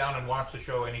can come down and watch the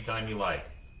show anytime you like.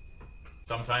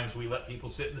 Sometimes we let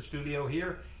people sit in the studio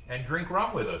here and drink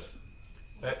rum with us.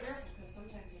 That's because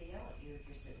sometimes they yell at you if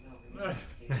you're sitting over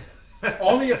there.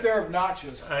 Only if they're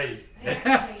obnoxious. Hey,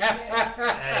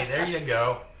 there you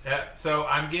go. So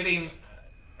I'm getting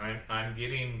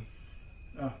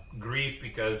grief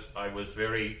because I was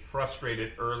very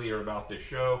frustrated earlier about this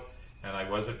show, and I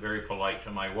wasn't very polite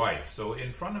to my wife. So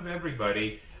in front of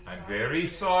everybody, I'm very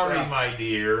sorry, my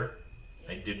dear.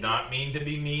 I did not mean to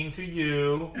be mean to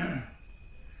you.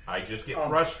 I just get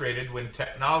frustrated when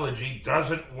technology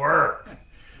doesn't work.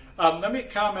 Let me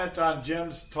comment on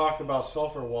Jim's talk about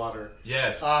sulfur water.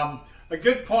 Yes. A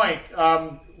good point.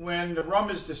 When the rum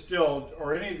is distilled,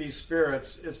 or any of these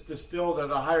spirits, it's distilled at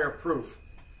a higher proof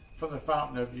from the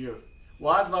Fountain of Youth.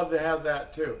 Well, I'd love to have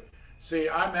that too. See,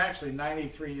 I'm actually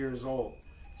 93 years old,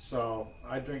 so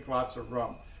I drink lots of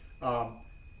rum.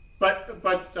 But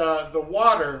the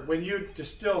water, when you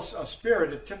distill a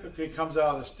spirit, it typically comes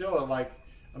out of the still at like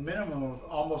a minimum of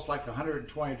almost like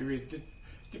 120 degrees.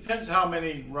 Depends how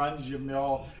many runs you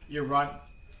make,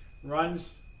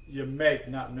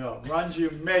 not mill. Runs you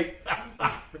make.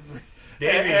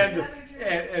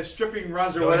 and stripping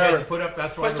runs or Go whatever. ahead and put up,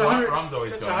 that's why the rum's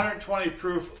always It's going. 120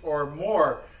 proof or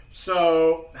more.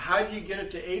 So how do you get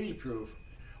it to 80 proof?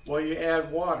 Well, you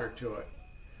add water to it.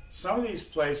 Some of these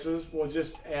places will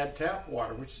just add tap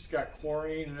water, which has got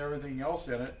chlorine and everything else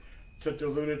in it to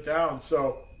dilute it down.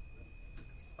 So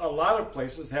a lot of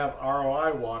places have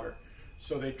ROI water.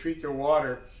 So they treat their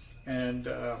water. And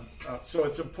so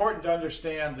it's important to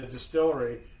understand the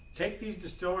distillery. Take these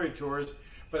distillery tours,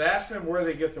 but ask them where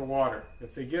they get the water.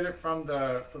 If they get it from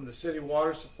the city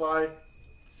water supply,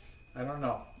 I don't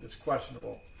know. It's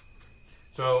questionable.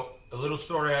 So a little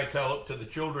story I tell to the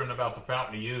children about the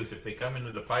Fountain of Youth. If they come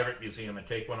into the Pirate Museum and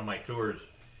take one of my tours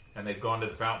and they've gone to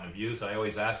the Fountain of Youth, I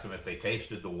always ask them if they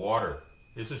tasted the water.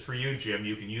 This is for you, Jim.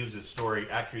 You can use this story.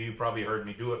 Actually, you probably heard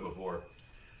me do it before.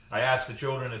 I asked the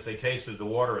children if they tasted the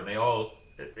water, and they all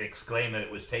exclaimed that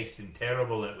it was tasting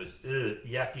terrible and it was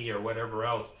yucky or whatever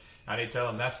else. And I tell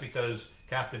them that's because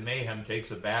Captain Mayhem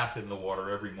takes a bath in the water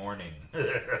every morning.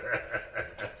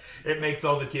 It makes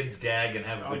all the kids gag and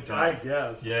have a good time. I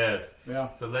guess. Yes. Yeah.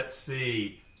 So let's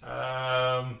see.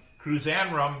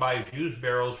 Cruzan rum buys used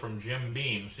barrels from Jim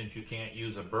Beam since you can't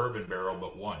use a bourbon barrel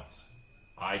but once.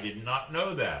 I did not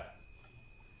know that.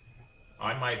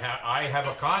 I have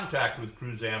a contact with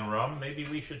Cruzan rum. Maybe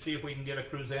we should see if we can get a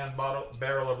Cruzan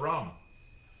barrel of rum.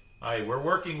 We're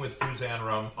working with Cruzan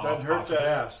rum. Doesn't hurt to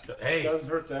ask. Hey, doesn't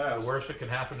hurt to ask. The worst that can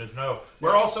happen is no.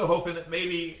 We're also hoping that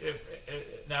maybe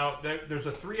now there's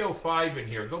a 305 in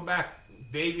here. Go back,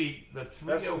 baby. The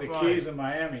 305. That's the Keys in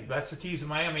Miami. That's the Keys in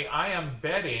Miami. I am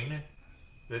betting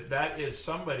that is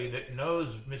somebody that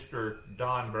knows Mr.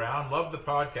 Don Brown. Love the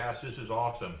podcast. This is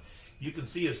awesome. You can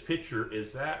see his picture.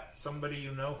 Is that somebody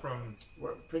you know from...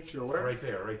 What picture where? Right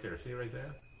there. See it right there?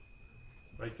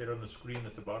 Right there on the screen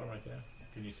at the bottom right there.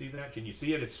 Can you see that? Can you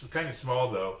see it? It's kind of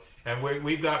small, though. And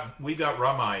we've got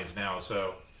rum eyes now,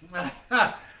 so...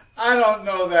 I don't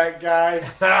know that guy.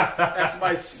 That's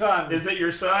my son. Is it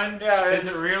your son? Yeah.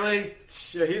 Is it really?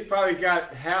 He's probably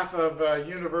got half of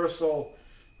Universal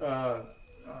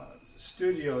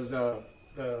Studios,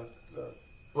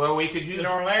 well, we could use in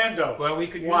Orlando. Well, we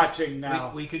could watching use,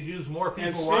 now. We could use more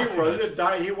people and watching.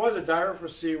 SeaWorld, he was a diver for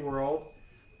SeaWorld.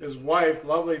 His wife,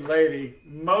 lovely lady,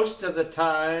 most of the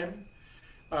time,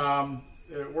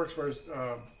 works for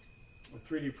a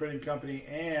 3D printing company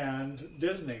and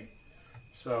Disney.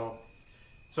 So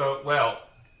well,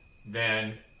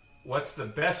 then, what's the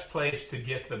best place to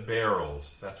get the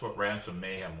barrels? That's what Ransom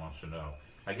Mayhem wants to know.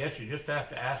 I guess you just have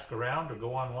to ask around or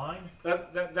go online.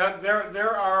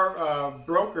 There are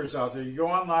brokers out there. You go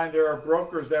online. There are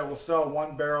brokers that will sell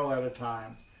one barrel at a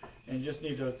time, and you just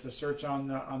need to search on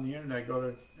the internet.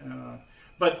 Go to,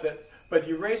 but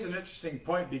you raise an interesting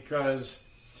point because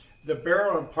the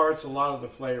barrel imparts a lot of the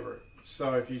flavor.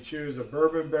 So if you choose a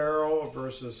bourbon barrel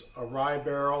versus a rye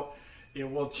barrel, it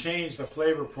will change the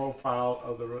flavor profile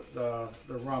of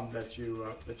the rum that you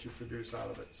produce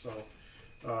out of it. So.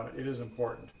 It is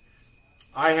important.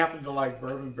 I happen to like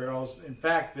bourbon barrels. In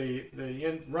fact,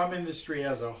 the rum industry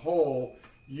as a whole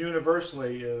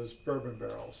universally is bourbon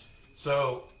barrels.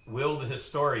 So, Will the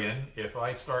historian, if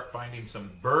I start finding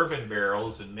some bourbon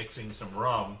barrels and mixing some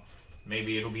rum,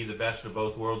 maybe it'll be the best of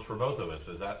both worlds for both of us.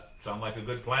 Does that sound like a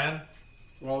good plan?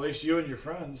 Well, at least you and your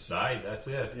friends. Aye, that's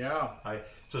it. Yeah.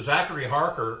 So Zachary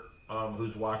Harker,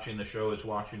 who's watching the show, is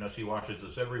watching us. He watches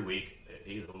us every week.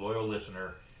 He's a loyal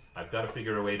listener. I've got to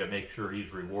figure a way to make sure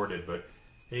he's rewarded, but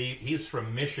he's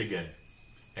from Michigan,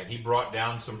 and he brought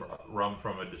down some rum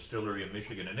from a distillery in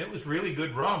Michigan, and it was really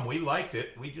good rum. We liked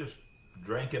it. We just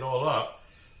drank it all up.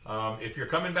 If you're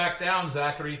coming back down,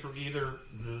 Zachary, for either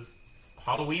the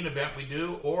Halloween event we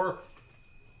do or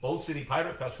Old City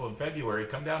Pirate Festival in February,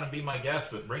 come down and be my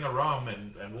guest, but bring a rum,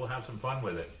 and we'll have some fun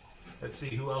with it. Let's see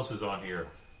who else is on here.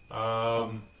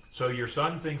 So your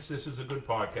son thinks this is a good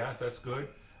podcast. That's good.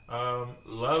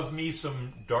 Love me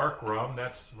some dark rum.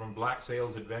 That's from Black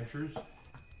Sails Adventures.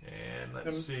 And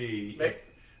let's see.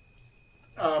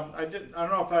 I don't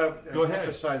know if I Go ahead.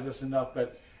 emphasized this enough,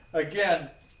 but again,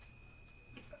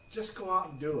 just go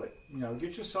out and do it. You know,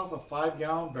 get yourself a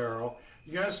 5-gallon barrel.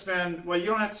 You're going to spend, well, you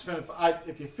don't have to spend,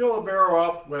 if you fill a barrel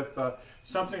up with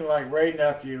something like Ray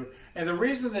Nephew, and the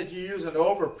reason that you use an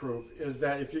overproof is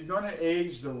that if you're going to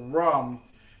age the rum,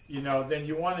 you know, then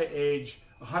you want to age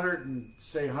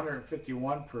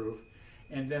 151 proof,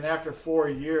 and then after 4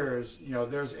 years, you know,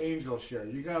 there's angel share.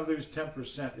 You're going to lose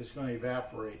 10%. It's going to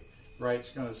evaporate, right?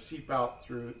 It's going to seep out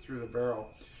through the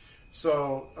barrel.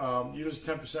 So you lose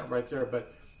 10% right there.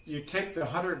 But you take the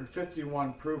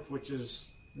 151 proof, which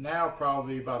is now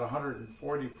probably about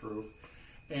 140 proof,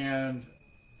 and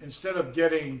instead of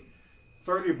getting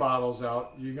 30 bottles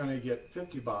out, you're going to get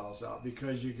 50 bottles out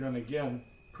because you're going to, again,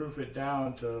 proof it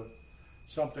down to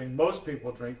something most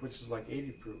people drink, which is like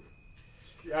 80 proof.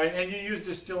 And you use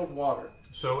distilled water.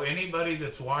 So anybody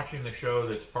that's watching the show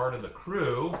that's part of the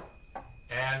crew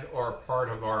and or part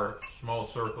of our small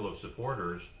circle of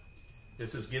supporters,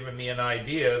 this has given me an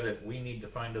idea that we need to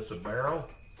find us a barrel,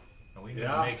 and we need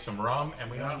to make some rum, and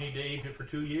we only need to age it for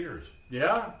 2 years.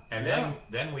 Yeah. And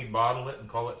then we bottle it and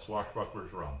call it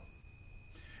Swashbuckler's Rum.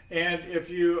 And if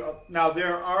you now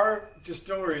there are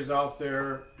distilleries out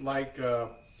there like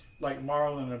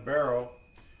Marlin and Barrow.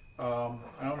 I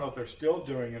don't know if they're still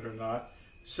doing it or not.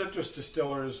 Citrus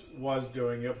Distillers was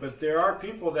doing it, but there are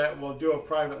people that will do a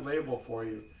private label for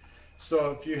you.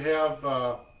 So if you have,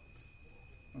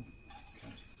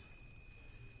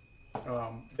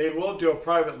 they will do a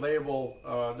private label.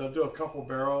 They'll do a couple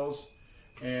barrels,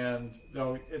 and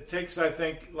it takes, I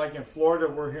think, like in Florida,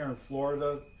 we're here in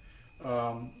Florida.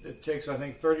 It takes, I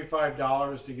think,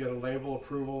 $35 to get a label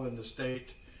approval in the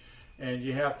state. And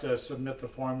you have to submit the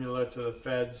formula to the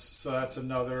feds, so that's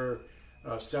another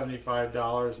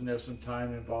 $75, and there's some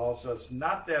time involved. So it's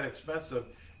not that expensive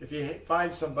if you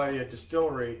find somebody, a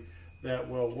distillery, that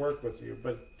will work with you.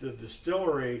 But the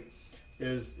distillery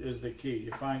is the key.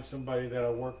 You find somebody that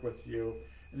will work with you,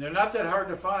 and they're not that hard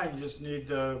to find. You just need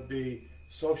to be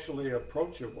socially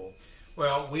approachable.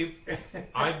 Well,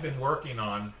 I've been working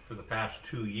on for the past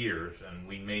 2 years, and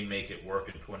we may make it work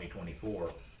in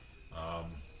 2024.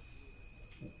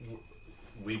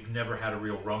 We've never had a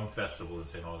real rum festival in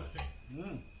St. Augustine,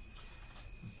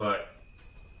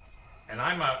 and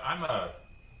I'm a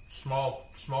small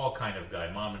kind of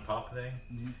guy, mom and pop thing,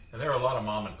 and there are a lot of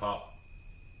mom and pop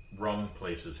rum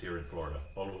places here in Florida,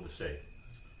 all over the state.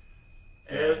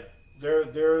 And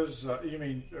There's you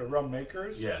mean rum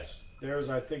makers? Yes. There's,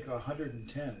 I think,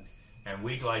 110. And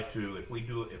we'd like to,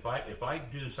 if I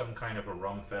do some kind of a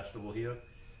rum festival here,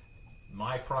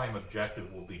 my prime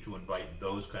objective will be to invite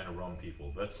those kind of rum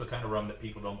people. That's the kind of rum that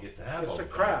people don't get to have. It's all the the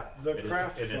craft, time. the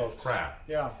craft folks. It's craft.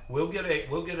 Yeah. We'll get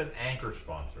an anchor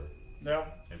sponsor. Yeah.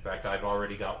 In fact, I've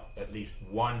already got at least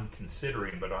one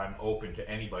considering, but I'm open to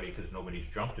anybody because nobody's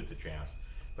jumped at the chance.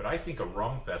 But I think a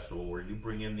rum festival where you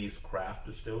bring in these craft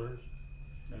distillers,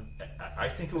 I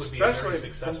think it would be a very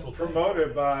successful thing.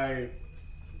 Promoted by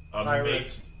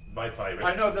pirates. By pirates.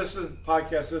 I know this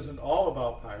podcast isn't all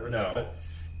about pirates, No.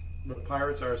 but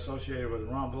pirates are associated with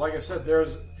rum. But like I said,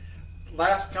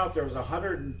 last count there was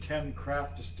 110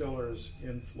 craft distillers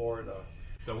in Florida.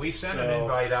 So we sent an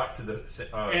invite out to the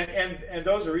and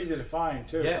those are easy to find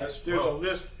too. Yes. There's a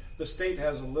list. The state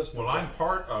has a list. Well, of I'm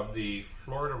part of the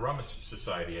Florida Rum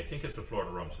Society. I think it's the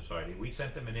Florida Rum Society. We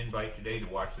sent them an invite today to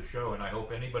watch the show, and I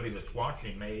hope anybody that's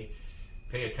watching may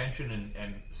pay attention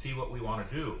and see what we want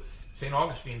to do. St.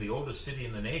 Augustine, the oldest city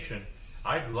in the nation,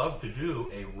 I'd love to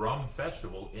do a rum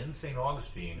festival in St.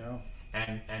 Augustine,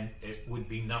 and it would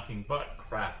be nothing but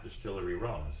craft distillery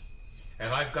rums.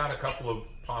 And I've got a couple of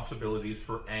possibilities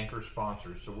for anchor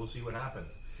sponsors, so we'll see what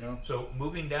happens. Yeah. So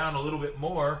moving down a little bit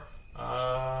more,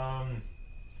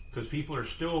 because people are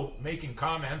still making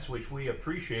comments, which we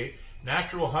appreciate.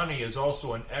 Natural honey is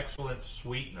also an excellent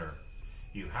sweetener.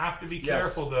 You have to be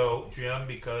careful, though, Jim,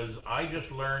 because I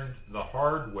just learned the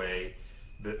hard way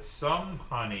that some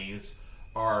honeys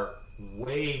are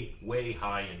way, way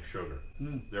high in sugar.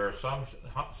 There are some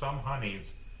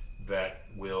honeys that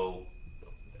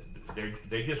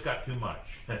they just got too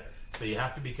much. So you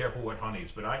have to be careful what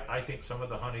honeys. But I think some of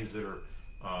the honeys that are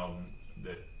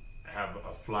that have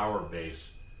a flower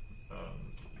base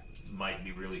might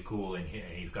be really cool, and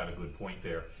he's got a good point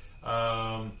there.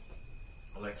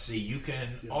 Let's see. You can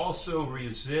also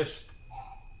resist.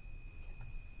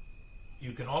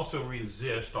 You can also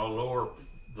resist the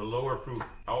lower proof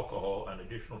alcohol an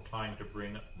additional time to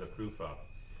bring the proof up.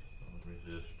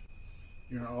 Resist.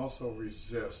 You can also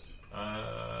resist.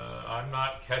 I'm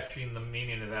not catching the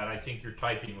meaning of that. I think your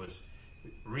typing was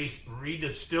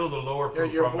redistill the lower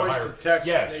proof Your rum to voice higher. to text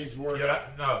Yes. needs work.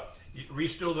 No.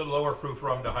 Restill the lower proof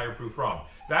rum to higher proof rum.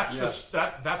 That's Yes.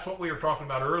 that's what we were talking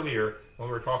about earlier when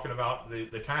we were talking about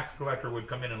the tax collector would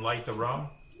come in and light the rum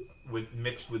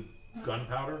mixed with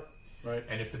gunpowder. Right.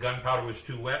 And if the gunpowder was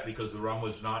too wet because the rum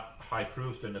was not high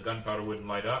proof, then the gunpowder wouldn't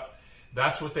light up.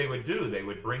 That's what they would do. They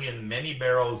would bring in many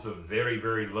barrels of very,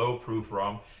 very low proof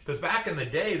rum. Because back in the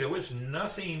day, there was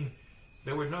nothing,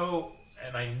 there were no,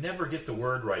 and I never get the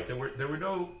word right, there were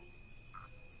no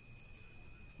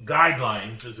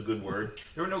guidelines, is a good word.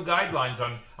 There were no guidelines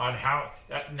on how,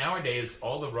 nowadays,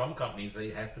 all the rum companies,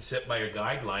 they have to sit by a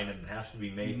guideline and it has to be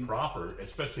made proper,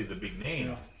 especially the big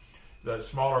names. Yeah. The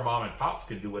smaller mom and pops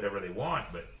can do whatever they want,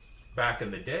 but back in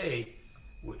the day,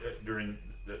 during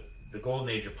the golden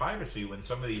age of piracy, when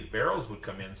some of these barrels would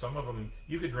come in, some of them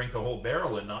you could drink the whole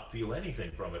barrel and not feel anything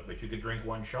from it, but you could drink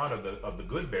one shot of the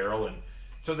good barrel, and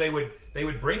so they would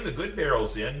bring the good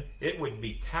barrels in. It would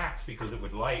be taxed because it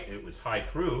would light. It was high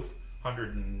proof,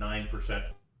 109%.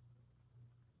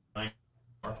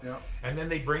 Yeah. And then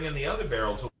they bring in the other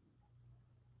barrels.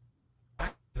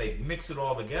 They mix it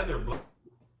all together.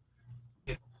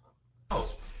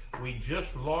 We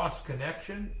just lost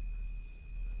connection.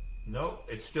 Nope,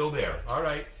 it's still there. All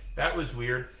right, that was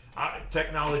weird.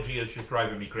 Technology is just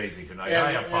driving me crazy tonight.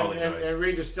 I apologize. And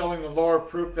redistilling the lower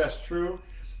proof, that's true.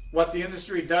 What the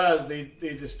industry does, the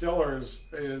distillers,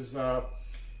 is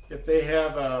if they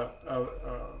have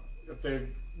if they've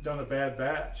done a bad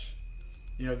batch,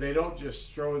 they don't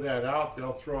just throw that out.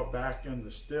 They'll throw it back in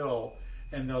the still,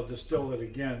 and they'll distill it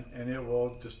again, and it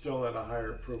will distill at a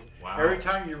higher proof. Wow. Every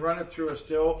time you run it through a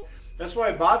still, that's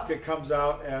why vodka comes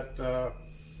out at,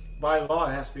 by law,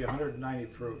 it has to be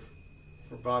 190 proof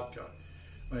for vodka.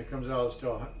 When it comes out of the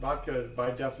still, vodka,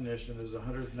 by definition, is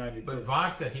 190 proof. But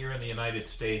vodka here in the United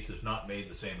States is not made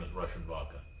the same as Russian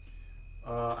vodka.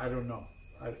 I don't know.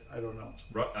 I don't know.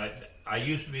 I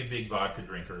used to be a big vodka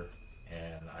drinker,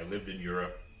 and I lived in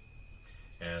Europe,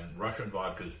 and Russian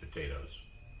vodka is potatoes.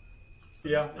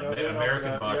 Yeah.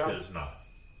 American vodka is not.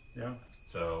 Yeah.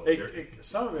 So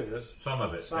some of it is. Some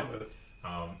of it. Some of it.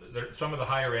 Some of the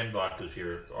higher end vodkas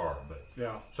here are, but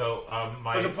yeah. So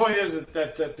but the point is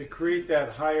that to create that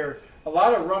higher, a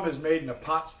lot of rum is made in a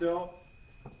pot still,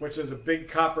 which is a big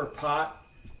copper pot,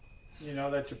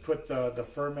 that you put the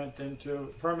ferment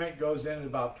into. Ferment goes in at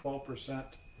about 12%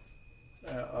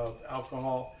 of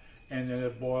alcohol, and then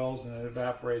it boils and it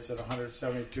evaporates at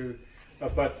 172.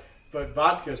 But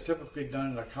vodka is typically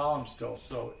done in a column still,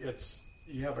 so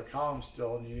you have a column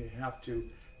still, and you have to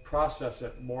process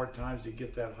it more times to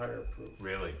get that higher proof.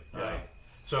 Really? Right.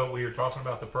 So we were talking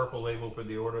about the purple label for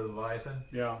the Order of the Leviathan?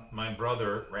 Yeah. My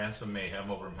brother, Ransom Mayhem,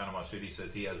 over in Panama City,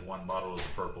 says he has one bottle of the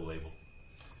purple label.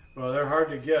 Well, they're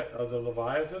hard to get. Of the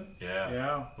Leviathan? Yeah.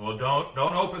 Yeah. Well, don't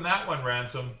open that one,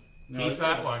 Ransom. Keep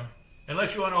that one.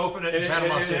 Unless you want to open it in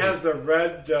Panama City. It has the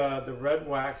red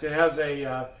wax. It has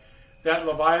that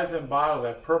Leviathan bottle,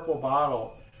 that purple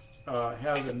bottle,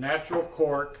 has a natural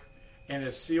cork, and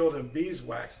it's sealed in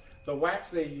beeswax. The wax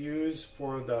they use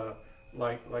for the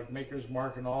like Maker's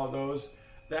Mark and all of those,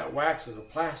 that wax is a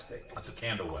plastic. It's a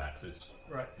candle wax. It's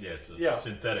right. Yeah, it's a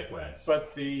synthetic wax.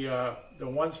 But the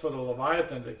ones for the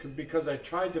Leviathan, because I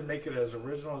tried to make it as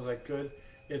original as I could,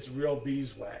 it's real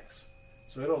beeswax,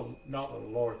 so it'll melt at a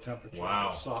lower temperature.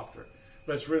 Wow. It's softer,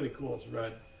 but it's really cool. It's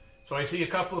red. So I see a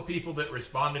couple of people that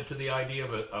responded to the idea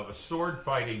of a sword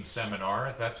fighting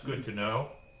seminar. That's good to know.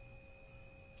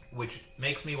 Which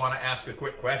makes me want to ask a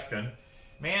quick question.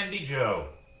 Mandy Joe,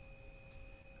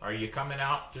 are you coming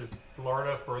out to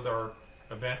Florida for our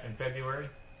event in February?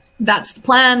 That's the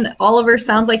plan. Oliver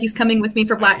sounds like he's coming with me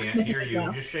for blacksmithing. I can't hear you.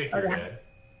 Well. Just shake your head.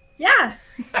 Yeah.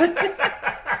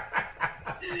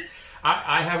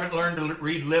 I haven't learned to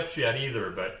read lips yet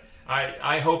either, but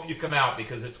I hope you come out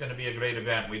because it's going to be a great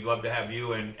event. We'd love to have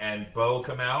you and Bo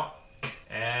come out,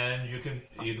 and you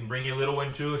can bring your little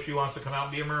one too if she wants to come out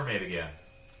and be a mermaid again.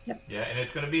 Yep. Yeah, and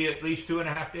it's going to be at least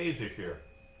 2.5 days this year.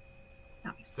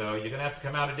 Nice. So you're going to have to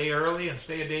come out a day early and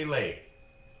stay a day late.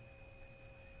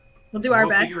 We'll do our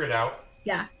best. We'll figure it out.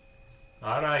 Yeah.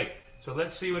 All right. So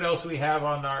let's see what else we have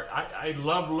on our... I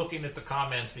love looking at the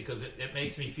comments because it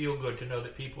makes me feel good to know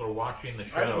that people are watching the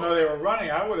show. I didn't know they were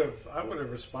running. I would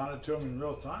have responded to them in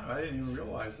real time. I didn't even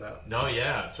realize that. No,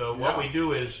 yeah. So what we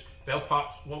do is they'll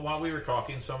pop... Well, while we were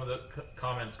talking, some of the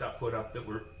comments got put up that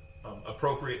were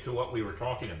appropriate to what we were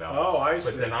talking about. Oh, I see.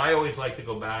 But then I always like to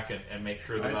go back and make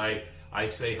sure that I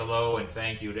say hello and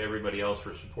thank you to everybody else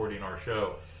for supporting our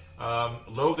show.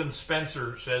 Logan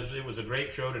Spencer says it was a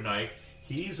great show tonight.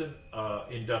 He's an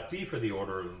inductee for the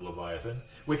Order of Leviathan,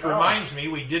 which reminds me,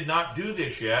 we did not do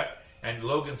this yet. And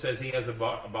Logan says he has a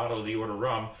bottle of the Order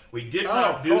rum. We did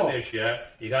not do this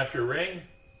yet. You got your ring?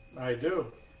 I do.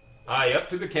 Aye, up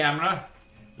to the camera.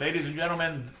 Ladies and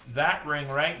gentlemen, that ring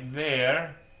right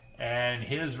there and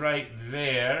his right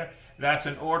there, that's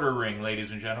an Order ring, ladies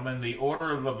and gentlemen. The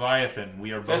Order of Leviathan.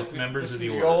 We are both members of the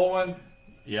Order. This is the old one?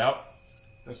 Yep.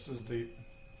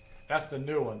 That's the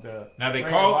new one. Now they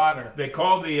Ring call of Honor. they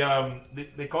call the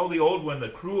old one the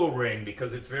cruel ring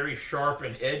because it's very sharp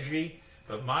and edgy.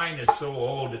 But mine is so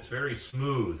old, it's very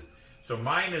smooth. So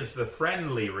mine is the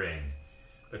friendly ring.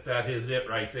 But that is it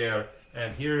right there.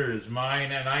 And here is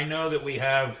mine. And I know that we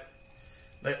have,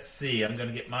 let's see, I'm going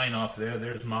to get mine off there.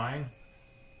 There's mine.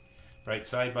 Right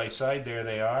side by side, there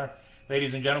they are.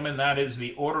 Ladies and gentlemen, that is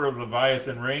the Order of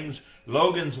Leviathan rings.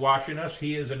 Logan's watching us.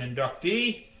 He is an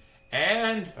inductee.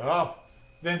 And...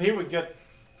 then he would get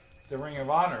the Ring of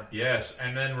Honor. Yes,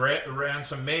 and then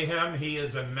Ransom Mayhem, he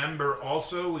is a member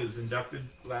also, he was inducted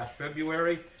last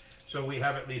February. So we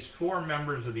have at least 4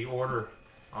 members of the Order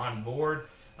on board.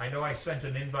 I know I sent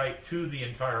an invite to the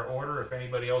entire Order. If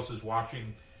anybody else is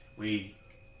watching, we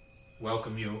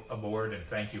welcome you aboard and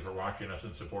thank you for watching us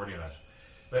and supporting us.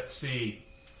 Let's see.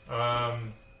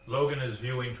 Logan is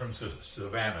viewing from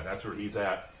Savannah. That's where he's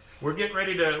at. We're getting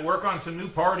ready to work on some new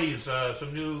parties,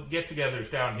 some new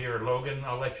get-togethers down here, Logan.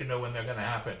 I'll let you know when they're going to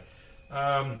happen.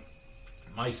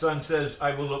 My son says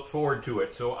I will look forward to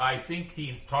it. So I think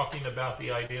he's talking about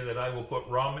the idea that I will put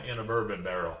rum in a bourbon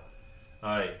barrel.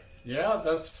 Yeah,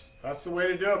 that's the way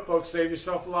to do it, folks. Save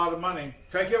yourself a lot of money.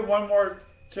 Can I give one more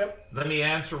tip? Let me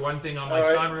answer one thing on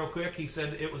my son real quick. He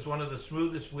said it was one of the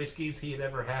smoothest whiskeys he had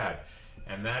ever had.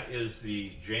 And that is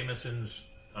the Jameson's...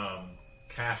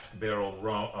 cask barrel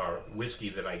rum or whiskey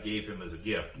that I gave him as a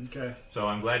gift. Okay. So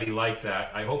I'm glad he liked that.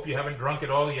 I hope you haven't drunk it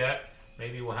all yet.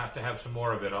 Maybe we'll have to have some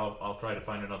more of it. I'll try to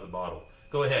find another bottle.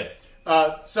 Go ahead.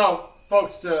 So,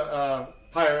 folks, to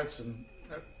pirates and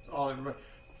all,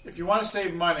 if you want to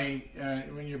save money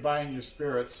when you're buying your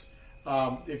spirits,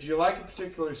 if you like a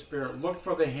particular spirit, look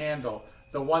for the handle,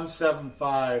 the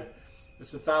 175.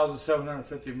 It's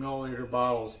 1,750 milliliter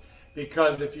bottles.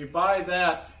 Because if you buy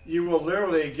that, you will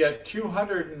literally get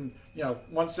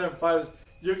 175.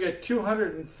 You get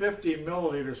 250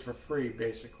 milliliters for free,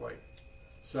 basically.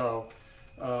 So,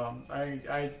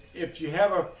 if you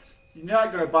have you're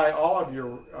not going to buy all of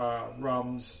your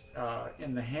rums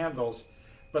in the handles,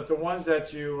 but the ones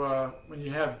that you, when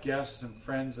you have guests and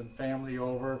friends and family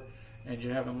over, and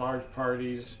you're having large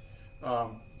parties,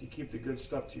 you keep the good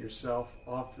stuff to yourself,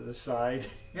 off to the side.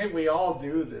 And we all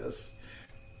do this.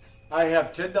 I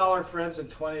have $10 friends and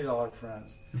 $20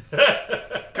 friends.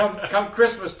 Come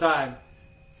Christmas time,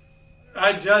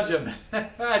 I judge them.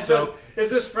 Is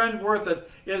this friend worth it?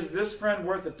 Is this friend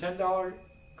worth a $10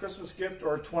 Christmas gift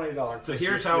or a $20 Christmas So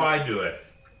here's gift? how I do it.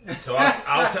 So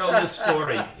I'll tell this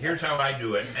story. Here's how I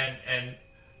do it. And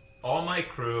all my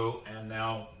crew and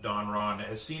now Don Ron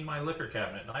has seen my liquor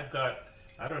cabinet. And I've got,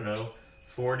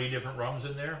 40 different rums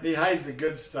in there. He hides the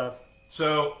good stuff.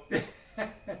 So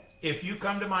if you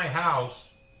come to my house,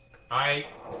 I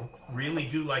really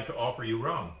do like to offer you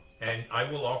rum. And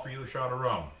I will offer you a shot of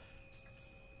rum.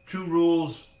 2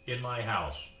 rules in my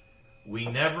house. We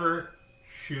never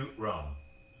shoot rum.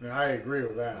 Yeah, I agree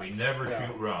with that. We never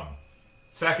shoot rum.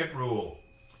 Second rule,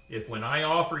 if when I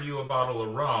offer you a bottle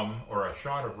of rum or a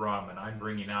shot of rum and I'm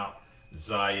bringing out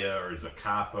Zaya or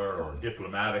Zacapa or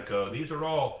Diplomatico, these are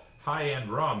all high-end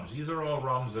rums. These are all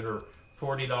rums that are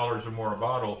 $40 or more a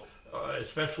bottle,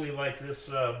 especially like this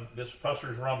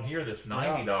Pusser's rum here that's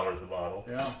 $90 a bottle.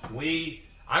 Yeah.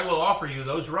 I will offer you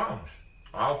those rums.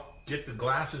 I'll get the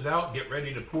glasses out, get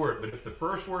ready to pour it. But if the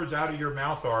first words out of your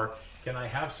mouth are, can I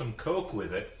have some Coke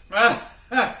with it?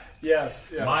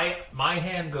 Yes. Yeah. My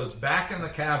hand goes back in the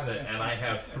cabinet and I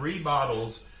have 3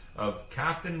 bottles of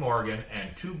Captain Morgan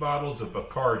and 2 bottles of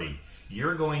Bacardi.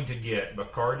 You're going to get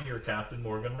Bacardi or Captain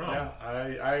Morgan rum. Yeah,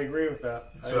 I agree with that.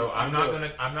 So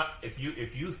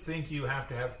if you think you have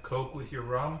to have Coke with your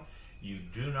rum, you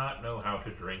do not know how to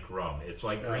drink rum. It's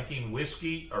like drinking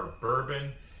whiskey or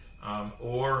bourbon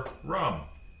or rum.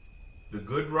 The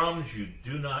good rums, you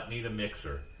do not need a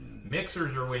mixer.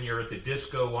 Mixers are when you're at the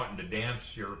disco wanting to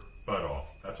dance your butt off.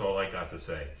 That's all I got to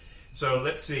say. So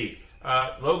let's see.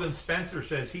 Logan Spencer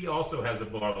says he also has a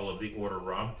bottle of the Order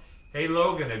rum. Hey,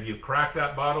 Logan, have you cracked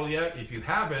that bottle yet? If you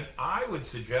haven't, I would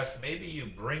suggest maybe you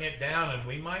bring it down, and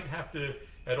we might have to,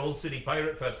 at Old City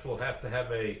Pirate Festival, have to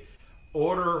have a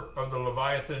Order of the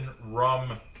Leviathan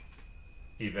rum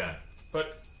event.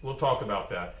 But we'll talk about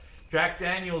that. Jack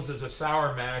Daniels is a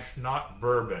sour mash, not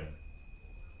bourbon.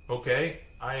 Okay,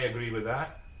 I agree with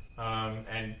that.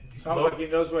 And Sounds like he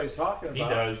knows what he's talking about. he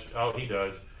does. Oh, he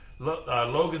does.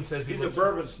 Logan says He's a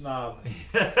bourbon snob.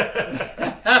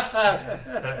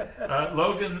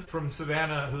 Logan from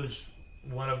Savannah, who's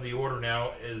one of the order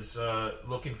now, is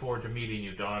looking forward to meeting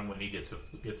you, Don, when he gets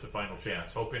the final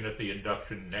chance. Hoping at the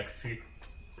induction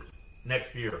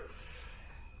next year.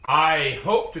 I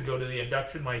hope to go to the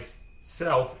induction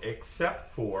myself, except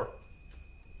for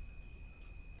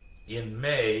in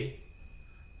May.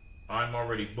 I'm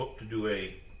already booked to do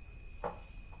a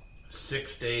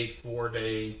 6-day,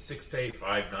 4-day, 6-day,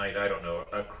 5-night, I don't know,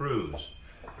 a cruise.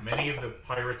 Many of the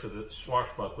pirates of the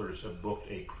swashbucklers have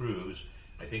booked a cruise.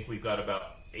 I think we've got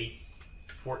about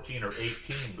 14 or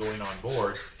 18 going on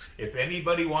board. If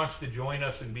anybody wants to join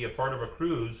us and be a part of a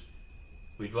cruise,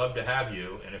 we'd love to have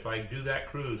you. And if I do that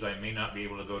cruise, I may not be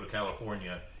able to go to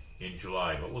California in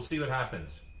July, but we'll see what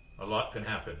happens. A lot can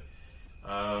happen.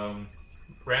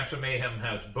 Ransom Mayhem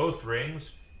has both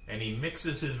rings, and he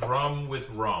mixes his rum with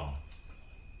rum.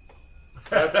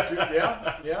 That's good.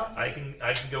 Yeah. I can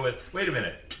go with. Wait a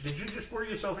minute. Did you just pour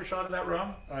yourself a shot of that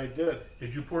rum? I did.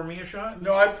 Did you pour me a shot?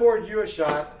 No, I poured you a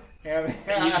shot, and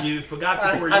you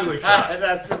forgot to pour you a shot.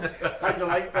 How'd you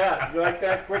like that? You like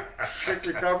that quick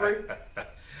recovery?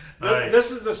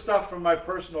 This is the stuff from my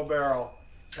personal barrel.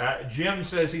 Jim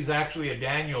says he's actually a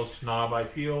Daniels snob. I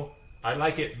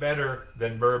like it better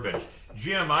than bourbon.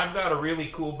 Jim, I've got a really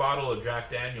cool bottle of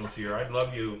Jack Daniels here. I've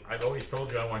always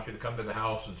told you I want you to come to the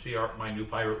house and see my new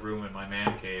pirate room and my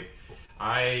man cave.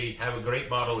 I have a great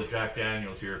bottle of Jack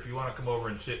Daniels here. If you want to come over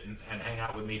and sit and hang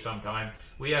out with me sometime,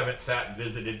 we haven't sat and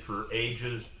visited for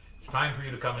ages. It's time for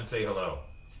you to come and say hello.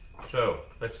 So,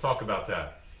 let's talk about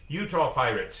that. Utah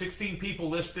Pirates, 16 people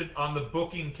listed on the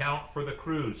booking count for the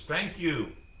cruise. Thank you,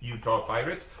 Utah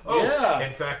Pirates. Oh, yeah.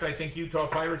 In fact, I think Utah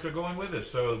Pirates are going with us,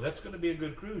 so that's going to be a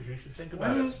good cruise. You should think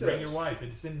about it. Bring your wife.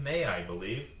 It's in May, I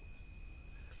believe.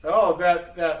 Oh,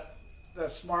 that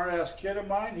smart-ass kid of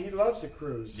mine, he loves the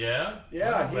cruise. Yeah?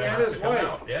 Yeah, he and his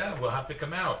wife. Yeah, we'll have to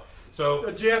come out.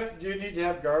 So, Jeff, do you need to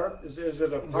have garb? Is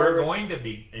it a pirate? We're going to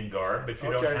be in garb, but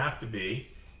you don't have to be.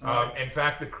 In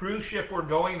fact, the cruise ship we're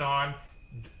going on,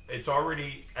 it's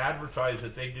already advertised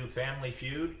that they do Family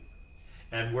Feud.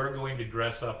 And we're going to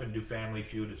dress up and do Family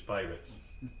Feud as pirates.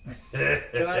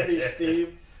 Can I be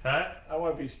Steve? Huh? I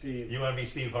want to be Steve. You want to be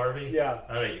Steve Harvey? Yeah.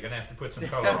 All right, you're going to have to put some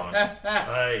color on. All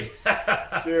right.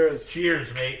 Cheers.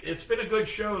 Cheers, mate. It's been a good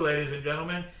show, ladies and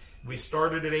gentlemen. We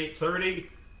started at 8:30.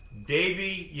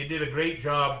 Davey, you did a great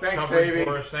job covering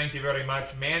for us. Thank you very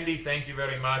much. Mandy, thank you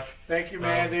very much. Thank you,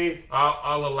 Mandy.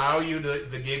 I'll allow you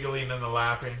the giggling and the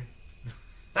laughing.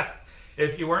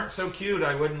 If you weren't so cute,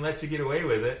 I wouldn't let you get away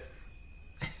with it.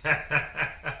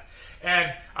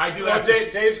 And I do have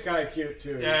Dave's kind of cute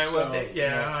too. Yeah, well, so,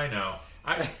 yeah, I know.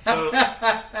 So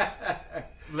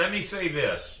let me say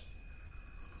this: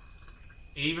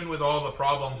 even with all the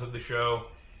problems of the show,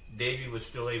 Davey was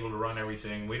still able to run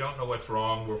everything. We don't know what's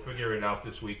wrong. We'll figure it out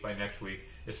this week by next week.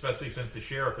 Especially since the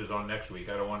sheriff is on next week.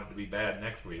 I don't want it to be bad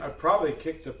next week. I probably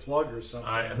kicked a plug or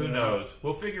something. Who knows?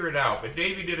 We'll figure it out. But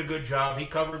Davey did a good job. He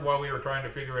covered while we were trying to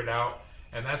figure it out,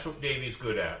 and that's what Davey's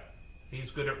good at.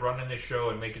 He's good at running this show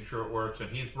and making sure it works, and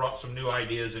he's brought some new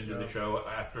ideas into the show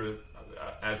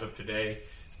as of today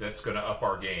that's going to up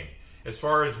our game. As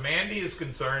far as Mandy is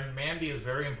concerned, Mandy is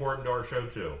very important to our show,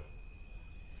 too.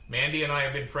 Mandy and I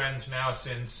have been friends now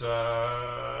since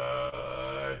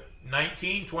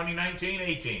 2019,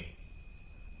 18.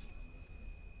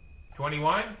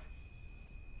 21?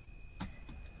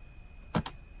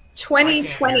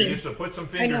 2020. So put some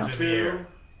fingers in the air.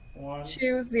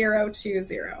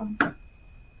 2020.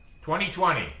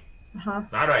 2020. Uh-huh.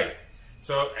 All right.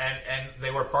 So and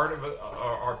they were part of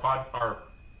our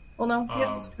well, no,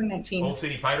 yes, it's 2019. Old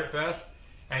City Pirate Fest,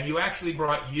 and you actually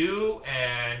brought you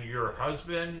and your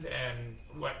husband and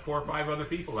 4 or 5 other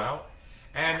people out.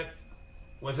 And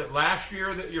was it last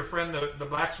year that your friend the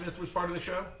blacksmith was part of the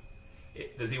show?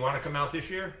 Does he want to come out this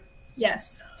year?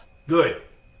 Yes. Good.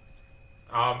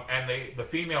 And the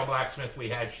female blacksmith we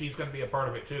had, she's going to be a part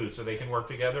of it too, so they can work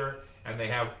together. And they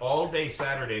have all day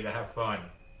Saturday to have fun.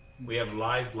 We have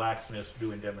live blacksmiths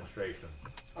doing demonstrations.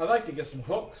 I'd like to get some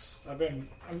hooks. I'm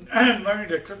learning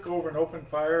to cook over an open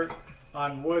fire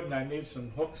on wood, and I need some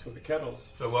hooks for the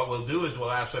kettles. So what we'll do is we'll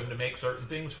ask them to make certain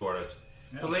things for us.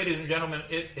 Yeah. So ladies and gentlemen,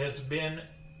 it has been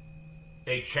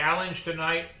a challenge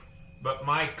tonight, but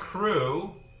my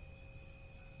crew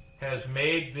has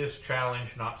made this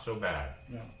challenge not so bad.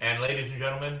 Yeah. And ladies and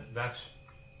gentlemen, that's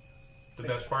the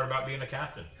best part about being a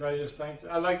captain.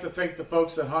 I'd like to thank the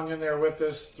folks that hung in there with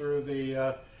us through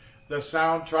the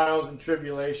sound trials and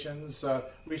tribulations.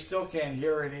 We still can't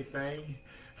hear anything.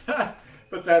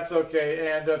 But that's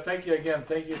okay. And thank you again.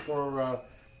 Thank you for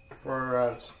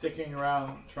sticking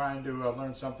around, trying to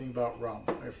learn something about rum.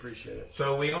 I appreciate it.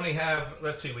 So we only have,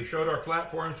 let's see, we showed our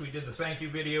platforms, we did the thank you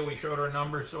video, we showed our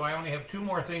numbers, so I only have 2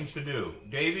 more things to do.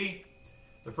 Davey,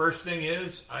 the first thing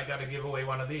is I got to give away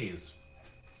one of these.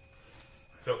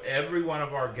 So every one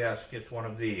of our guests gets one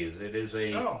of these. It is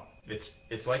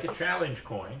it's like a challenge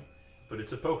coin, but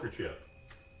it's a poker chip.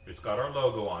 It's got our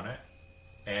logo on it,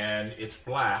 and it's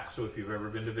black. So if you've ever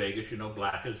been to Vegas, you know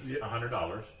black is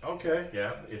 $100. Okay.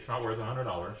 Yeah, it's not worth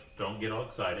 $100. Don't get all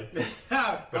excited.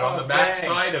 But on the back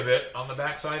side of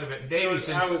it,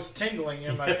 Davey, I was tingling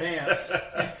in my pants.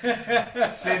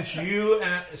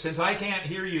 since I can't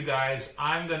hear you guys,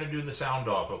 I'm going to do the sound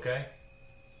off. Okay,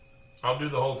 I'll do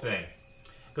the whole thing.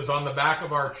 Because on the back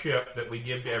of our chip that we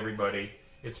give to everybody,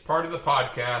 it's part of the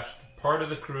podcast, part of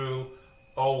the crew,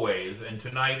 always. And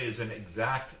tonight is an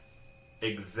exact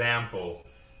example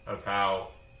of how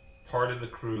part of the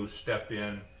crew stepped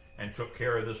in and took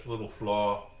care of this little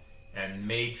flaw and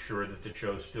made sure that the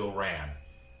show still ran.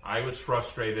 I was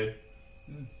frustrated.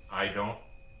 I don't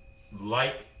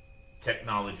like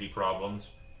technology problems.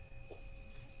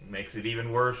 It makes it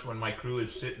even worse when my crew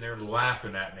is sitting there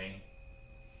laughing at me.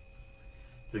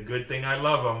 It's a good thing I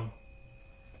love them,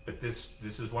 but this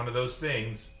is one of those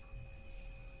things.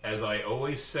 As I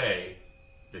always say,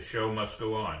 the show must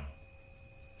go on.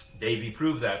 Davey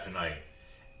proved that tonight.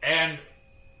 And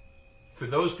for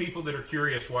those people that are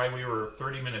curious why we were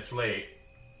 30 minutes late,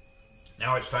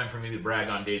 now it's time for me to brag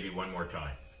on Davey one more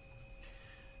time.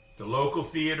 The local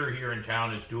theater here in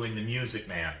town is doing The Music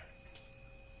Man.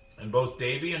 And both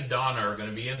Davey and Donna are going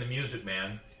to be in The Music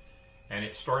Man, and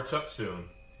it starts up soon.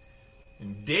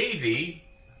 And Davey,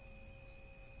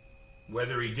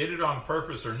 whether he did it on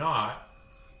purpose or not,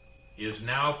 is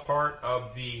now part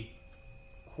of the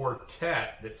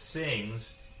quartet that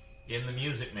sings in The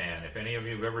Music Man. If any of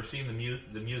you have ever seen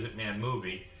the Music Man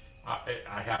movie,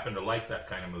 I happen to like that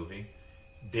kind of movie.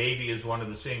 Davey is one of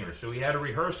the singers. So he had a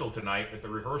rehearsal tonight, but the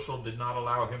rehearsal did not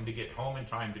allow him to get home in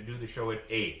time to do the show at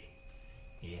 8.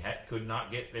 He could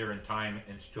not get there in time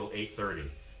until 8:30.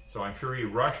 So I'm sure he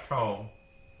rushed home.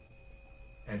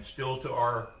 And still to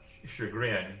our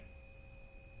chagrin,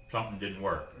 something didn't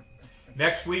work.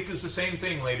 Next week is the same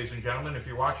thing, ladies and gentlemen. If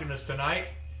you're watching us tonight,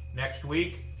 next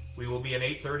week we will be an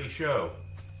 8:30 show.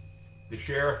 The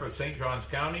sheriff of St. Johns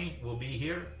County will be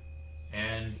here,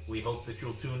 and we hope that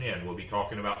you'll tune in. We'll be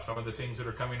talking about some of the things that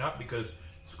are coming up because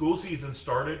school season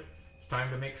started. It's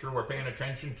time to make sure we're paying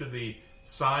attention to the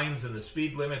signs and the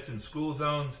speed limits in school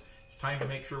zones. It's time to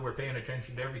make sure we're paying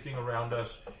attention to everything around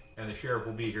us. And the sheriff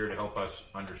will be here to help us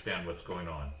understand what's going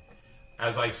on.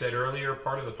 As I said earlier,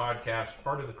 part of the podcast,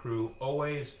 part of the crew,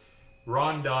 always,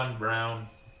 Ron Don Brown.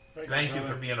 Thank you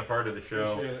for being a part of the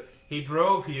show. Appreciate it. He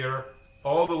drove here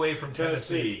all the way from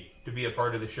Tennessee to be a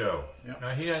part of the show. Yep. Now,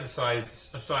 he had a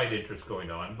side interest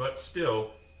going on, but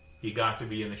still, he got to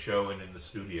be in the show and in the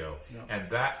studio. Yep. And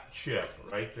that chip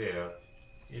right there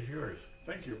is yours.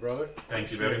 Thank you, brother.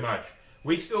 Thank you very much.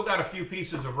 We still got a few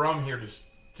pieces of rum here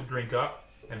to drink up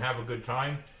and have a good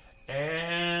time.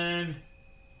 And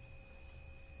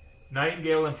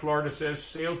Nightingale in Florida says,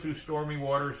 sailed through stormy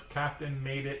waters, captain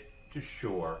made it to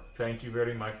shore. Thank you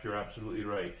very much. You're absolutely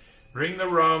right. Bring the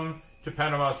rum to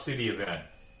Panama City event.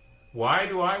 Why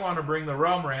do I want to bring the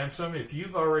rum, Ransom, if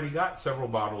you've already got several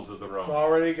bottles of the rum? It's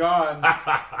already gone.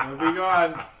 It'll be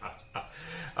gone. All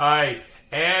right.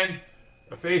 And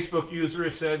a Facebook user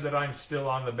has said that I'm still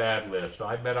on the bad list.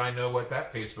 I bet I know what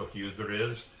that Facebook user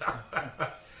is.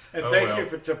 And thank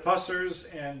you to Pussers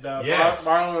and yes.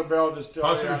 Marlon and Barrel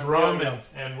Distillery. Pussers Rum,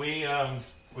 and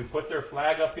we put their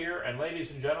flag up here. And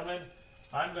ladies and gentlemen,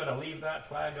 I'm going to leave that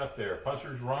flag up there.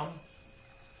 Pussers Rum,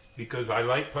 because I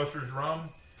like Pussers Rum.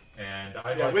 And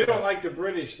we don't like the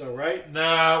British, though, right?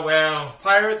 No, well.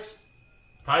 Pirates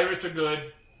are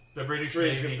good. The British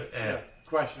Navy,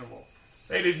 questionable.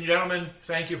 Ladies and gentlemen,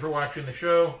 thank you for watching the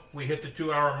show. We hit the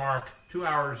 2-hour mark, 2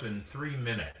 hours and 3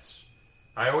 minutes.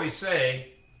 I always say,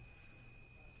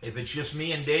 if it's just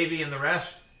me and Davey and the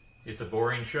rest, it's a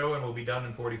boring show and we'll be done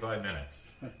in 45 minutes.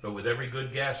 But with every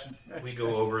good guest, we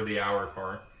go over the hour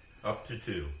part, up to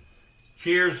 2.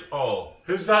 Cheers all.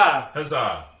 Huzzah.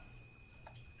 Huzzah.